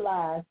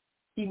symbolized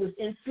he was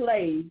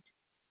enslaved,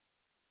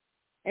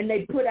 and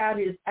they put out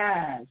his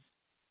eyes,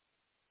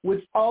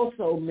 which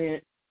also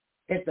meant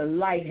that the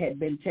light had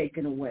been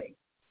taken away.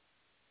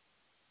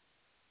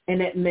 And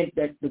that meant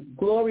that the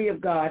glory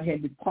of God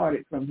had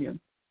departed from him,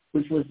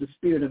 which was the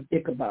spirit of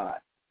Ichabod.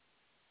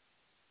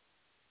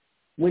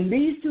 When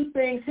these two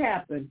things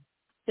happened,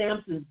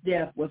 Samson's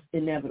death was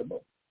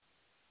inevitable.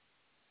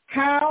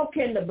 How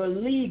can the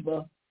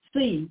believer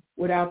see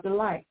without the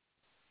light?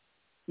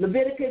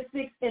 Leviticus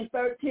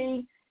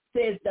 6:13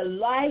 says the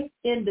light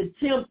in the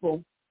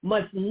temple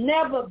must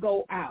never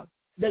go out.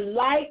 The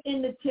light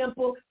in the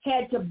temple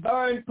had to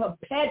burn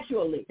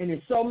perpetually. And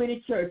in so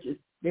many churches,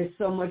 there's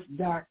so much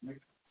darkness.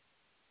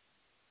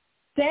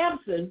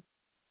 Samson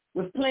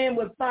was playing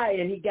with fire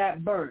and he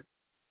got burnt.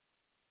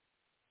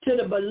 To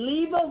the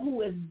believer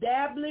who is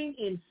dabbling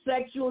in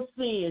sexual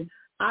sin,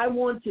 I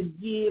want to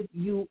give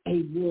you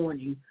a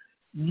warning.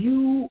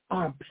 You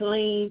are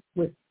playing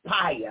with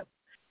fire.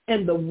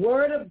 And the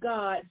word of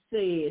God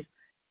says,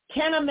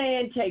 can a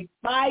man take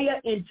fire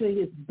into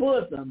his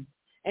bosom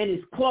and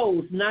his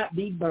clothes not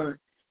be burnt?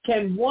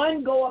 Can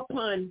one go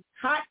upon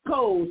hot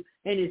coals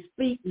and his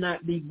feet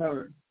not be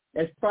burned?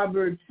 That's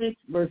Proverbs 6,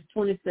 verse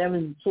 27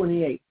 and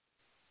 28.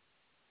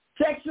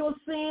 Sexual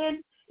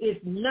sin is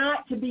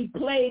not to be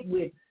played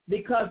with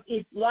because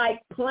it's like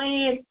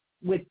playing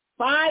with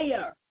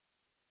fire.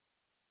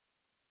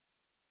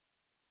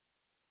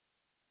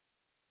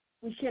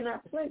 We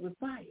cannot play with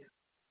fire.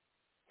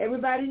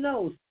 Everybody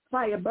knows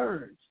fire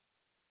burns.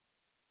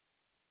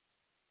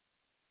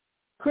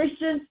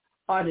 Christians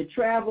are to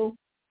travel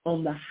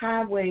on the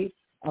highway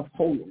of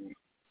holiness.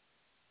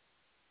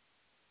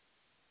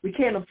 We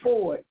can't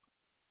afford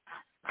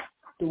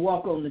to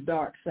walk on the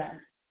dark side.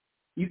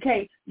 You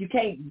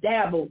can't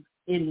dabble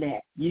in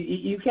that.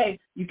 You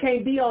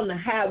can't be on the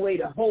highway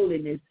to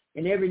holiness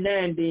and every now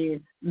and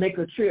then make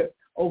a trip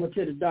over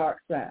to the dark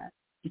side.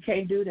 You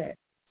can't do that.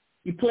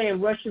 You're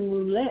playing Russian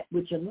roulette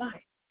with your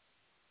life.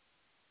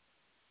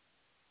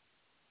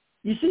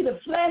 You see, the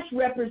flesh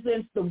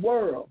represents the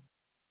world.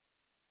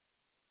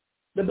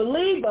 The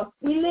believer,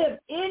 we live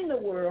in the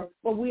world,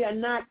 but we are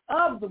not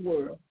of the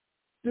world.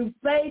 Through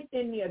faith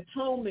in the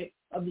atonement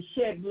of the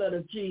shed blood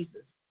of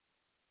Jesus.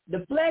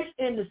 The flesh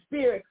and the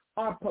spirit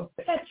are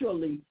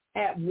perpetually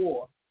at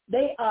war.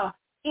 They are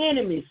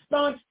enemies,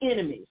 staunch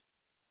enemies.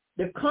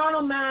 The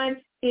carnal mind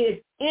is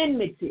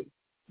enmity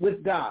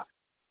with God.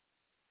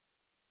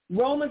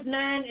 Romans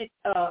 9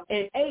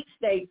 and 8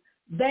 states,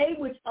 they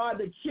which are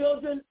the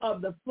children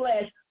of the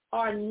flesh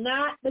are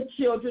not the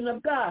children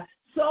of God.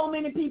 So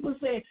many people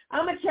say,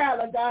 I'm a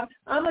child of God.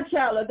 I'm a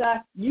child of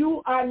God.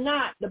 You are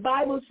not. The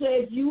Bible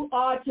says you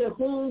are to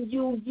whom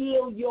you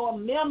yield your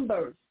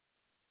members.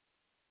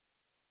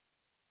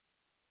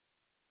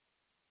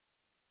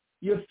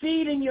 You're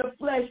feeding your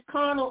flesh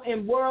carnal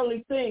and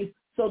worldly things,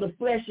 so the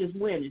flesh is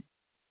winning.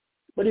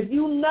 But if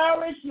you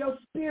nourish your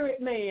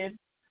spirit man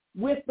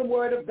with the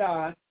word of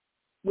God,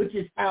 which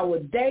is our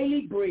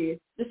daily bread,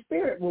 the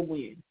spirit will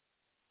win.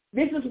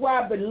 This is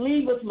why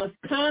believers must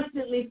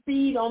constantly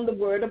feed on the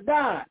word of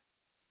God,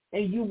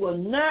 and you will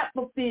not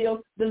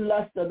fulfill the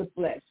lust of the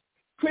flesh.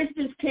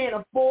 Christians can't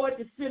afford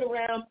to sit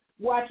around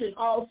watching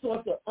all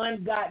sorts of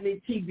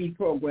ungodly TV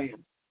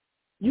programs.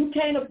 You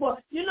can't afford.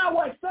 You know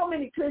what? So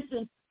many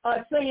Christians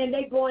are saying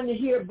they're going to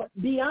hear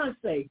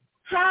Beyonce.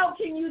 How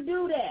can you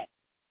do that?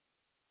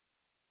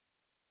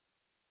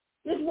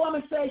 This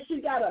woman says she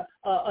got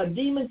a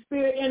demon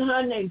spirit in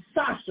her named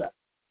Sasha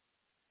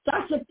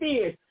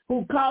Fierce,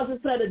 who causes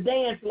her to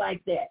dance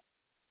like that.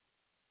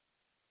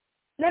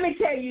 Let me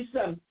tell you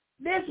something.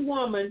 This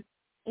woman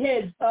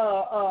has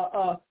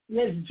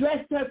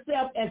dressed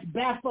herself as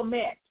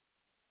Baphomet.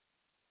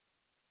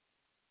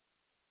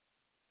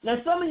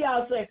 Now some of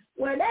y'all say,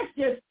 well, that's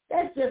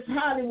just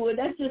Hollywood.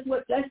 That's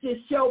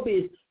just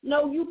showbiz.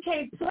 No, you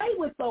can't play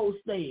with those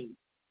things.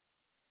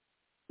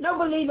 No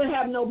believer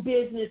have no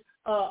business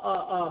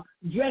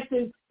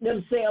dressing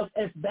themselves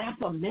as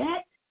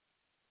Baphomet.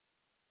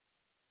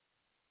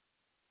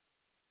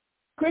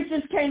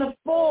 Christians can't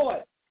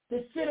afford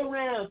to sit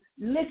around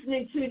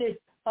listening to this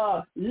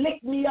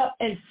lick me up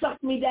and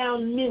suck me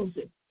down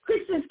music.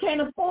 Christians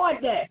can't afford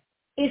that.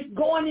 It's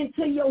going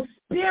into your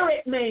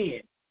spirit, man.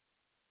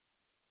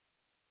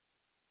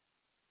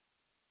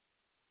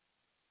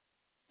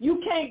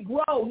 You can't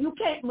grow. You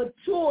can't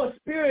mature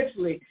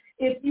spiritually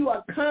if you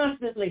are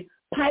constantly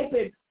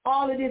piping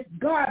all of this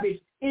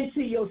garbage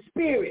into your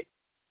spirit.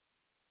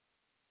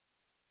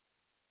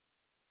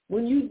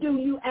 When you do,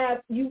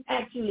 you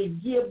actually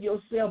give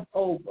yourself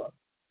over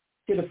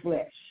to the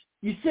flesh.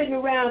 You're sitting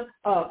around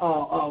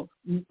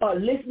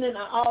listening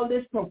to all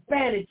this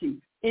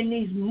profanity in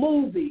these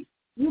movies.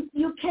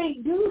 You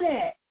can't do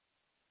that.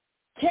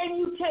 Can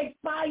you take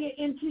fire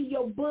into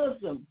your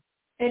bosom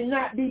and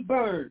not be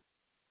burned?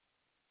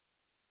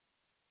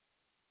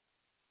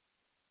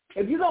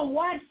 If you're going to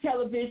watch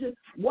television,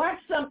 watch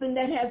something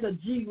that has a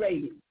G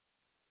rating.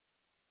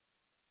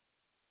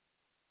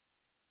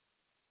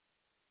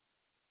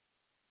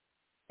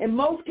 In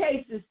most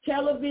cases,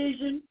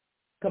 television,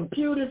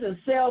 computers, and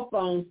cell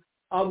phones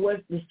are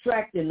what's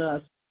distracting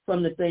us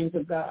from the things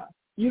of God.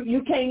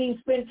 You can't even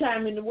spend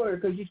time in the Word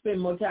because you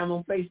spend more time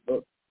on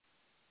Facebook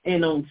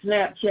and on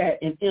Snapchat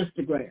and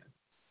Instagram.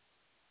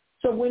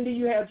 So when do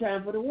you have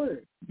time for the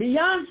Word?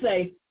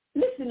 Beyonce,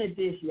 listen to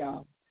this,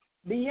 y'all.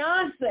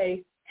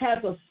 Beyonce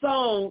has a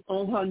song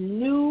on her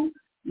new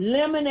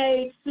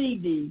Lemonade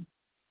CD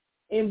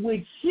in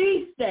which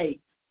she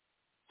states,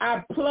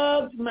 I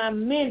plugged my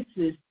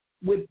menses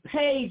with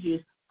pages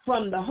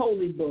from the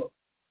Holy Book.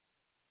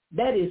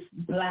 That is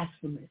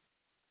blasphemous.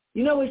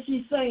 You know what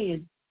she's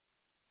saying?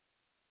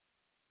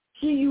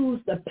 She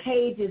used the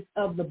pages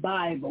of the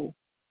Bible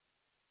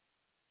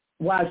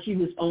while she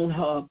was on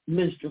her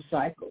menstrual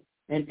cycle,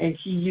 and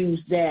she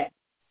used that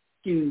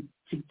to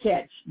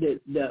catch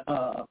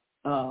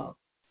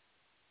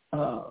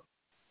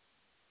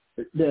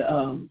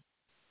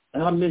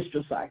her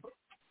menstrual cycle.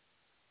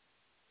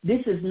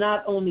 This is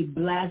not only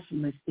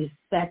blasphemous, it's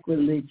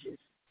sacrilegious.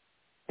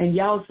 And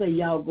y'all say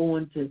y'all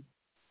going to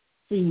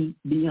see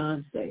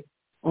Beyonce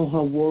on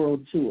her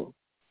world tour.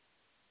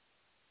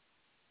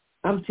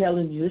 I'm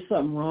telling you, there's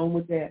something wrong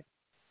with that.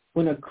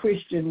 When a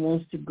Christian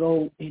wants to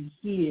go and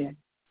hear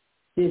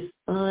this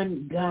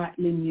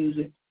ungodly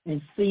music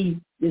and see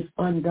this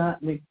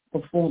ungodly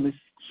performance,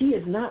 she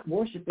is not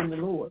worshiping the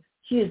Lord.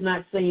 She is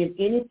not saying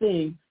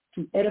anything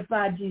to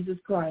edify Jesus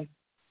Christ.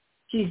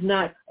 She's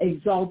not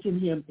exalting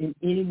him in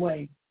any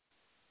way.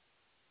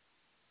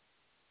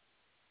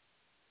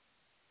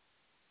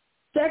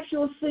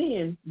 Sexual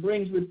sin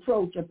brings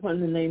reproach upon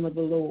the name of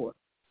the Lord.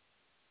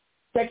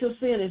 Sexual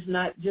sin is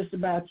not just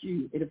about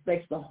you. It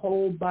affects the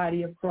whole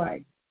body of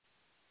Christ.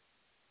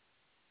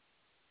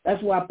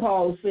 That's why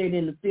Paul said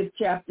in the 5th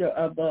chapter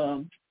of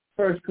 1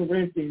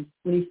 Corinthians,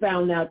 when he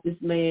found out this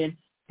man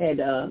had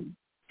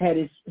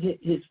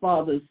his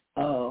father's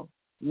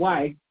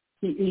wife,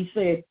 he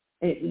said,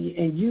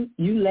 and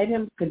you let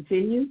him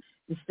continue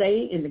to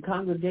stay in the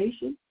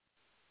congregation?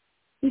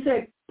 He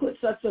said, put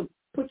such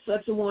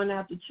a one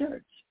out to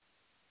church.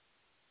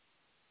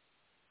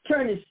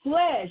 Turn his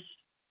flesh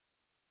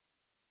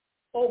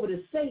over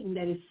to Satan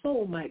that his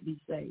soul might be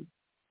saved.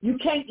 You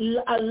can't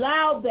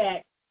allow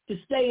that to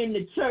stay in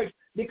the church,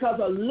 because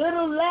a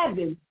little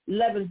leaven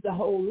leavens the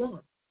whole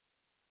lump.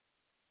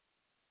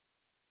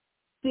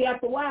 See,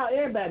 after a while,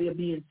 everybody will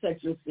be in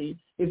sexual sin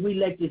if we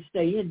let this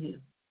stay in here.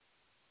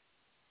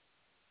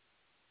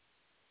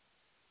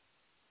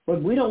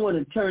 But we don't want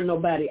to turn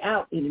nobody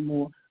out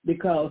anymore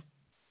because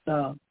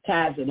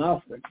tithes and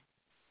offerings.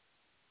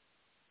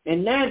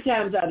 And 9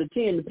 times out of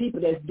 10, the people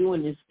that's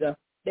doing this stuff,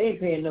 they ain't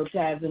paying no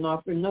tithes and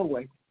offering no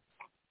way.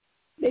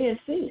 They in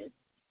sin.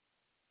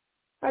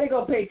 How they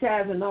going to pay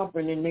tithes and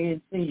offering and they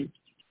in sin?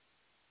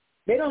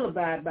 They don't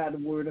abide by the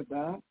word of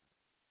God.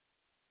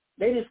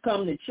 They just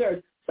come to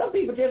church. Some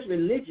people just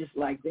religious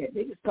like that.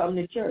 They just come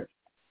to church.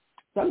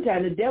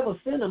 Sometimes the devil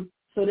send them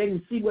so they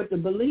can see what the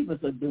believers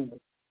are doing.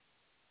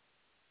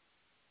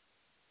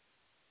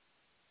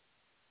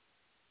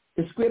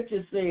 The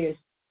scripture says,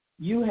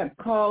 you have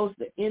caused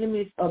the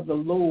enemies of the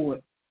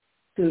Lord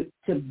to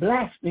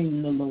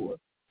blaspheme the Lord.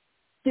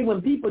 See,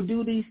 when people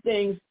do these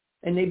things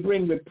and they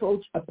bring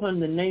reproach upon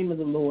the name of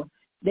the Lord,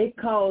 they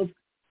cause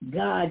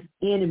God's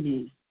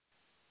enemies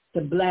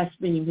to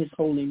blaspheme his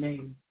holy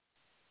name.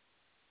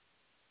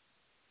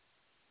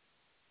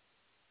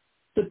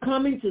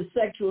 Succumbing to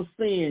sexual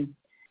sin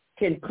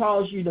can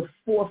cause you to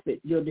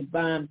forfeit your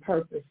divine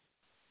purpose.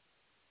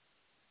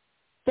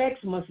 Sex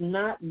must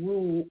not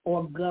rule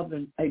or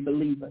govern a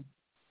believer.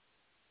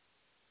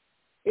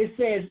 It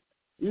says,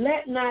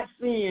 let not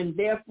sin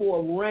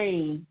therefore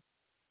reign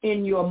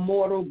in your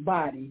mortal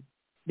body,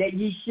 that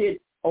ye should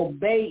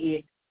obey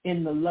it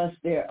in the lust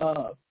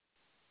thereof.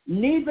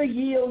 Neither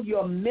yield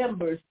your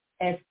members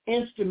as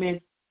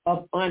instruments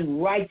of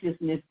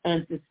unrighteousness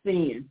unto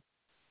sin,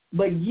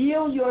 but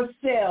yield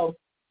yourselves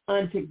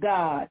unto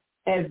God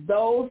as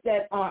those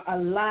that are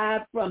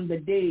alive from the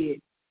dead,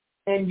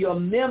 and your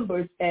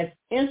members as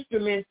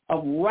instruments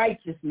of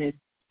righteousness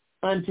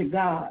unto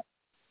God.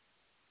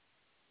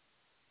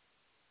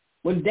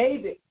 When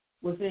David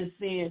was in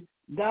sin,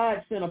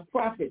 God sent a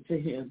prophet to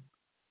him.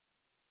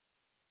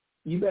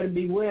 You better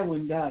beware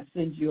when God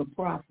sends you a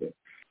prophet.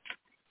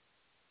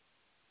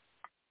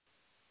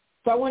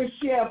 So I want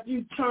to share a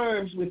few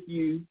terms with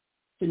you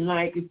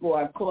tonight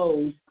before I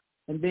close,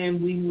 and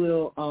then we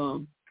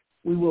will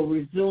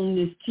resume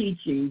this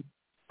teaching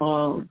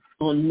on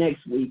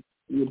next week.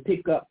 We'll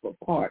pick up for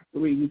part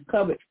 3. We've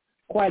covered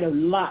quite a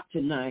lot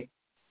tonight.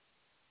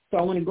 So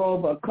I want to go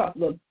over a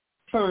couple of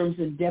terms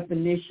and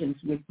definitions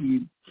with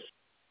you.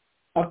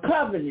 A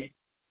covenant.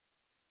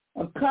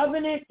 A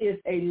covenant is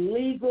a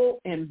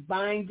legal and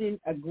binding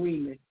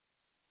agreement.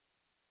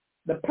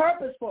 The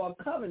purpose for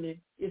a covenant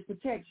is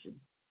protection.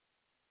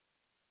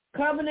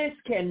 Covenants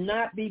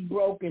cannot be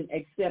broken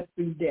except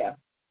through death,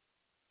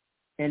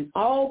 and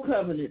all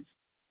covenants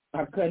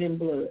are cut in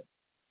blood.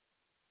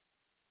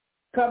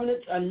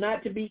 Covenants are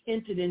not to be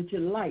entered into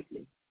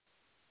lightly.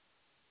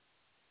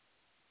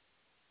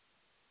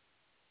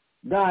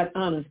 God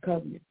honors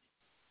covenants.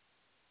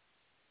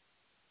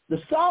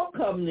 The salt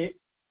covenant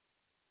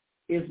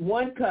is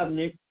one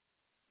covenant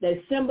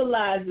that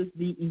symbolizes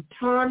the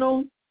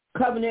eternal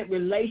covenant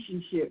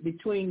relationship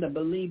between the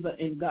believer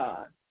and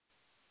God.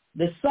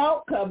 The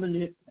salt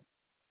covenant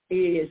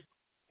is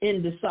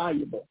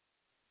indissoluble.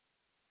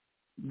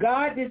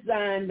 God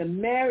designed the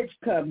marriage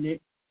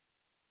covenant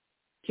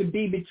to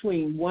be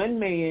between one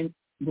man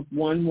with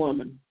one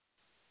woman.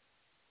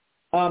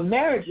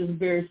 Marriage is a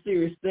very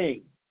serious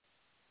thing.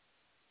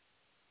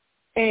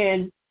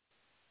 And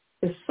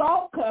the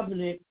salt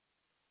covenant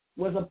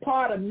was a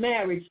part of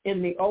marriage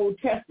in the Old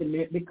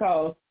Testament,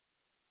 because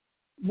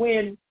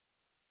when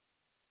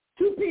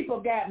two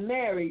people got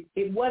married,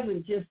 it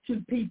wasn't just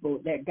two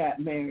people that got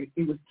married.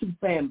 It was two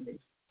families.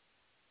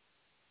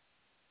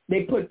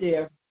 They put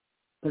their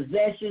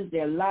possessions,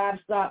 their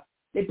livestock,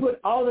 they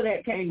put all of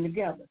that came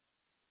together.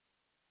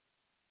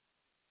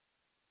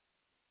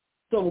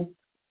 So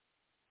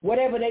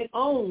whatever they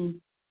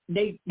owned,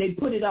 they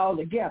put it all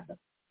together.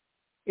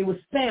 It was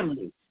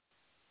families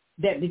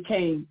that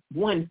became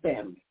one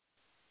family.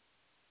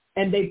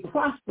 And they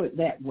prospered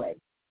that way.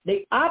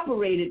 They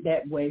operated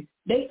that way.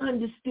 They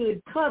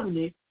understood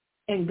covenant,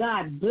 and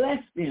God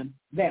blessed them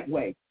that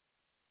way.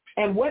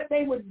 And what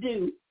they would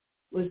do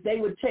was they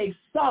would take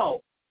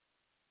salt.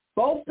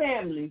 Both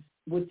families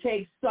would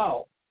take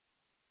salt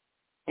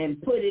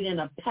and put it in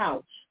a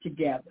pouch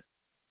together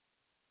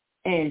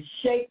and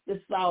shake the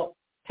salt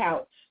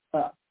pouch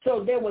up.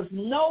 So there was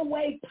no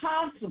way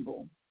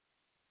possible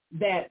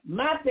that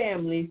my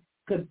family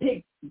could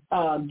get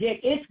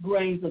its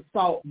grains of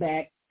salt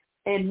back,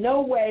 and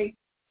no way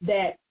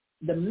that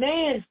the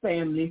man's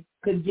family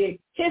could get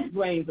his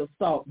grains of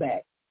salt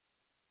back.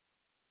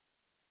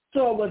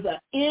 So it was an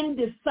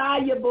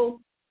indissoluble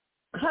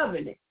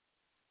covenant.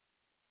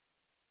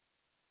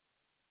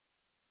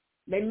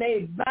 They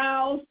made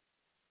vows,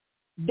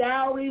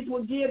 dowries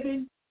were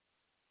given,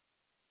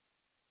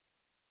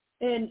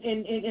 and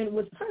it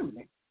was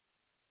permanent.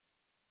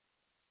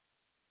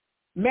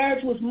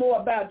 Marriage was more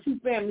about two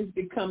families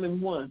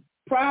becoming one.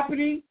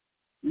 Property,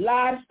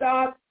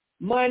 livestock,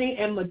 money,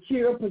 and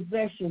material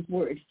possessions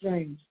were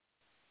exchanged.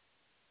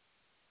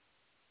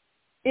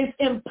 It's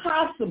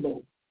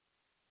impossible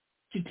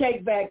to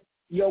take back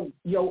your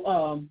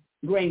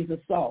grains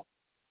of salt.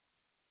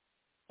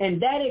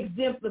 And that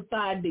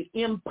exemplified the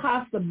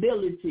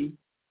impossibility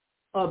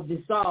of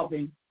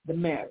dissolving the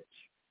marriage.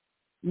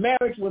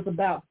 Marriage was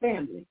about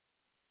family.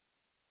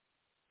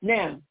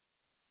 Now,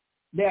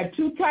 there are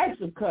two types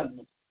of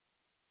covenants.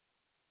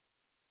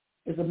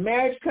 There's a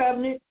marriage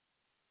covenant,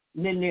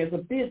 and then there's a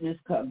business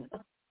covenant.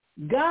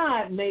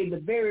 God made the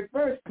very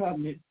first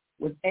covenant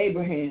with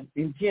Abraham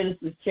in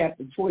Genesis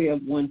chapter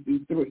 12, 1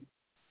 through 3.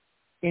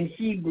 In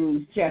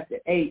Hebrews chapter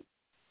 8,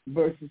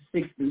 verses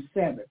 6 through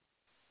 7.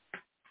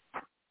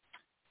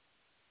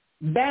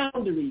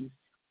 Boundaries.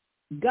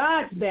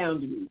 God's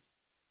boundaries.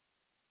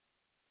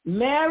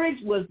 Marriage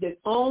was the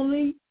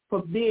only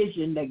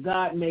provision that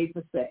God made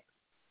for sex.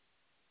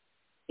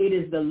 It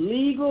is the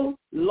legal,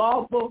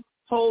 lawful,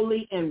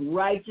 holy, and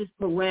righteous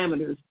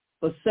parameters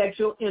for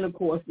sexual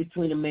intercourse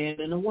between a man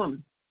and a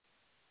woman.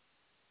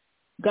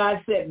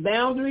 God set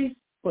boundaries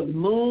for the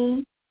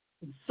moon,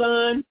 for the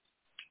sun,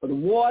 for the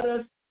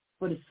waters,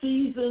 for the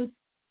seasons.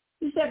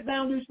 He set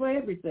boundaries for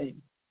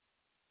everything.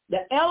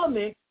 The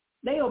elements,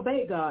 they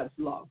obey God's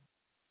law,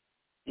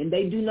 and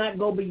they do not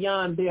go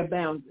beyond their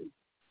boundaries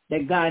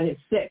that God has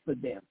set for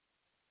them.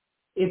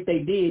 If they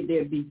did,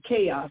 there'd be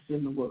chaos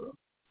in the world.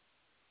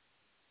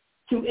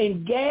 To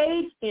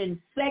engage in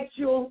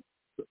sexual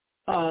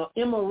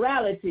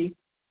immorality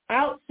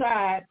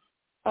outside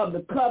of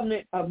the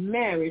covenant of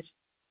marriage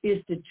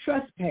is to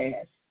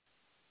trespass,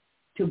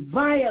 to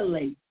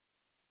violate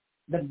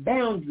the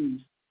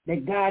boundaries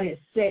that God has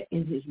set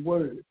in his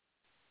word.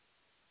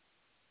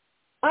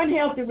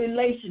 Unhealthy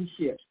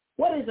relationships.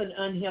 What is an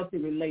unhealthy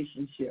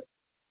relationship?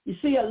 You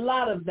see a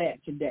lot of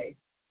that today.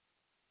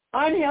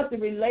 Unhealthy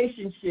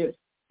relationships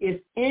is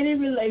any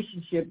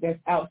relationship that's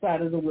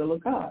outside of the will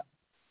of God.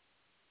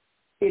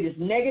 It is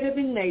negative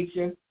in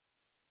nature.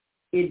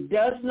 It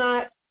does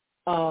not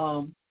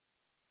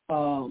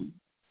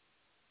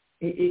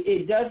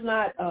it does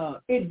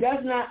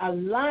not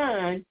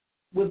align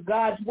with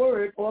God's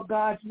word or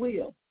God's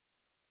will.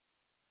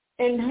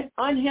 And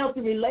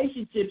unhealthy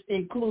relationships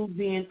include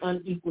being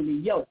unequally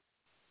yoked,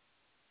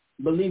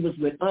 believers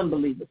with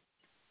unbelievers.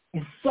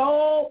 And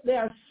so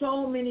there are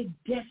so many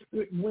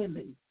desperate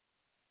women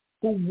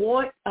who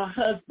want a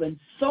husband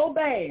so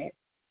bad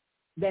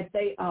that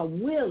they are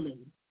willing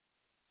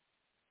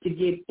to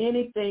give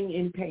anything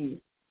in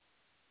payment.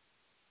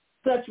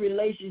 Such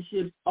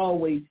relationships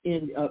always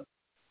end up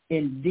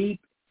in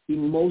deep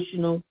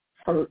emotional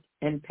hurt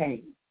and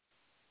pain.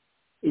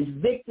 Its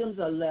victims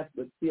are left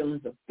with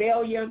feelings of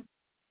failure,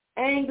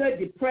 anger,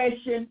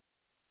 depression,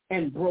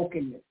 and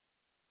brokenness.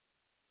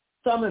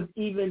 Some have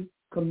even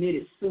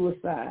committed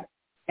suicide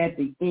at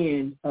the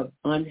end of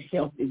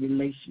unhealthy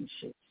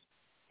relationships.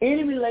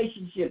 Any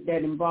relationship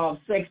that involves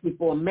sex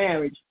before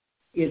marriage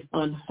is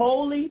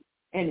unholy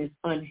and is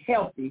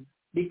unhealthy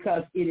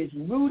because it is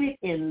rooted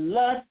in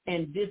lust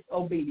and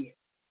disobedience.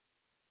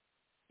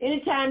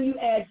 Anytime you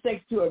add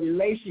sex to a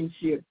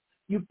relationship,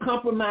 you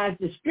compromise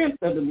the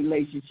strength of the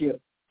relationship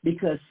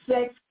because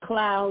sex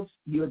clouds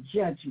your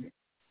judgment.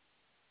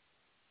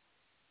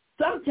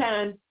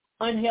 Sometimes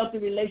unhealthy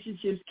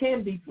relationships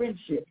can be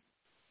friendships.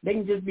 They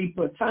can just be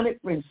platonic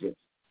friendships.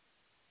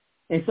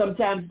 And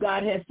sometimes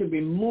God has to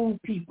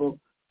remove people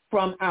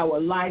from our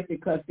life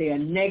because they are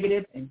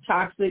negative and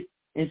toxic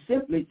and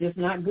simply just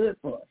not good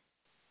for us.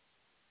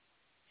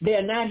 They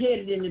are not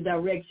headed in the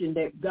direction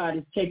that God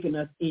has taken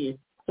us in,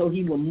 so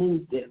he will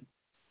move them.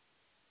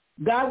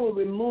 God will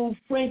remove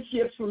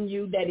friendships from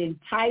you that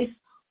entice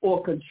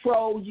or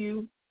control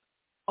you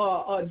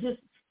or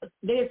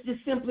they're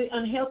just simply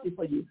unhealthy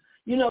for you.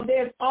 You know,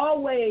 there's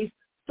always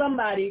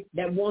somebody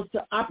that wants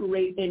to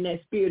operate in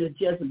that spirit of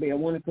Jezebel,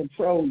 want to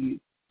control you.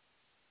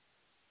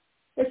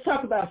 Let's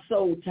talk about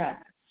soul ties.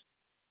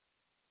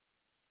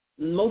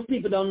 Most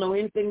people don't know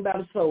anything about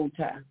a soul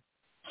tie.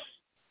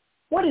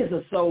 What is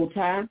a soul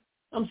tie?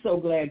 I'm so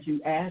glad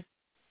you asked.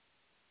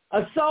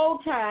 A soul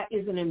tie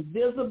is an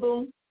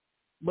invisible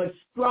but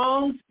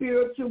strong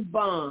spiritual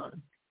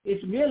bond.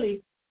 It's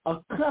really a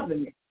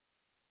covenant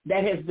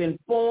that has been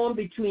formed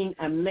between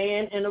a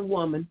man and a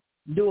woman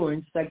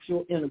during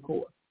sexual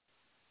intercourse.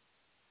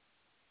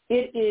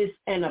 It is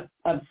an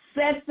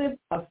obsessive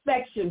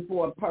affection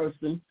for a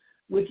person,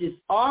 which is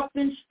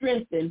often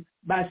strengthened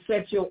by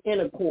sexual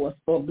intercourse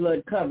or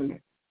blood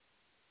covenant.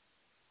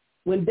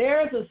 When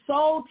there is a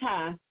soul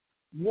tie,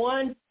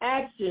 one's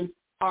actions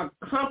are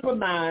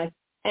compromised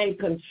and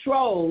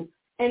controlled,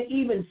 and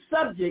even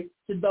subject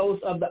to those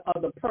of the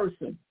other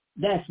person.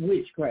 That's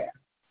witchcraft.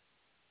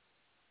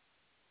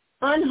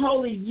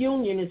 Unholy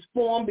union is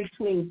formed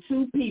between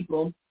two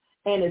people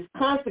and is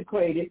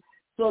consecrated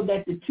so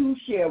that the two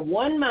share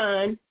one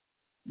mind,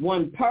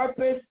 one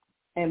purpose,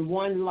 and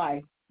one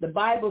life. The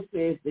Bible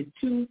says the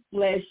two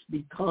flesh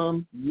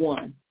become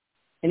one.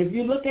 And if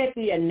you look at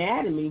the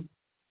anatomy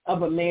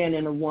of a man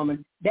and a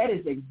woman, that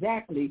is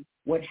exactly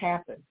what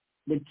happens.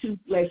 The two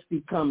flesh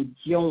become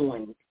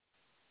joined.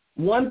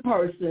 One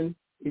person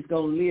is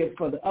going to live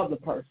for the other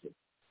person.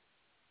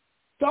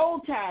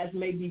 Soul ties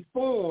may be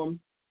formed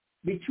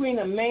between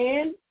a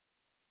man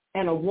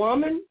and a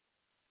woman,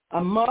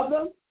 a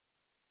mother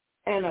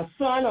and a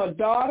son or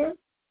daughter.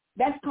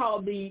 That's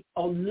called the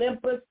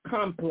Olympus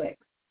complex.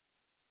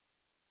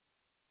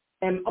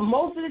 And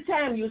most of the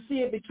time you'll see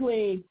it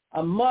between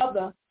a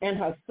mother and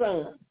her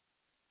son.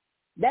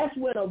 That's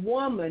when a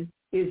woman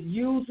is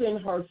using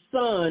her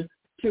son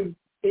to,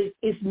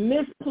 it's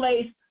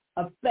misplaced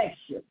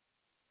affection.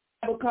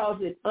 The Bible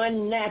calls it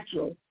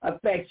unnatural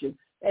affection.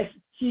 As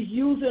she's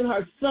using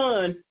her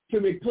son to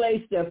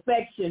replace the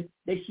affection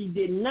that she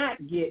did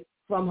not get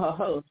from her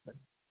husband.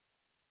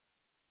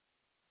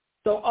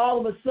 So all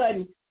of a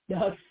sudden,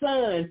 her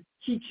son,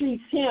 she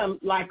treats him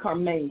like her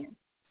man.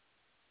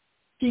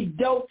 She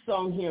dotes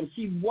on him.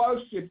 She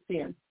worships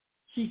him.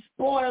 She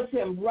spoils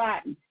him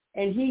rotten,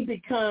 and he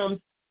becomes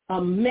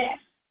a mess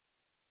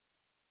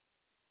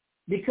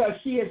because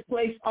she has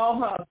placed all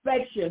her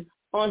affection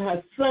on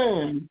her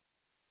son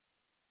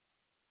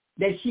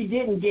that she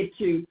didn't get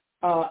to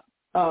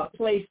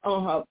place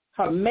on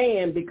her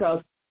man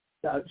because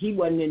he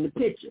wasn't in the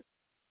picture.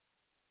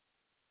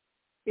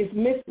 It's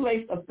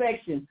misplaced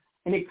affection,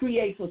 and it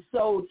creates a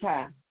soul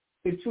tie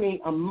between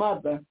a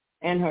mother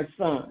and her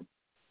son.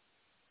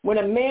 When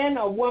a man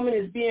or woman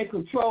is being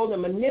controlled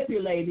and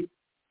manipulated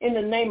in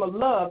the name of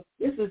love,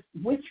 this is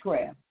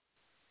witchcraft.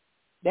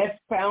 That's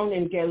found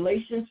in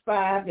Galatians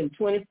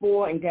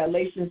 5:24 and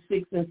Galatians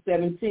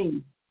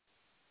 6:17.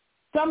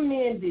 Some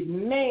men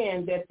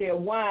demand that their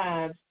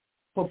wives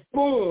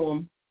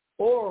perform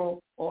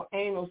oral or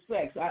anal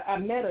sex. I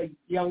met a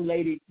young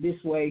lady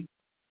this way.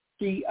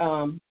 She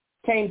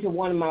came to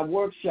one of my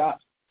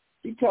workshops.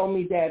 She told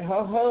me that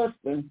her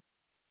husband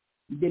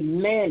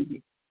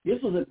demanded,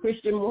 this was a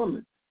Christian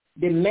woman,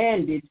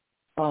 demanded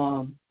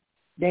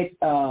that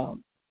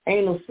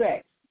anal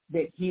sex,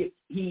 that he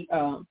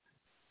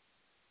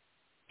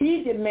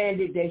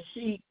demanded that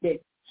she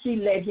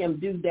let him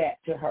do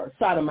that to her,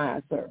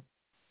 sodomize her.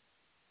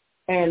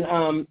 And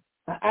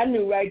I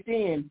knew right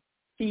then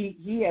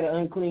he had an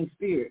unclean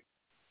spirit.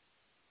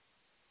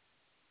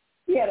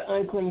 He had an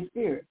unclean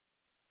spirit.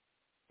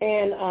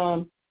 And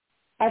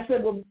I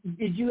said, well,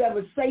 did you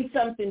ever say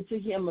something to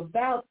him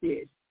about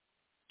this?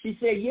 She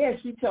said, yes.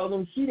 She told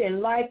him she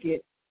didn't like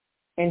it.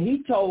 And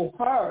he told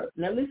her,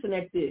 now listen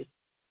at this,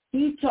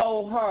 he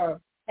told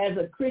her as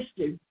a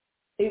Christian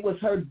it was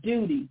her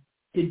duty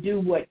to do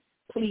what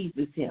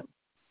pleases him.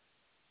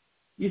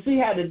 You see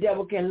how the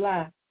devil can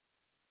lie?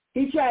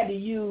 He tried to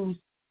use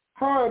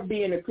her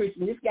being a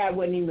Christian. This guy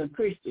wasn't even a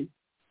Christian.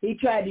 He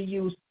tried to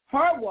use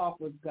her walk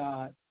with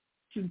God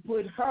to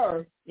put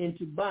her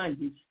into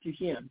bondage to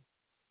him.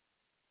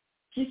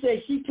 She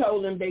said she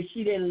told him that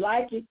she didn't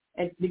like it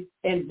and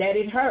that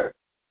it hurt.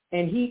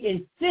 And he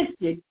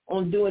insisted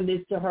on doing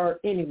this to her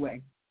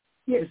anyway.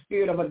 He had the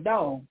spirit of a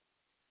dog.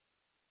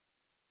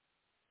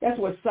 That's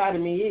what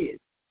sodomy is.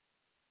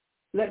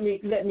 Let me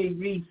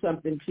read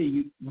something to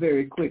you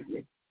very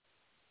quickly.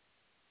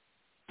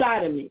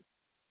 Sodomy.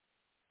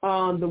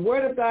 The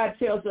Word of God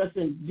tells us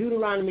in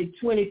Deuteronomy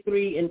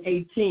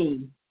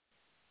 23:18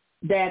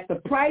 that the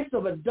price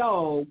of a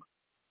dog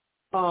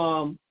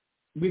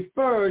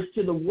refers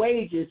to the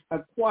wages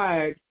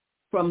acquired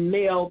from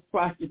male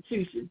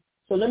prostitution.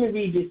 So let me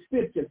read this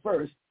scripture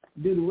first,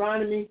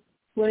 Deuteronomy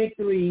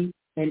 23:18.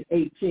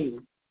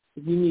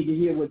 If you need to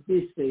hear what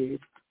this says,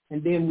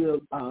 and then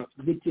we'll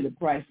get to the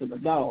price of a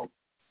dog.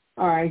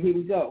 All right, here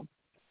we go.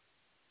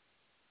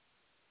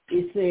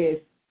 It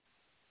says,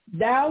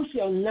 thou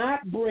shalt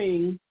not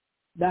bring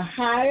the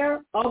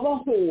hire of a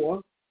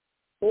whore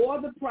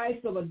or the price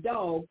of a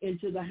dog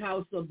into the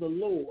house of the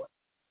Lord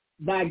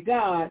thy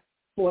God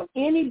for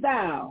any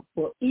vow,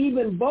 for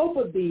even both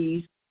of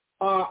these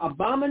are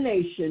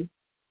abomination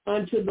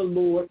unto the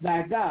Lord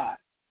thy God.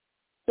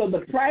 So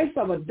the price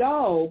of a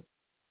dog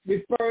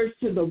refers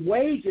to the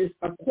wages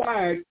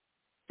acquired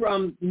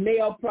from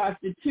male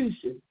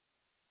prostitution.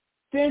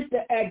 Since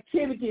the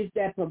activities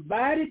that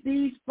provided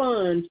these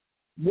funds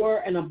were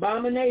an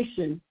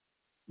abomination,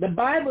 the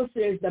Bible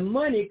says the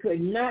money could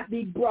not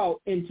be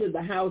brought into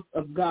the house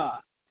of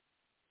God.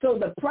 So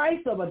the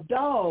price of a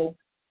dog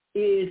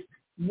is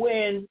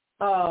when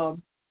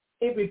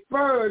it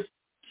refers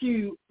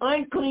to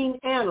unclean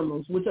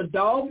animals, which a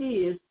dog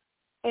is,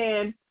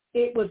 and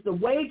it was the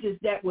wages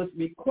that was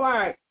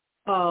required,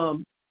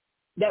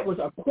 that was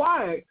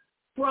acquired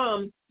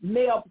from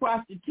male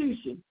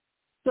prostitution.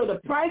 So the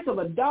price of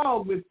a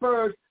dog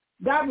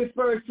God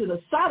refers to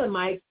the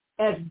sodomites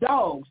as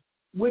dogs,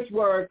 which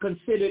were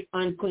considered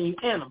unclean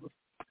animals.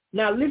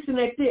 Now listen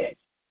at this.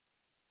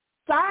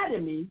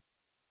 Sodomy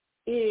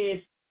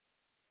is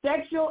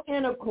sexual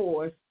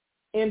intercourse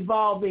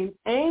involving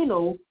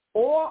anal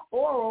or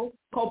oral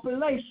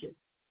copulation.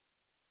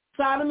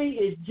 Sodomy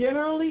is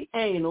generally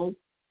anal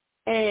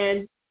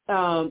and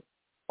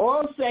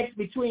oral sex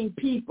between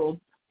people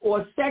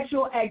or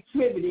sexual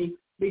activity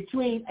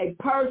between a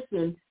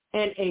person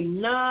and a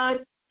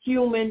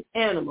non-human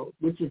animal,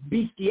 which is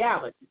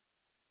bestiality.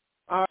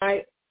 All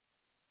right?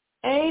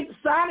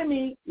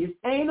 Sodomy is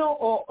anal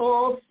or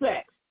oral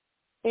sex,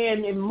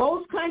 and in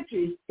most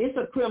countries, it's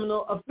a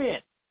criminal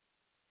offense.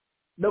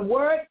 The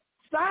word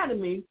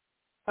sodomy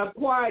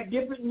acquired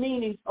different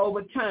meanings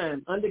over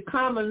time. Under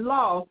common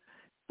law,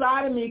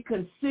 sodomy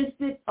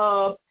consisted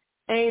of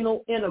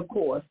anal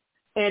intercourse,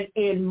 and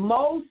in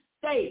most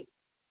states,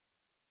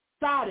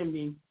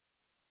 sodomy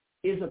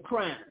is a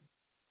crime.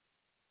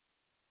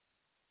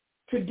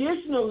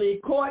 Traditionally,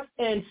 courts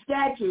and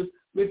statutes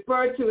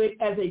refer to it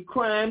as a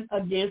crime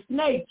against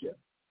nature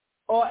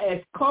or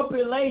as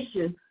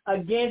copulation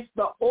against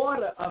the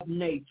order of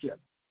nature.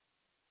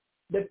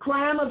 The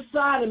crime of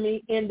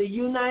sodomy in the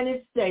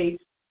United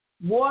States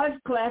was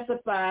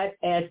classified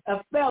as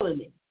a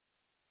felony.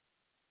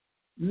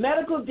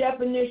 Medical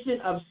definition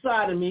of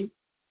sodomy,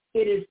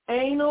 it is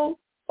anal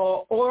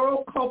or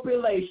oral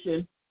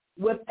copulation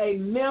with a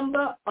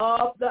member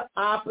of the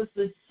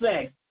opposite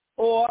sex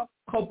or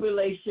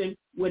copulation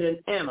with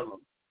an animal.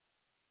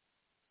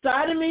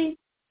 Sodomy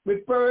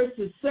refers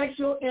to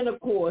sexual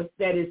intercourse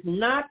that is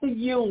not the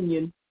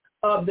union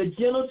of the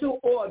genital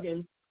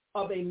organs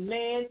of a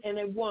man and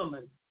a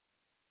woman.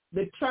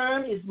 The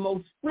term is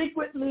most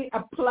frequently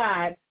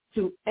applied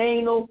to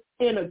anal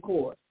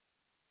intercourse.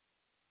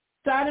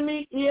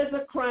 Sodomy is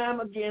a crime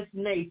against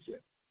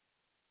nature,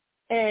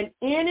 and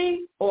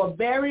any or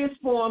various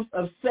forms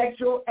of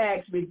sexual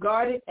acts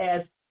regarded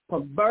as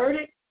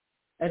perverted,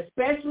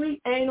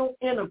 especially anal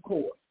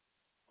intercourse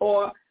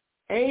or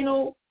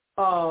anal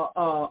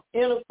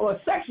or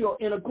sexual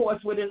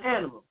intercourse with an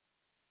animal.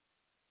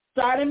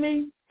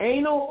 Sodomy,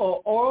 anal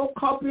or oral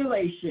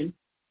copulation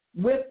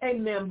with a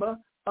member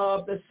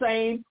of the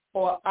same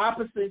or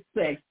opposite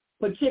sex,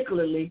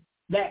 particularly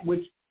that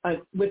which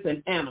with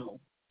an animal.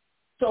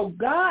 So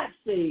God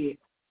said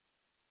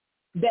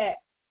that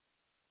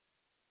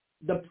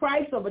the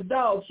price of a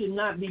dog should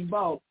not be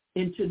bought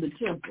into the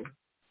temple.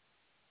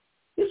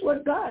 This is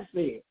what God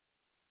said.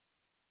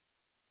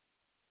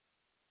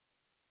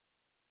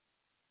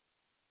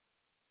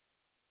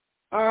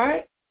 All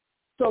right?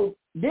 So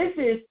this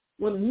is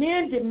when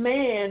men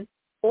demand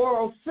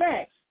oral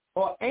sex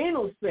or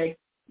anal sex,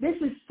 this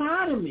is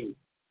sodomy.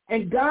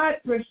 And God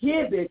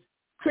prohibits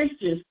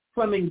Christians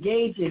from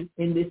engaging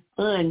in this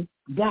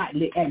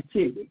ungodly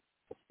activity.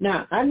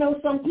 Now, I know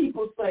some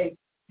people say,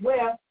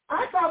 well,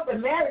 I thought the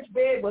marriage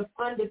bed was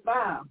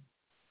undefiled.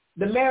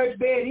 The marriage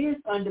bed is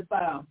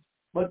undefiled,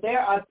 but there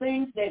are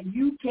things that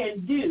you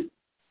can do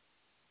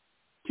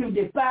to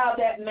defile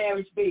that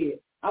marriage bed.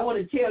 I want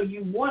to tell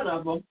you one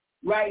of them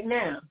right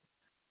now.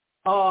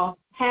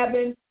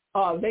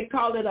 They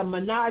call it a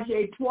menage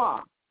a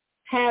trois,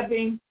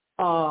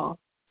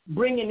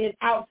 bringing in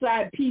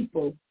outside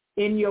people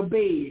in your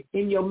bed,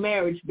 in your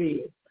marriage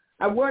bed.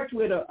 I worked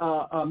with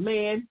a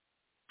man,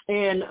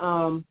 and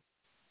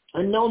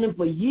I've known him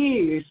for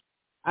years.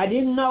 I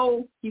didn't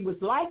know he was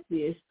like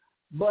this,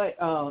 but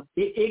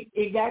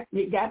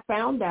it got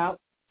found out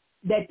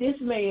that this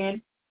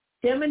man,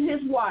 him and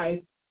his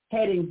wife,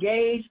 had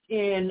engaged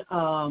in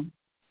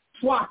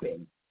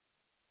swapping.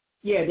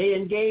 Yeah, they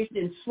engaged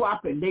in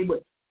swapping.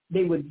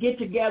 They would get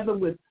together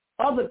with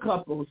other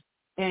couples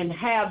and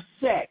have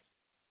sex,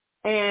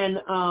 and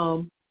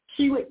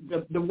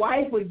the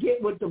wife would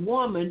get with the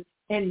woman,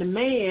 and the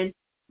man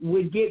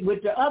would get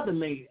with the other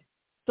man.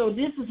 So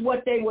this is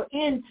what they were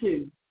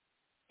into.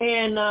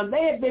 And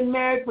they had been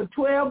married for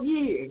 12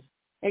 years.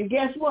 And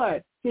guess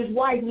what? His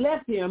wife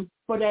left him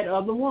for that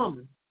other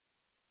woman.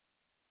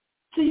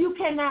 So you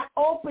cannot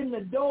open the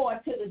door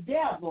to the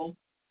devil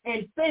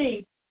and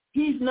think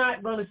he's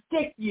not going to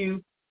stick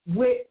you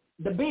with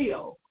the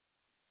bill.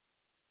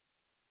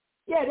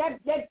 Yeah,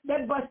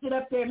 that busted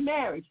up their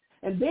marriage.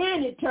 And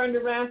then it turned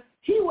around.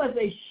 He was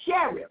a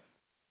sheriff.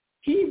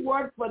 He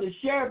worked for the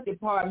sheriff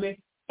department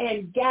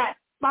and got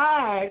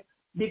fired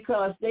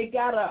because they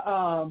got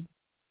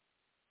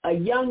a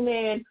young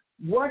man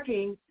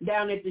working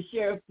down at the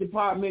sheriff's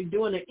department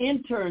doing an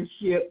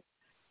internship,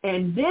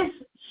 and this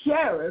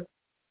sheriff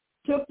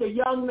took the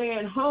young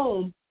man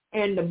home,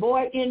 and the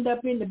boy ended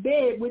up in the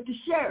bed with the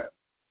sheriff.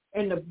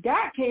 And the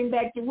guy came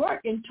back to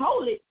work and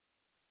told it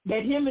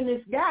that him and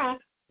this guy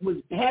was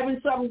having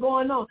something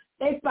going on.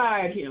 They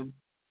fired him.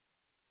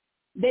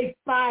 They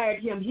fired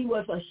him. He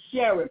was a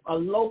sheriff, a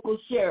local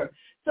sheriff.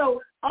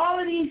 So all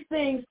of these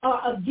things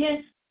are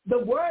against the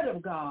word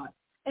of God.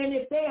 And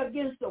if they're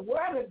against the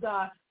word of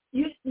God,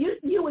 you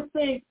would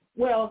think,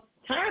 well,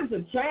 times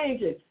have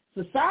changed in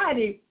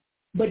society,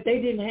 but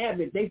they didn't have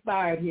it. They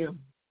fired him.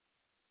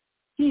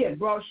 He had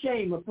brought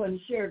shame upon the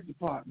sheriff's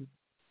department.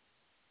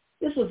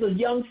 This was a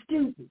young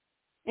student,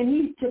 and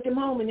he took him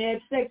home and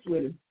had sex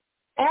with him.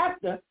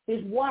 after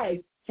his wife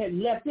had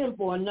left him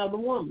for another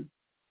woman.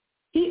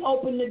 He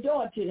opened the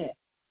door to that.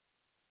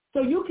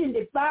 So you can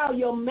defile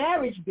your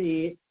marriage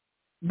bed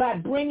by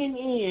bringing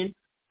in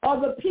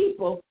other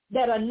people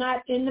that are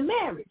not in the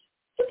marriage.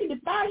 You can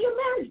defile your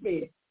marriage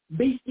bed.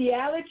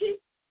 Bestiality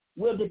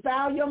will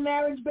defile your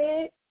marriage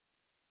bed.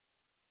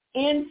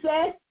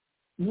 Incest,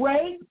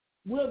 rape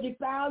will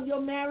defile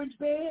your marriage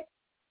bed.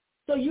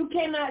 So you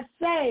cannot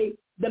say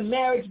the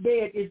marriage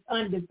bed is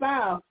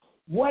undefiled.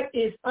 What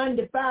is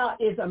undefiled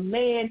is a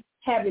man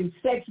having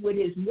sex with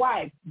his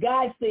wife.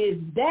 God says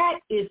that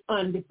is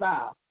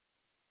undefiled.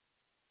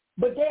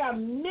 But there are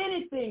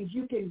many things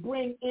you can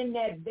bring in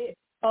that bed.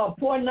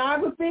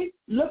 Pornography,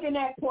 looking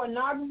at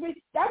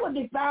pornography, that will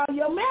defile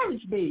your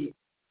marriage bed.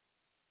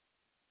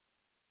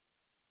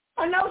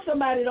 I know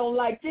somebody don't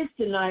like this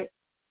tonight,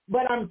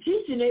 but I'm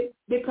teaching it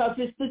because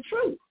it's the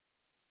truth.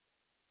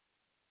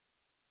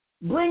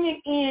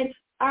 Bringing in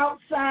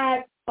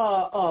outside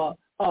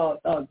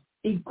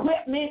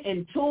equipment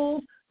and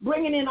tools,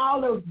 bringing in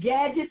all those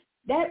gadgets,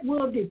 that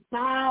will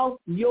defile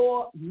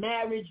your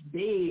marriage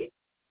bed.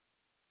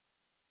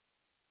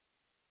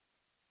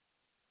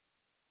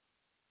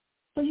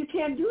 So you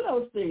can't do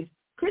those things.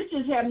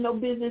 Christians have no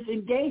business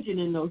engaging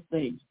in those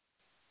things.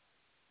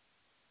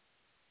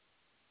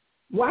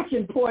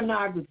 Watching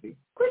pornography.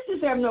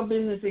 Christians have no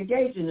business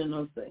engaging in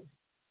those things.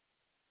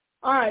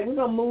 All right, we're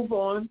going to move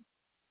on.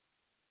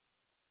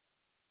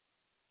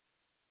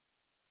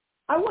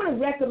 I want to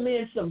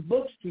recommend some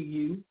books to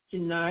you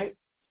tonight.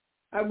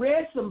 I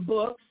read some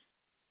books.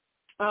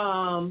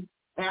 I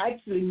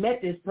actually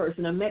met this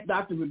person. I met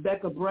Dr.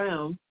 Rebecca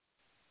Brown.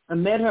 I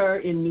met her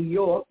in New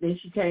York. Then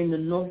she came to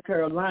North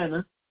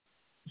Carolina.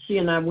 She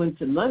and I went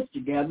to lunch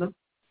together.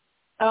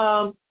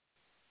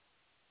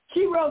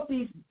 She wrote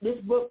this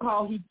book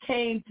called He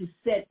Came to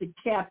Set the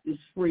Captives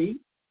Free.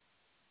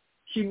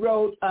 She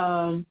wrote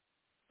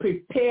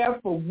Prepare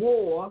for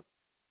War,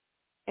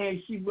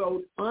 and she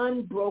wrote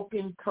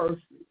Unbroken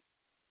Curses.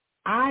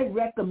 I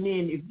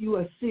recommend, if you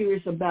are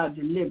serious about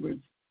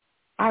deliverance,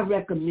 I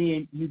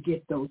recommend you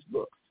get those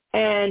books.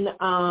 And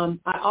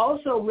I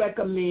also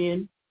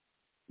recommend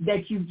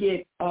that you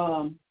get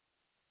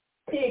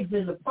Pigs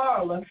in the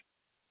Parlor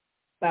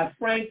by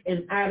Frank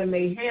and Ida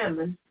Mae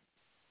Hammond.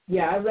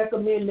 Yeah, I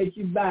recommend that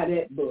you buy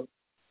that book.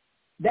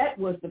 That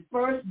was the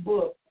first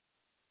book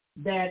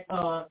that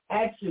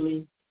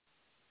actually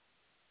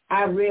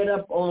I read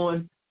up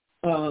on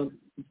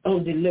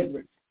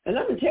deliverance. And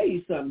I'm going to tell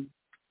you something.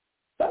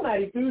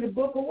 Somebody threw the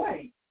book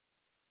away.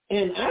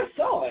 And I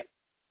saw it.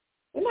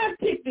 And I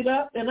picked it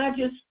up and I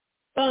just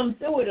thumbed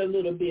through it a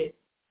little bit.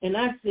 And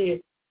I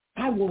said,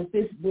 I want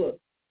this book.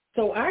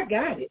 So I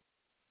got it.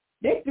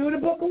 They threw the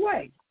book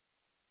away.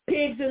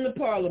 Pigs in the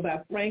Parlor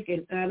by Frank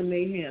and Ida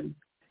Mae Hammond.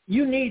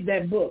 You need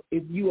that book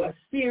if you are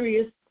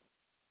serious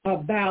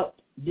about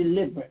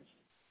deliverance.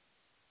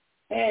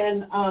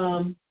 And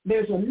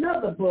there's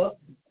another book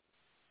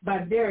by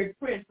Derek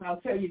Prince. I'll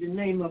tell you the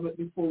name of it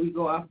before we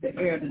go off the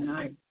air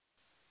tonight.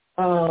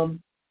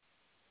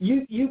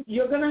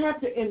 You're going to have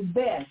to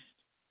invest.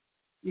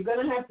 You're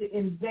going to have to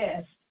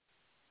invest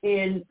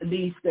in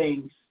these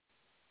things.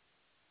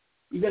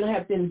 You're going to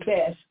have to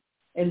invest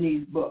in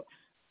these books.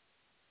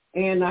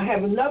 And I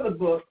have another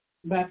book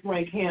by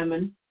Frank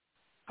Hammond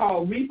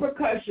called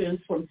Repercussions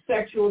from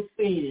Sexual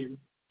Sin.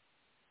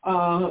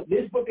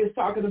 This book is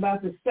talking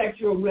about the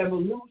sexual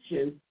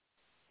revolution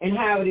and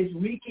how it is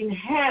wreaking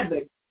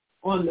havoc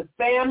on the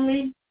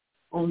family,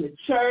 on the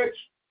church,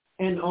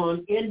 and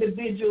on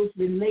individuals'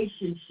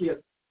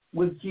 relationship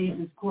with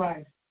Jesus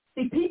Christ.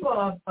 See, people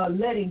are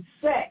letting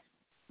sex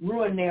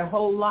ruin their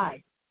whole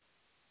life.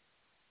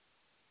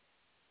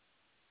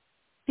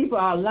 People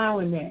are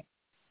allowing that.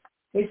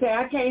 They say,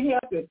 I can't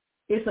help it.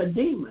 It's a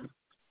demon.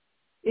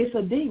 It's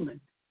a demon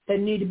that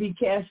need to be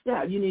cast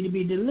out. You need to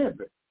be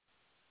delivered.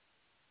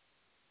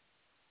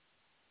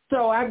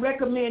 So I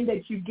recommend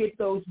that you get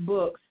those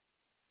books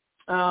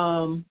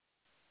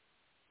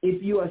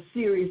if you are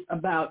serious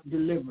about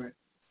deliverance.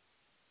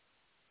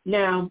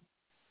 Now,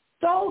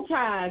 soul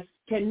ties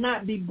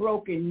cannot be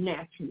broken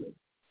naturally.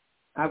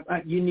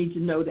 You need to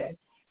know that.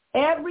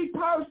 Every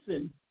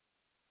person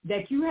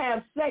that you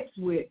have sex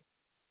with,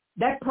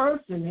 that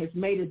person has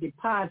made a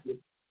deposit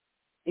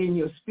in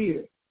your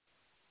spirit,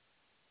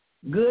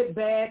 good,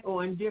 bad,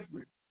 or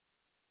indifferent.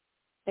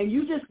 And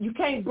you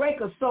can't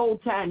break a soul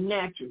tie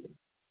naturally.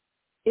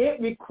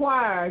 It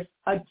requires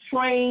a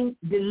trained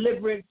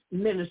deliverance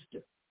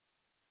minister,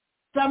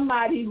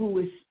 somebody who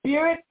is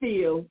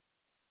spirit-filled,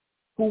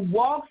 who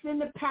walks in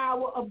the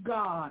power of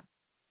God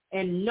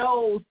and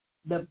knows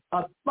the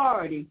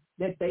authority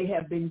that they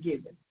have been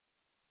given.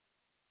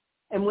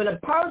 And when a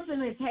person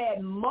has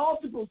had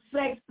multiple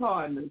sex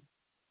partners,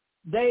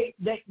 they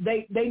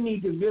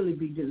need to really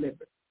be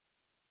delivered.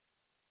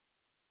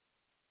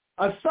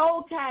 A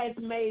soul tie is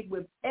made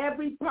with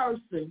every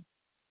person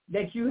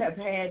that you have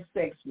had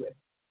sex with.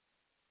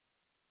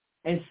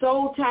 And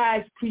soul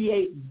ties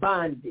create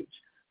bondage.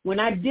 When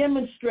I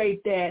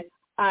demonstrate that,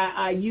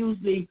 I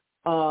usually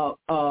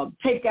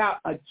take out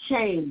a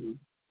chain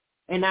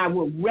and I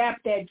will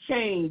wrap that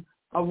chain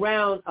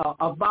around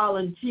a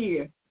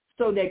volunteer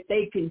so that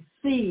they can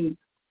see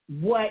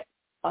what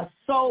a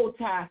soul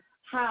tie,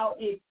 how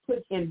it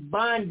puts in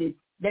bondage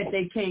that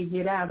they can't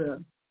get out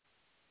of.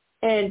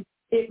 And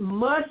it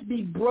must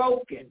be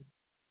broken.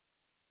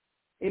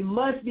 It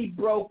must be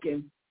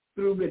broken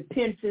through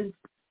repentance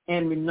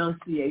and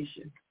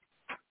renunciation.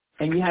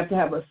 And you have to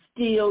have a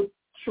skilled,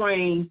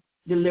 trained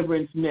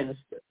deliverance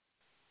minister.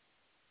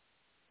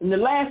 And the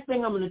last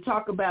thing I'm going to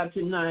talk about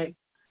tonight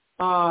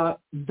are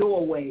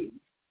doorways.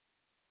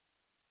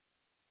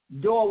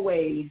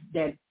 Doorways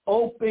that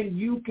open,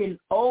 you can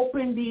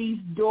open these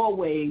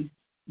doorways,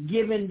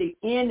 giving the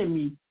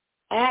enemy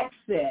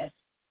access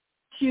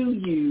to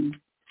you.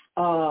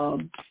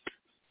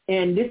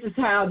 And this is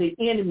how the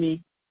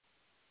enemy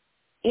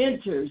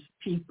enters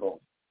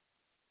people.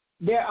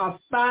 There are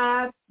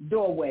 5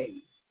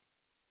 doorways.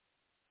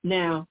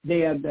 Now,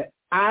 they are the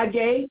eye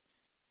gates.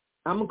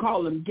 I'm going to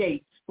call them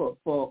gates,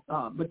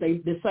 but they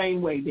the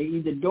same way. They're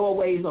either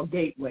doorways or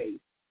gateways.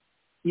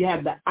 You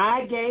have the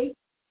eye gate.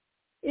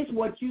 It's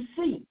what you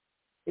see.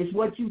 It's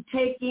what you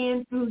take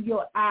in through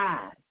your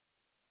eyes.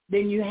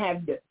 Then you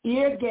have the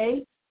ear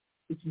gate.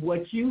 It's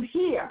what you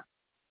hear.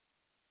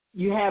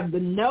 You have the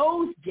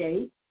nose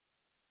gate.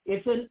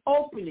 It's an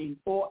opening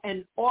or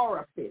an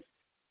orifice.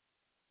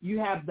 You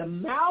have the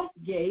mouth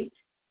gate.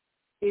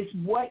 It's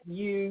what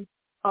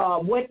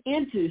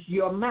enters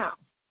your mouth.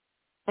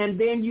 And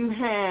then you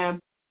have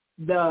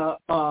the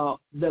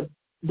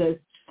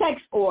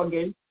sex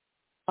organ.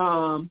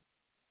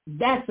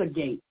 That's a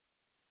gate.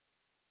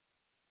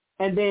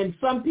 And then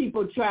some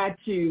people try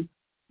to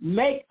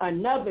make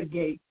another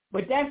gate,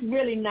 but that's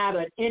really not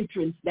an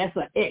entrance. That's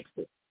an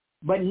exit.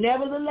 But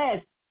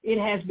nevertheless, it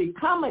has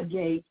become a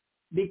gate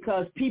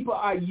because people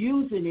are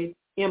using it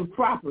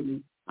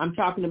improperly. I'm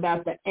talking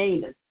about the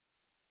anus.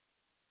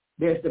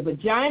 There's the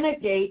vagina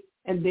gate,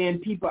 and then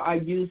people are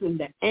using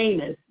the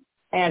anus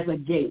as a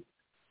gate.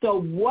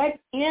 So what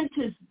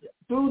enters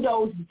through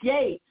those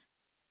gates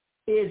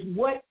is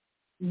what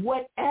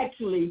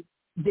actually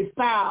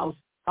defiles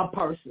a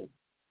person.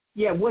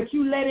 Yeah, what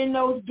you let in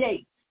those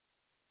gates.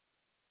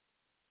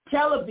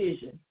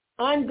 Television,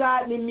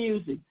 ungodly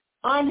music,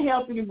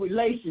 unhealthy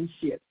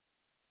relationships.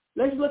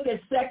 Let's look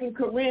at 2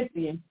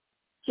 Corinthians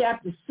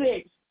chapter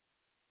 6,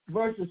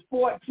 verses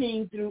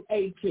 14 through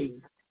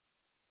 18.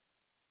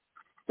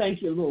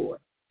 Thank you, Lord.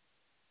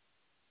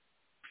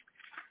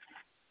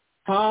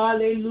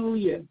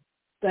 Hallelujah.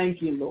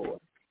 Thank you, Lord.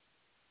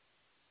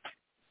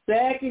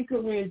 2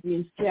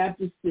 Corinthians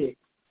chapter 6.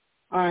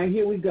 All right,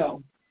 here we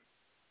go.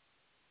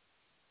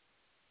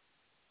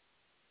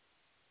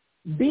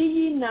 Be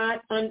ye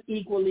not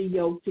unequally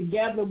yoked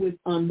together with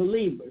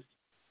unbelievers.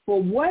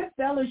 For what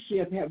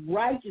fellowship have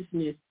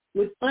righteousness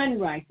with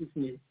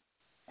unrighteousness?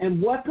 And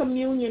what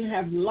communion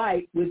have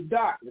light with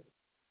darkness?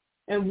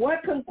 And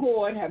what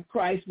concord have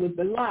Christ with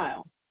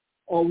Belial?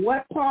 Or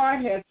what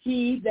part hath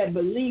he that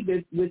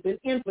believeth with an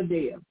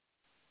infidel?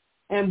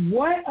 And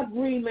what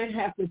agreement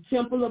hath the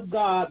temple of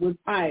God with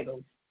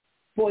idols?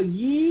 For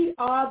ye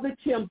are the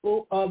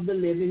temple of the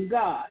living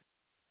God.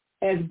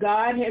 As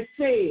God has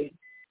said,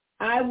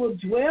 I will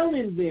dwell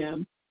in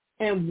them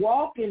and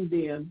walk in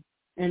them,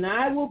 and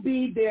I will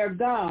be their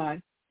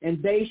God,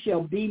 and they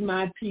shall be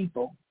my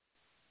people.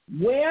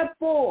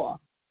 Wherefore,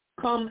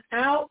 come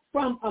out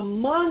from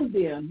among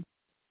them,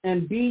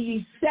 and be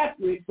ye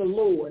separate the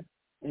Lord,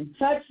 and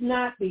touch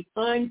not the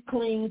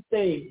unclean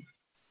things,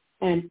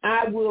 and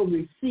I will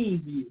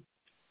receive you.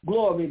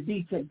 Glory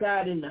be to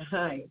God in the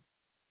highest.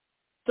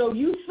 So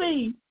you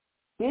see,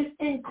 this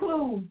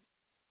includes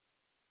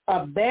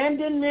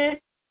abandonment,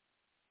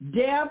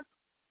 death,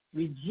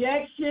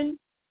 rejection,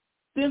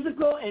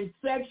 physical and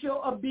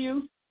sexual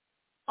abuse,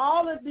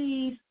 all of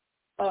these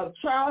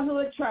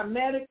childhood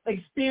traumatic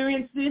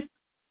experiences,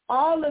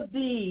 all of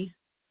these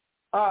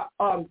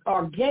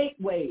are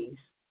gateways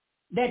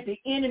that the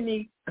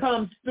enemy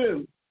comes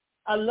through.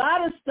 A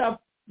lot of stuff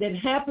that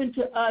happened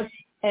to us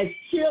as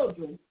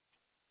children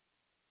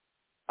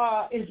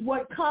is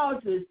what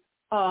causes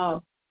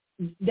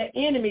the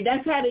enemy.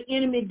 That's how the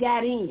enemy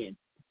got in.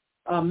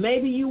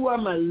 Maybe you were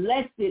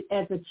molested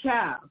as a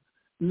child.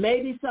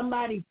 Maybe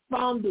somebody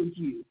fondled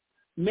you.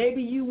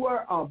 Maybe you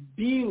were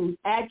abused,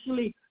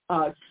 actually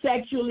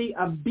sexually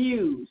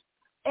abused.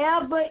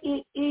 Ever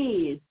it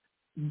is,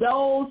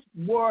 those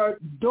were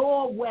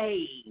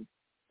doorways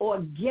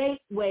or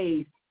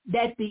gateways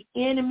that the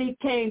enemy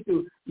came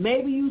through.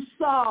 Maybe you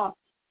saw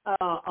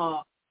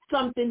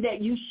something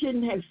that you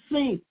shouldn't have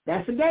seen.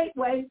 That's a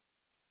gateway.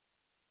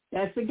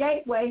 That's a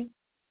gateway.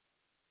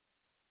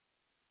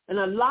 And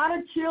a lot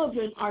of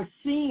children are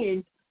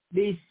seeing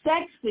these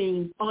sex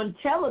scenes on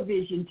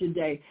television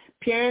today.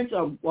 Parents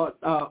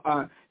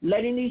are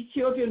letting these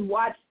children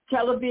watch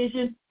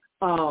television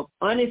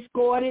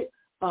unescorted,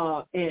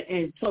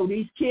 and so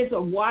these kids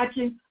are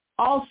watching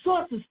all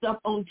sorts of stuff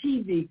on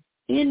TV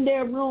in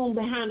their room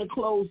behind a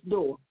closed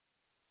door.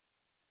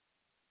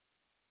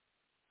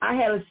 I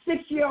had a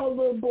 6-year-old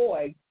little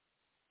boy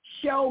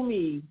show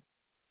me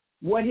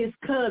what his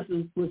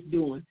cousin was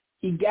doing.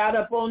 He got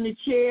up on the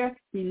chair,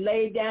 he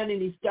laid down,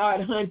 and he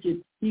started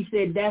hunching. He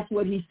said that's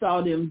what he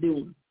saw them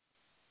doing.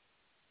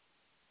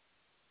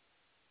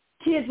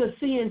 Kids are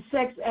seeing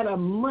sex at a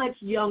much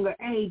younger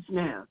age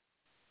now.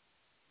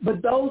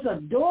 But those are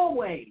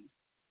doorways.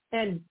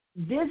 And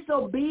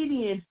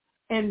disobedience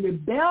and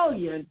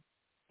rebellion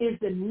is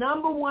the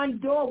number one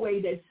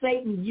doorway that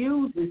Satan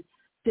uses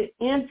to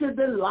enter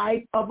the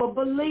life of a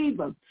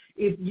believer.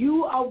 If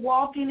you are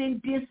walking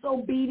in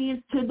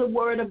disobedience to the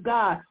word of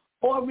God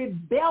or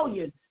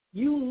rebellion,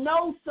 you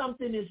know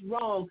something is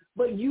wrong,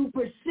 but you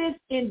persist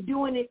in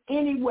doing it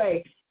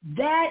anyway.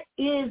 That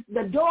is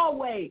the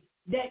doorway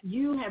that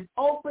you have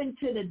opened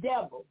to the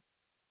devil.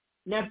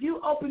 Now, if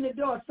you open the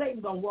door,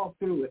 Satan's going to walk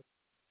through it.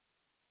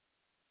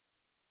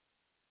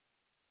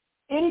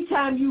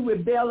 Anytime you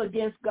rebel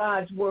against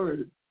God's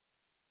word,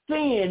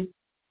 sin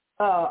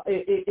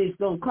is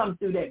going to come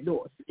through that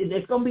door.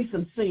 There's going to be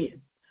some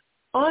sin.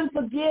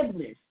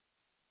 Unforgiveness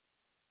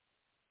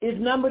is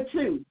number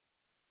 2.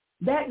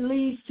 That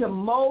leads to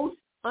most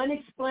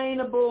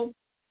unexplainable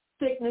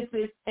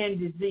sicknesses and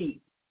disease.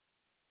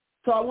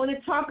 So I want to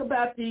talk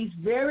about these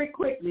very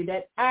quickly.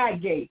 That eye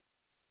gate,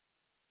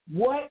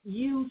 what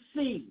you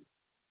see,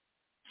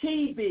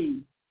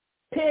 TV,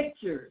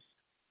 pictures,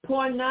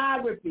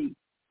 pornography,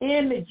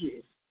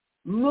 images,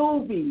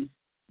 movies,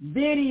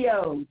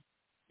 videos,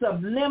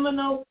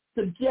 subliminal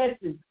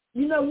suggestions.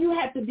 You know, you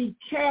have to be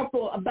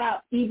careful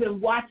about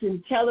even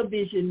watching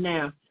television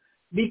now,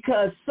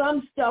 because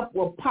some stuff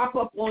will pop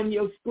up on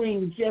your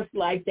screen just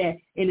like that,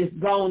 and it's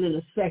gone in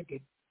a second.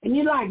 And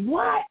you're like,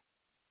 what?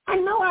 I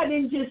know I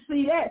didn't just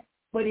see that,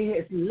 but it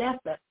has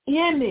left an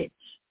image.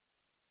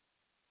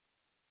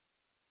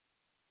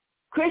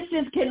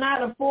 Christians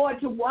cannot afford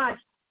to watch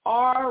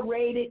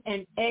R-rated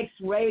and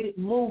X-rated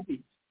movies.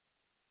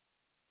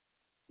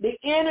 The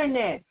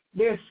internet,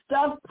 there's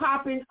stuff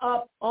popping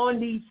up on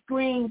these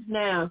screens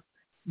now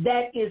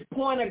that is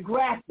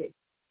pornographic.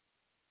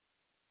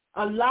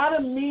 A lot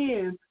of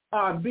men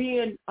are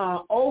being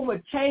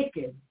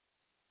overtaken.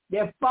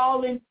 They're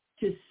falling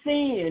to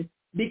sin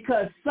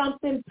because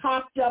something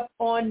popped up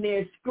on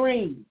their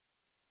screen.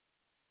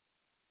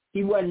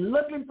 He wasn't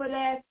looking for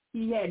that.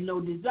 He had no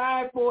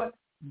desire for it.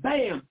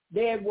 Bam,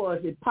 there it was.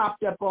 It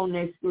popped up on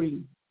that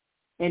screen.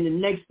 And the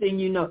next thing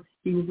you know,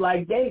 he was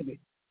like David.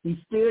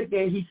 He stood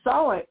there. He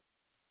saw it.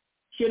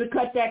 Should have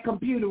cut that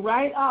computer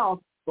right off.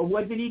 But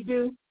what did he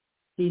do?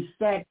 He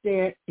sat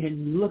there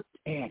and looked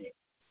at it.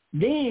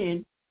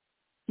 Then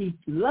he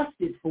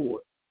lusted for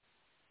it.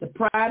 The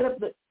pride of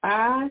the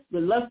eyes,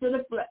 the lust of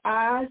the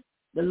eyes,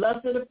 the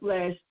lust of the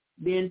flesh,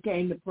 then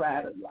came the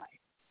pride of life.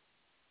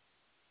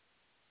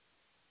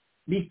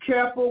 Be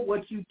careful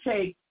what you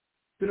take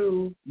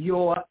through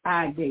your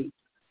eye gate.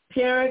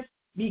 Parents,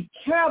 be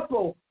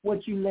careful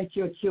what you let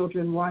your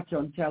children watch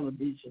on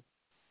television.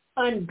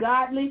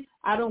 Ungodly,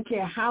 I don't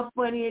care how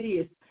funny it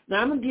is.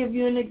 Now, I'm going to give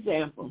you an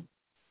example.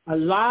 A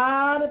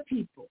lot of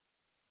people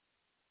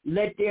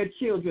let their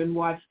children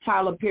watch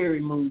Tyler Perry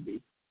movies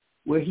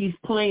where he's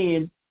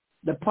playing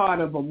the part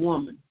of a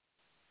woman,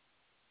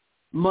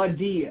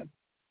 Madea.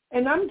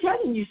 And I'm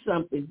telling you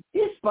something.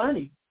 It's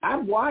funny. I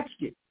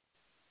watched it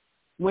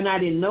when I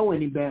didn't know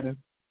any better.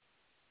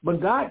 But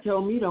God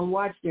told me don't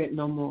watch that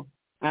no more.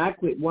 And I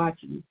quit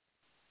watching it.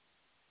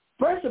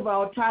 First of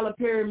all, Tyler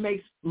Perry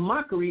makes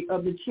mockery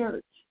of the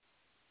church.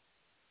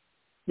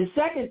 The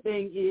second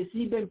thing is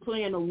he's been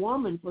playing a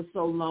woman for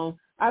so long,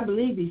 I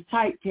believe he's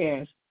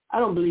typecast. I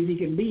don't believe he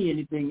can be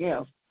anything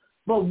else.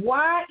 But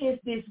why is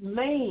this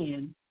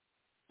man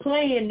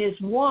playing this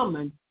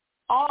woman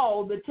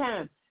all the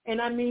time?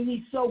 And I mean,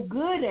 he's so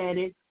good at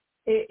it,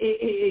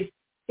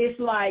 it's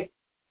like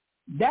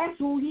that's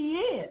who he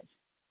is.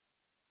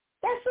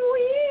 That's who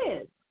he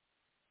is.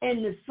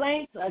 And the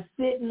saints are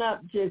sitting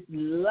up just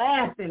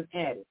laughing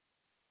at it.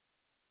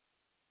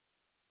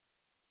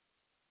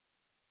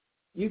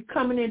 You're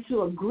coming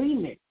into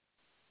agreement.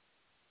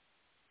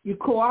 You're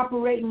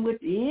cooperating with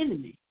the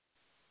enemy.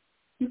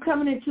 You're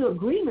coming into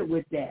agreement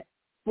with that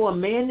for a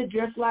man to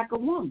dress like a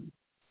woman.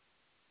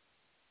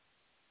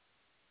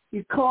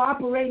 You're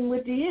cooperating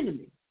with the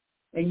enemy.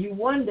 And you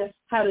wonder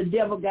how the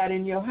devil got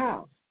in your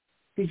house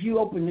because you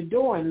opened the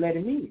door and let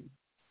him in.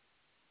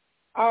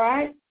 All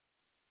right?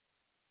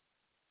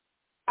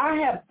 I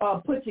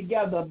have put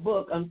together a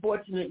book.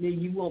 Unfortunately,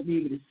 you won't be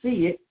able to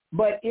see it,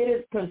 but it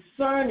is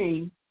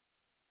concerning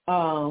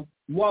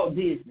Walt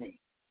Disney.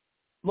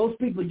 Most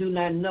people do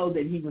not know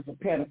that he was a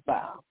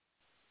pedophile.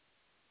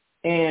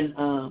 And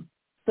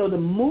so the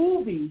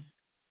movies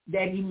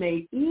that he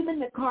made, even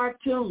the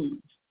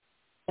cartoons,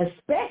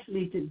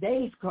 especially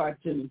today's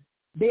cartoons,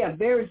 they are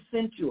very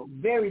sensual,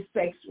 very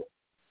sexual.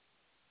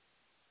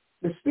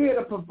 The spirit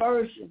of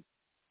perversion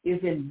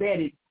is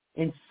embedded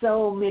in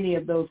so many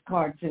of those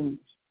cartoons.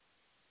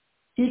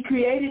 He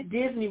created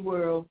Disney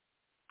World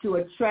to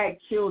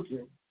attract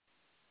children,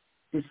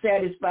 to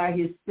satisfy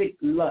his sick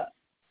lust.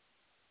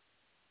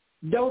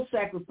 Don't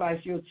sacrifice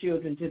your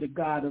children to the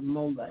god of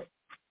Molech,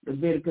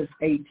 Leviticus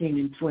 18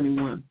 and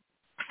 21.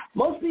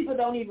 Most people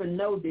don't even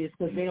know this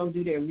because they don't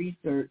do their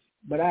research,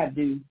 but I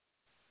do.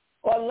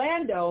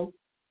 Orlando,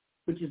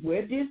 which is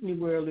where Disney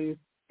World is,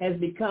 has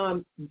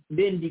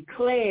been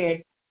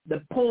declared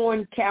the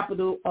porn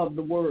capital of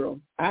the world.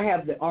 I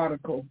have the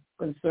article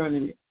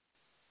concerning it.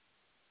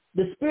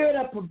 The spirit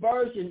of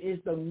perversion is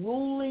the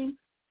ruling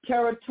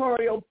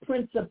territorial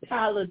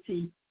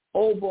principality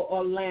over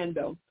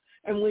Orlando.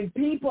 And when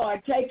people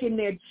are taking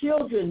their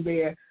children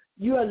there,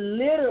 you are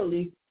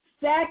literally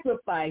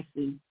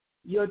sacrificing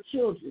your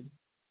children.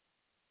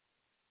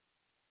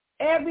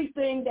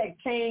 Everything that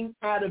came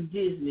out of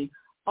Disney,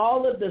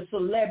 all of the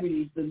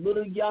celebrities, the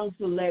little young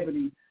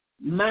celebrities,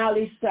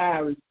 Miley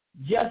Cyrus,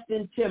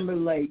 Justin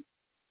Timberlake,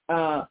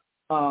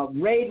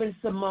 Raven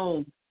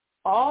Simone,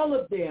 all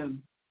of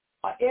them,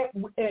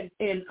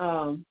 and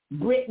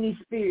Britney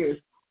Spears,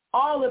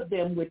 all of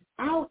them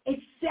without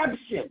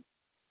exception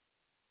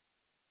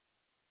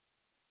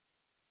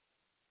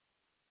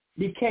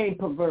became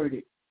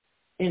perverted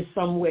in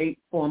some way,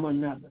 form, or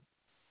another.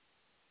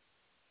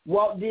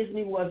 Walt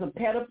Disney was a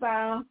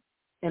pedophile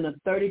and a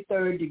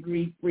 33rd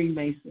degree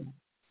Freemason.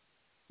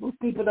 Most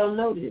people don't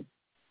know this.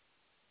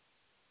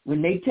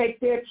 When they take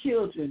their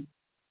children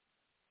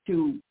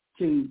to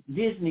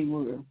Disney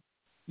World,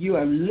 you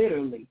are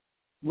literally,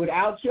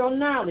 without your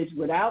knowledge,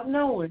 without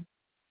knowing,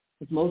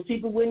 because most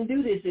people wouldn't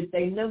do this if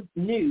they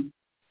knew,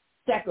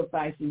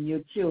 sacrificing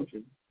your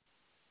children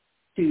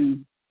to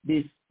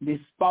this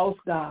false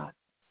god.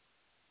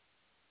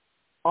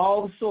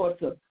 All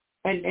sorts of,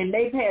 and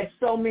they've had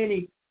so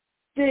many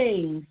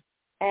things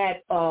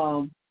at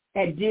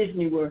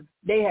Disney World.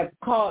 They have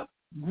caught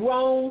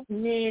grown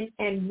men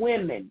and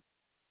women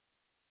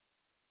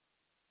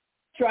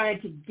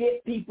trying to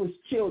get people's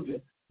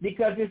children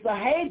because it's a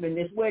haven.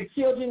 It's where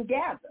children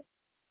gather.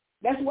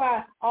 That's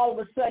why all of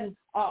a sudden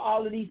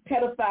all of these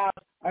pedophiles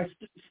are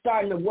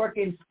starting to work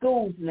in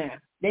schools now.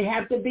 They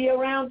have to be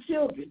around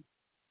children.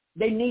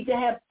 They need to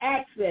have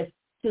access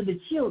to the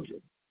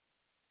children.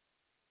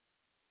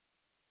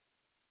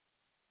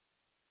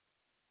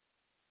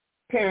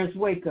 Parents,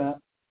 wake up.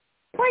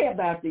 Pray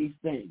about these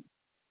things.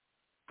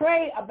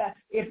 Pray about,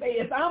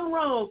 if I'm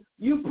wrong,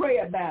 you pray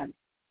about it.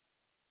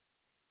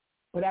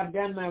 But I've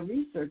done my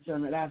research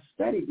on it. I've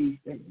studied these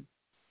things.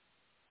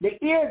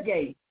 The ear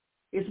gate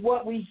is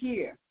what we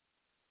hear.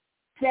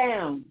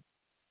 Sound.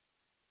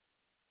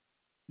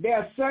 There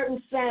are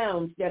certain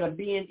sounds that are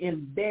being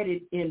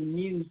embedded in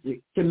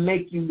music to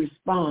make you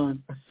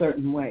respond a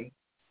certain way.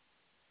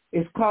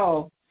 It's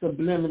called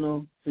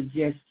subliminal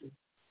suggestion.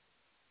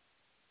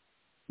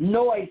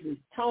 Noises,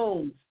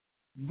 tones,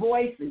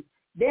 voices.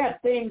 There are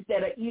things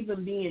that are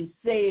even being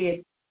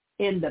said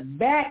in the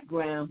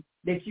background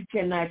that you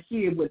cannot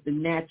hear with the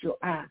natural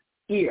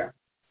ear.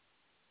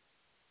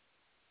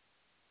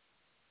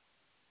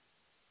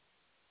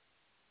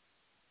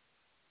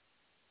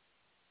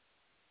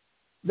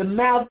 The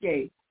mouth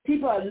gate.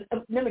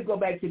 Let me go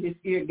back to this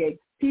ear gate.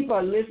 People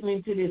are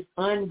listening to this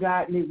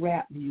ungodly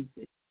rap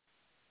music.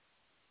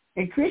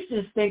 And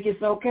Christians think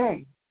it's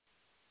okay.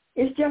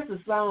 It's just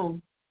a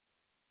song.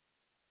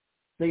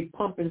 They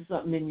pumping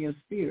something in your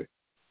spirit.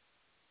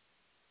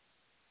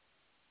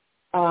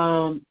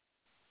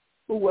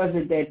 Who was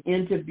it that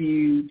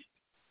interviewed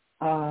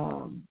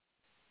one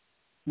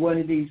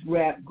of these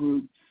rap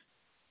groups?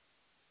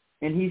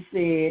 And he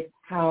said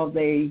how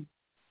they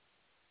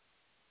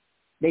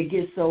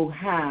get so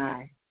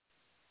high.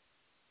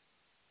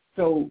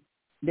 So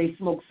they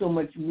smoke so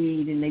much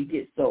weed and they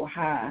get so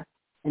high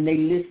and they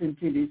listen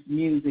to this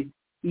music.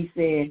 He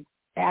said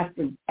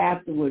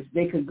afterwards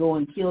they could go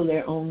and kill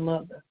their own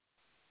mother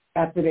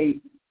after they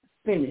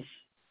finish.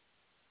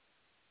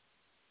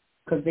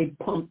 Because they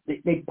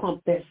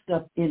pumped that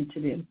stuff into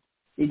them.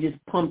 They just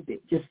pumped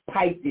it, just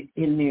piped it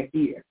in their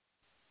ear.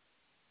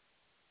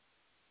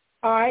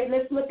 All right,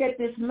 let's look at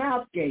this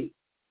mouth gate.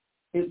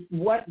 It's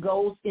what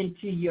goes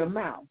into your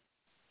mouth.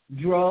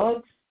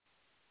 Drugs,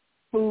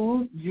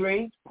 food,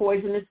 drink,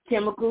 poisonous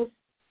chemicals.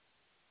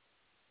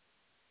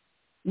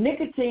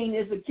 Nicotine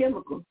is a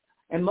chemical.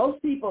 And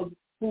most people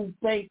who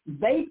think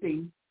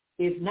vaping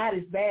is not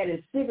as bad as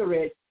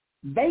cigarettes,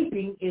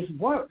 vaping is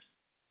worse.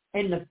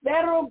 And the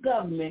federal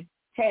government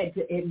had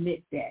to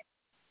admit that.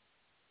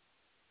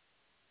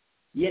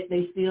 Yet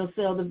they still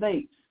sell the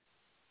vapes.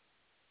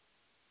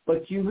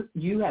 But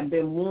you have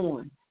been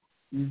warned.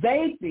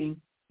 Vaping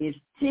is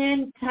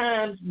 10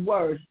 times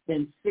worse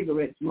than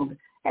cigarette smoking.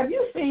 Have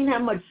you seen how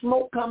much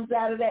smoke comes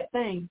out of that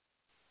thing?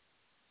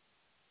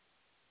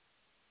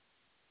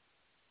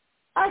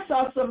 I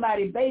saw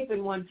somebody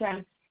vaping one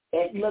time.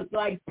 It looked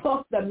like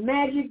Puff the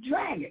Magic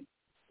Dragon.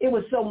 It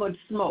was so much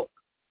smoke.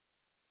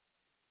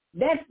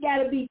 That's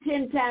got to be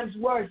 10 times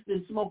worse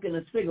than smoking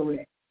a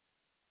cigarette.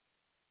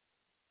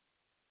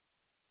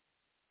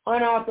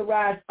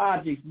 Unauthorized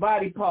objects,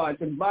 body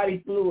parts and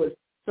body fluids,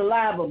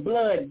 saliva,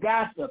 blood,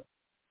 gossip,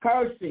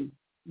 cursing.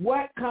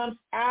 What comes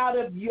out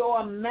of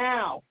your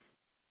mouth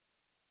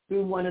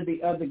through one of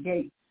the other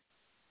gates?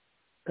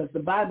 Because the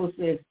Bible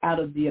says, out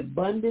of the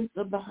abundance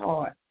of the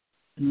heart,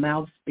 the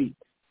mouth speaks.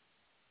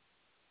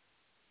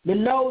 The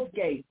nose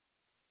gate.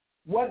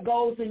 What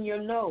goes in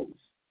your nose?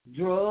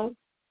 Drugs,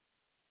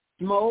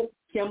 smoke,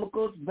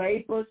 chemicals,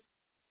 vapors.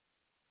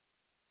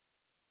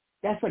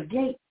 That's a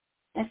gate.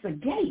 That's a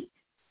gate.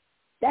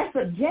 That's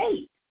a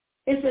gate.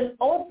 It's an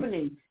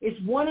opening. It's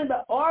one of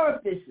the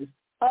orifices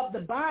of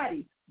the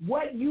body.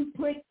 What you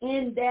put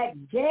in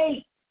that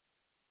gate.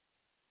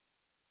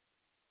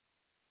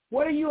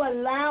 What are you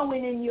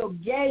allowing in your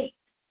gate?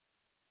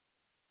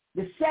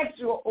 The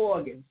sexual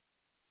organs.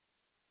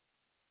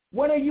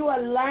 What are you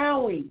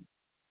allowing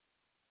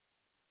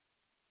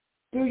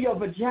through your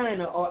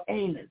vagina or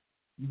anus?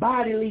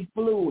 Bodily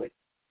fluid,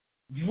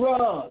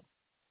 drugs,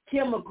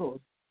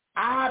 chemicals,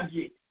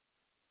 objects,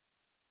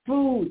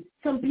 food.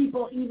 Some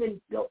people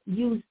even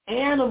use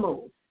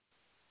animals.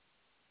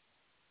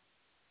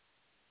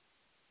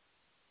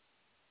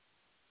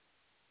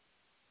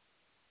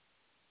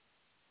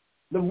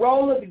 The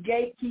role of the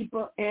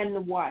gatekeeper and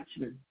the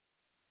watchman.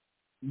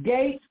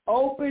 Gates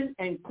open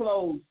and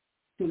close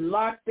to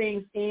lock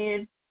things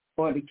in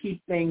or to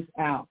keep things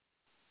out.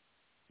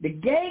 The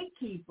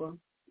gatekeeper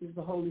is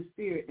the Holy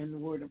Spirit and the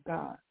Word of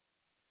God.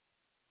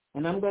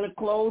 And I'm going to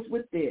close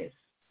with this.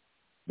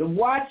 The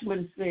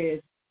watchman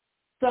says,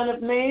 Son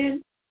of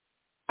man,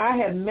 I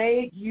have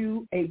made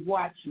you a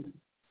watchman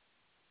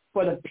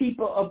for the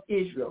people of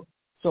Israel.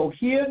 So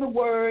hear the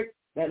word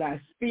that I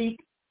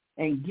speak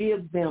and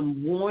give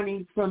them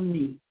warning from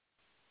me.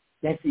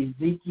 That's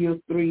Ezekiel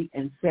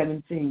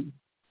 3:17.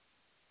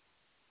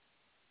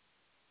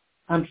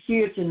 I'm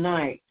here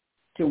tonight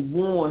to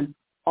warn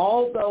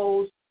all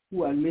those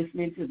who are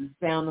listening to the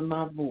sound of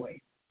my voice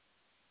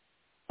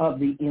of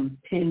the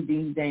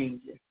impending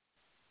danger.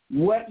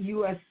 What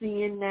you are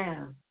seeing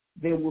now,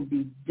 there will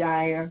be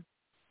dire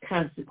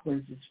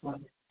consequences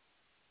from it.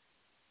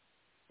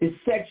 The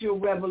sexual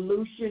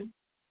revolution,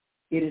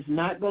 it is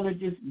not going to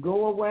just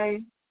go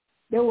away.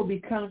 There will be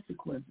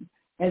consequences.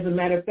 As a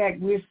matter of fact,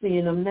 we're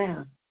seeing them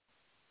now.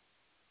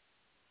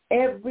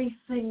 Every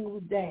single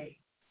day,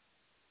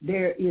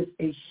 there is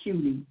a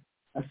shooting,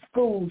 a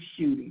school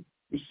shooting,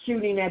 the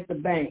shooting at the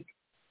bank,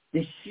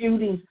 the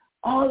shootings,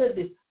 all of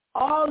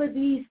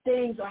these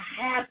things are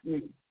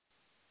happening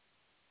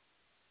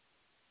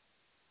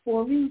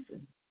for a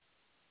reason.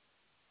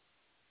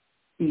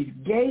 These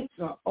gates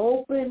are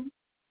open.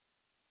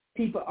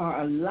 People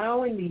are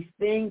allowing these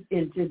things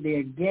into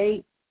their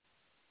gates,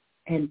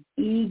 and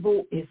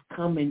evil is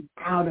coming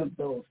out of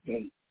those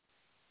gates.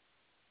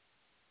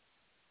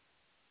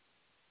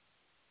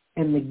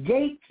 And the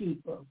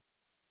gatekeeper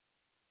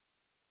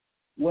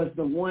was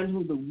the one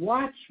who the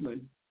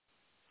watchman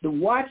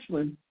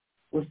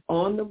was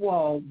on the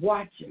wall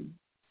watching,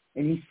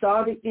 and he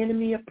saw the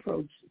enemy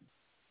approaching.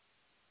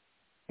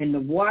 And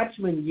the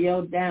watchman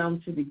yelled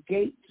down to the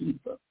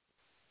gatekeeper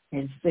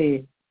and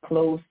said,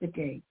 close the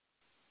gate.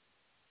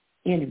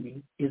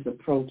 Enemy is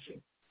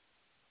approaching.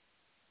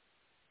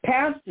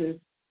 Pastors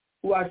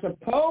who are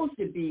supposed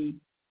to be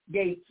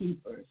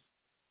gatekeepers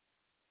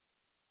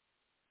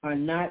are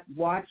not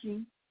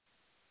watching,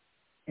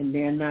 and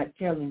they're not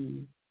telling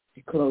you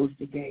to close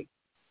the gate.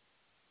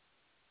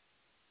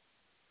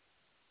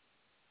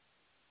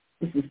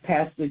 This is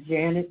Pastor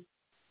Janet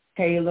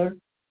Taylor.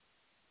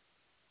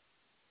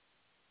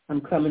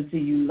 I'm coming to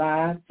you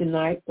live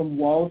tonight from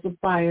Walls of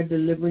Fire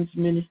Deliverance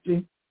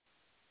Ministry.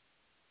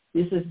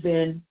 This has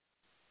been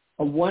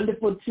a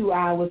wonderful 2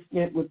 hours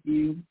spent with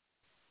you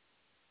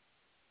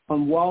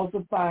on Walls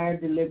of Fire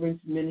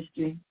Deliverance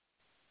Ministry.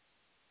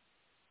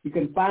 You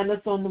can find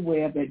us on the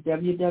web at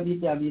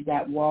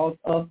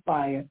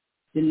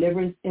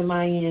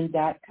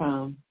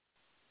www.wallsoffiredeliverancemin.com.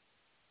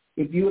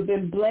 If you have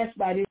been blessed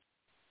by this,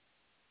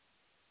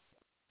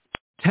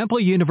 Temple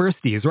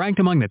University is ranked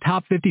among the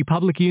top 50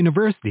 public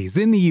universities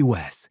in the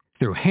U.S.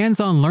 Through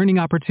hands-on learning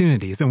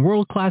opportunities and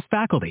world-class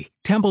faculty,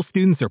 Temple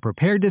students are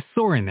prepared to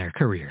soar in their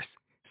careers.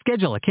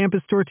 Schedule a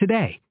campus tour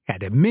today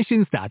at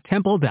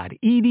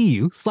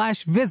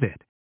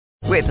admissions.temple.edu/visit.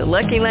 With the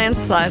Lucky Land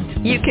Slots,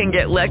 you can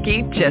get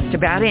lucky just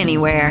about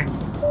anywhere.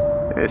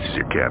 This is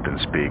your captain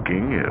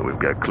speaking. We've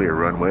got clear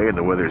runway and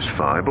the weather's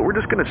fine, but we're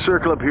just going to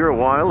circle up here a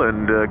while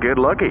and get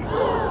lucky.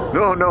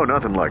 No,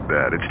 nothing like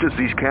that. It's just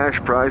these cash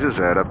prizes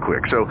add up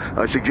quick. So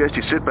I suggest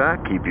you sit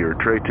back, keep your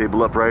tray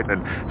table upright,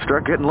 and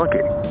start getting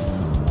lucky.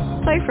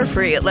 Play for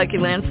free at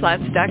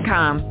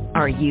LuckyLandSlots.com.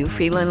 Are you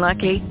feeling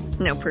lucky?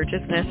 No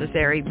purchase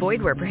necessary.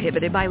 Void where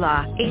prohibited by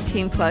law.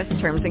 18+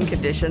 terms and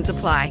conditions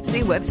apply.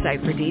 See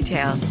website for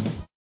details.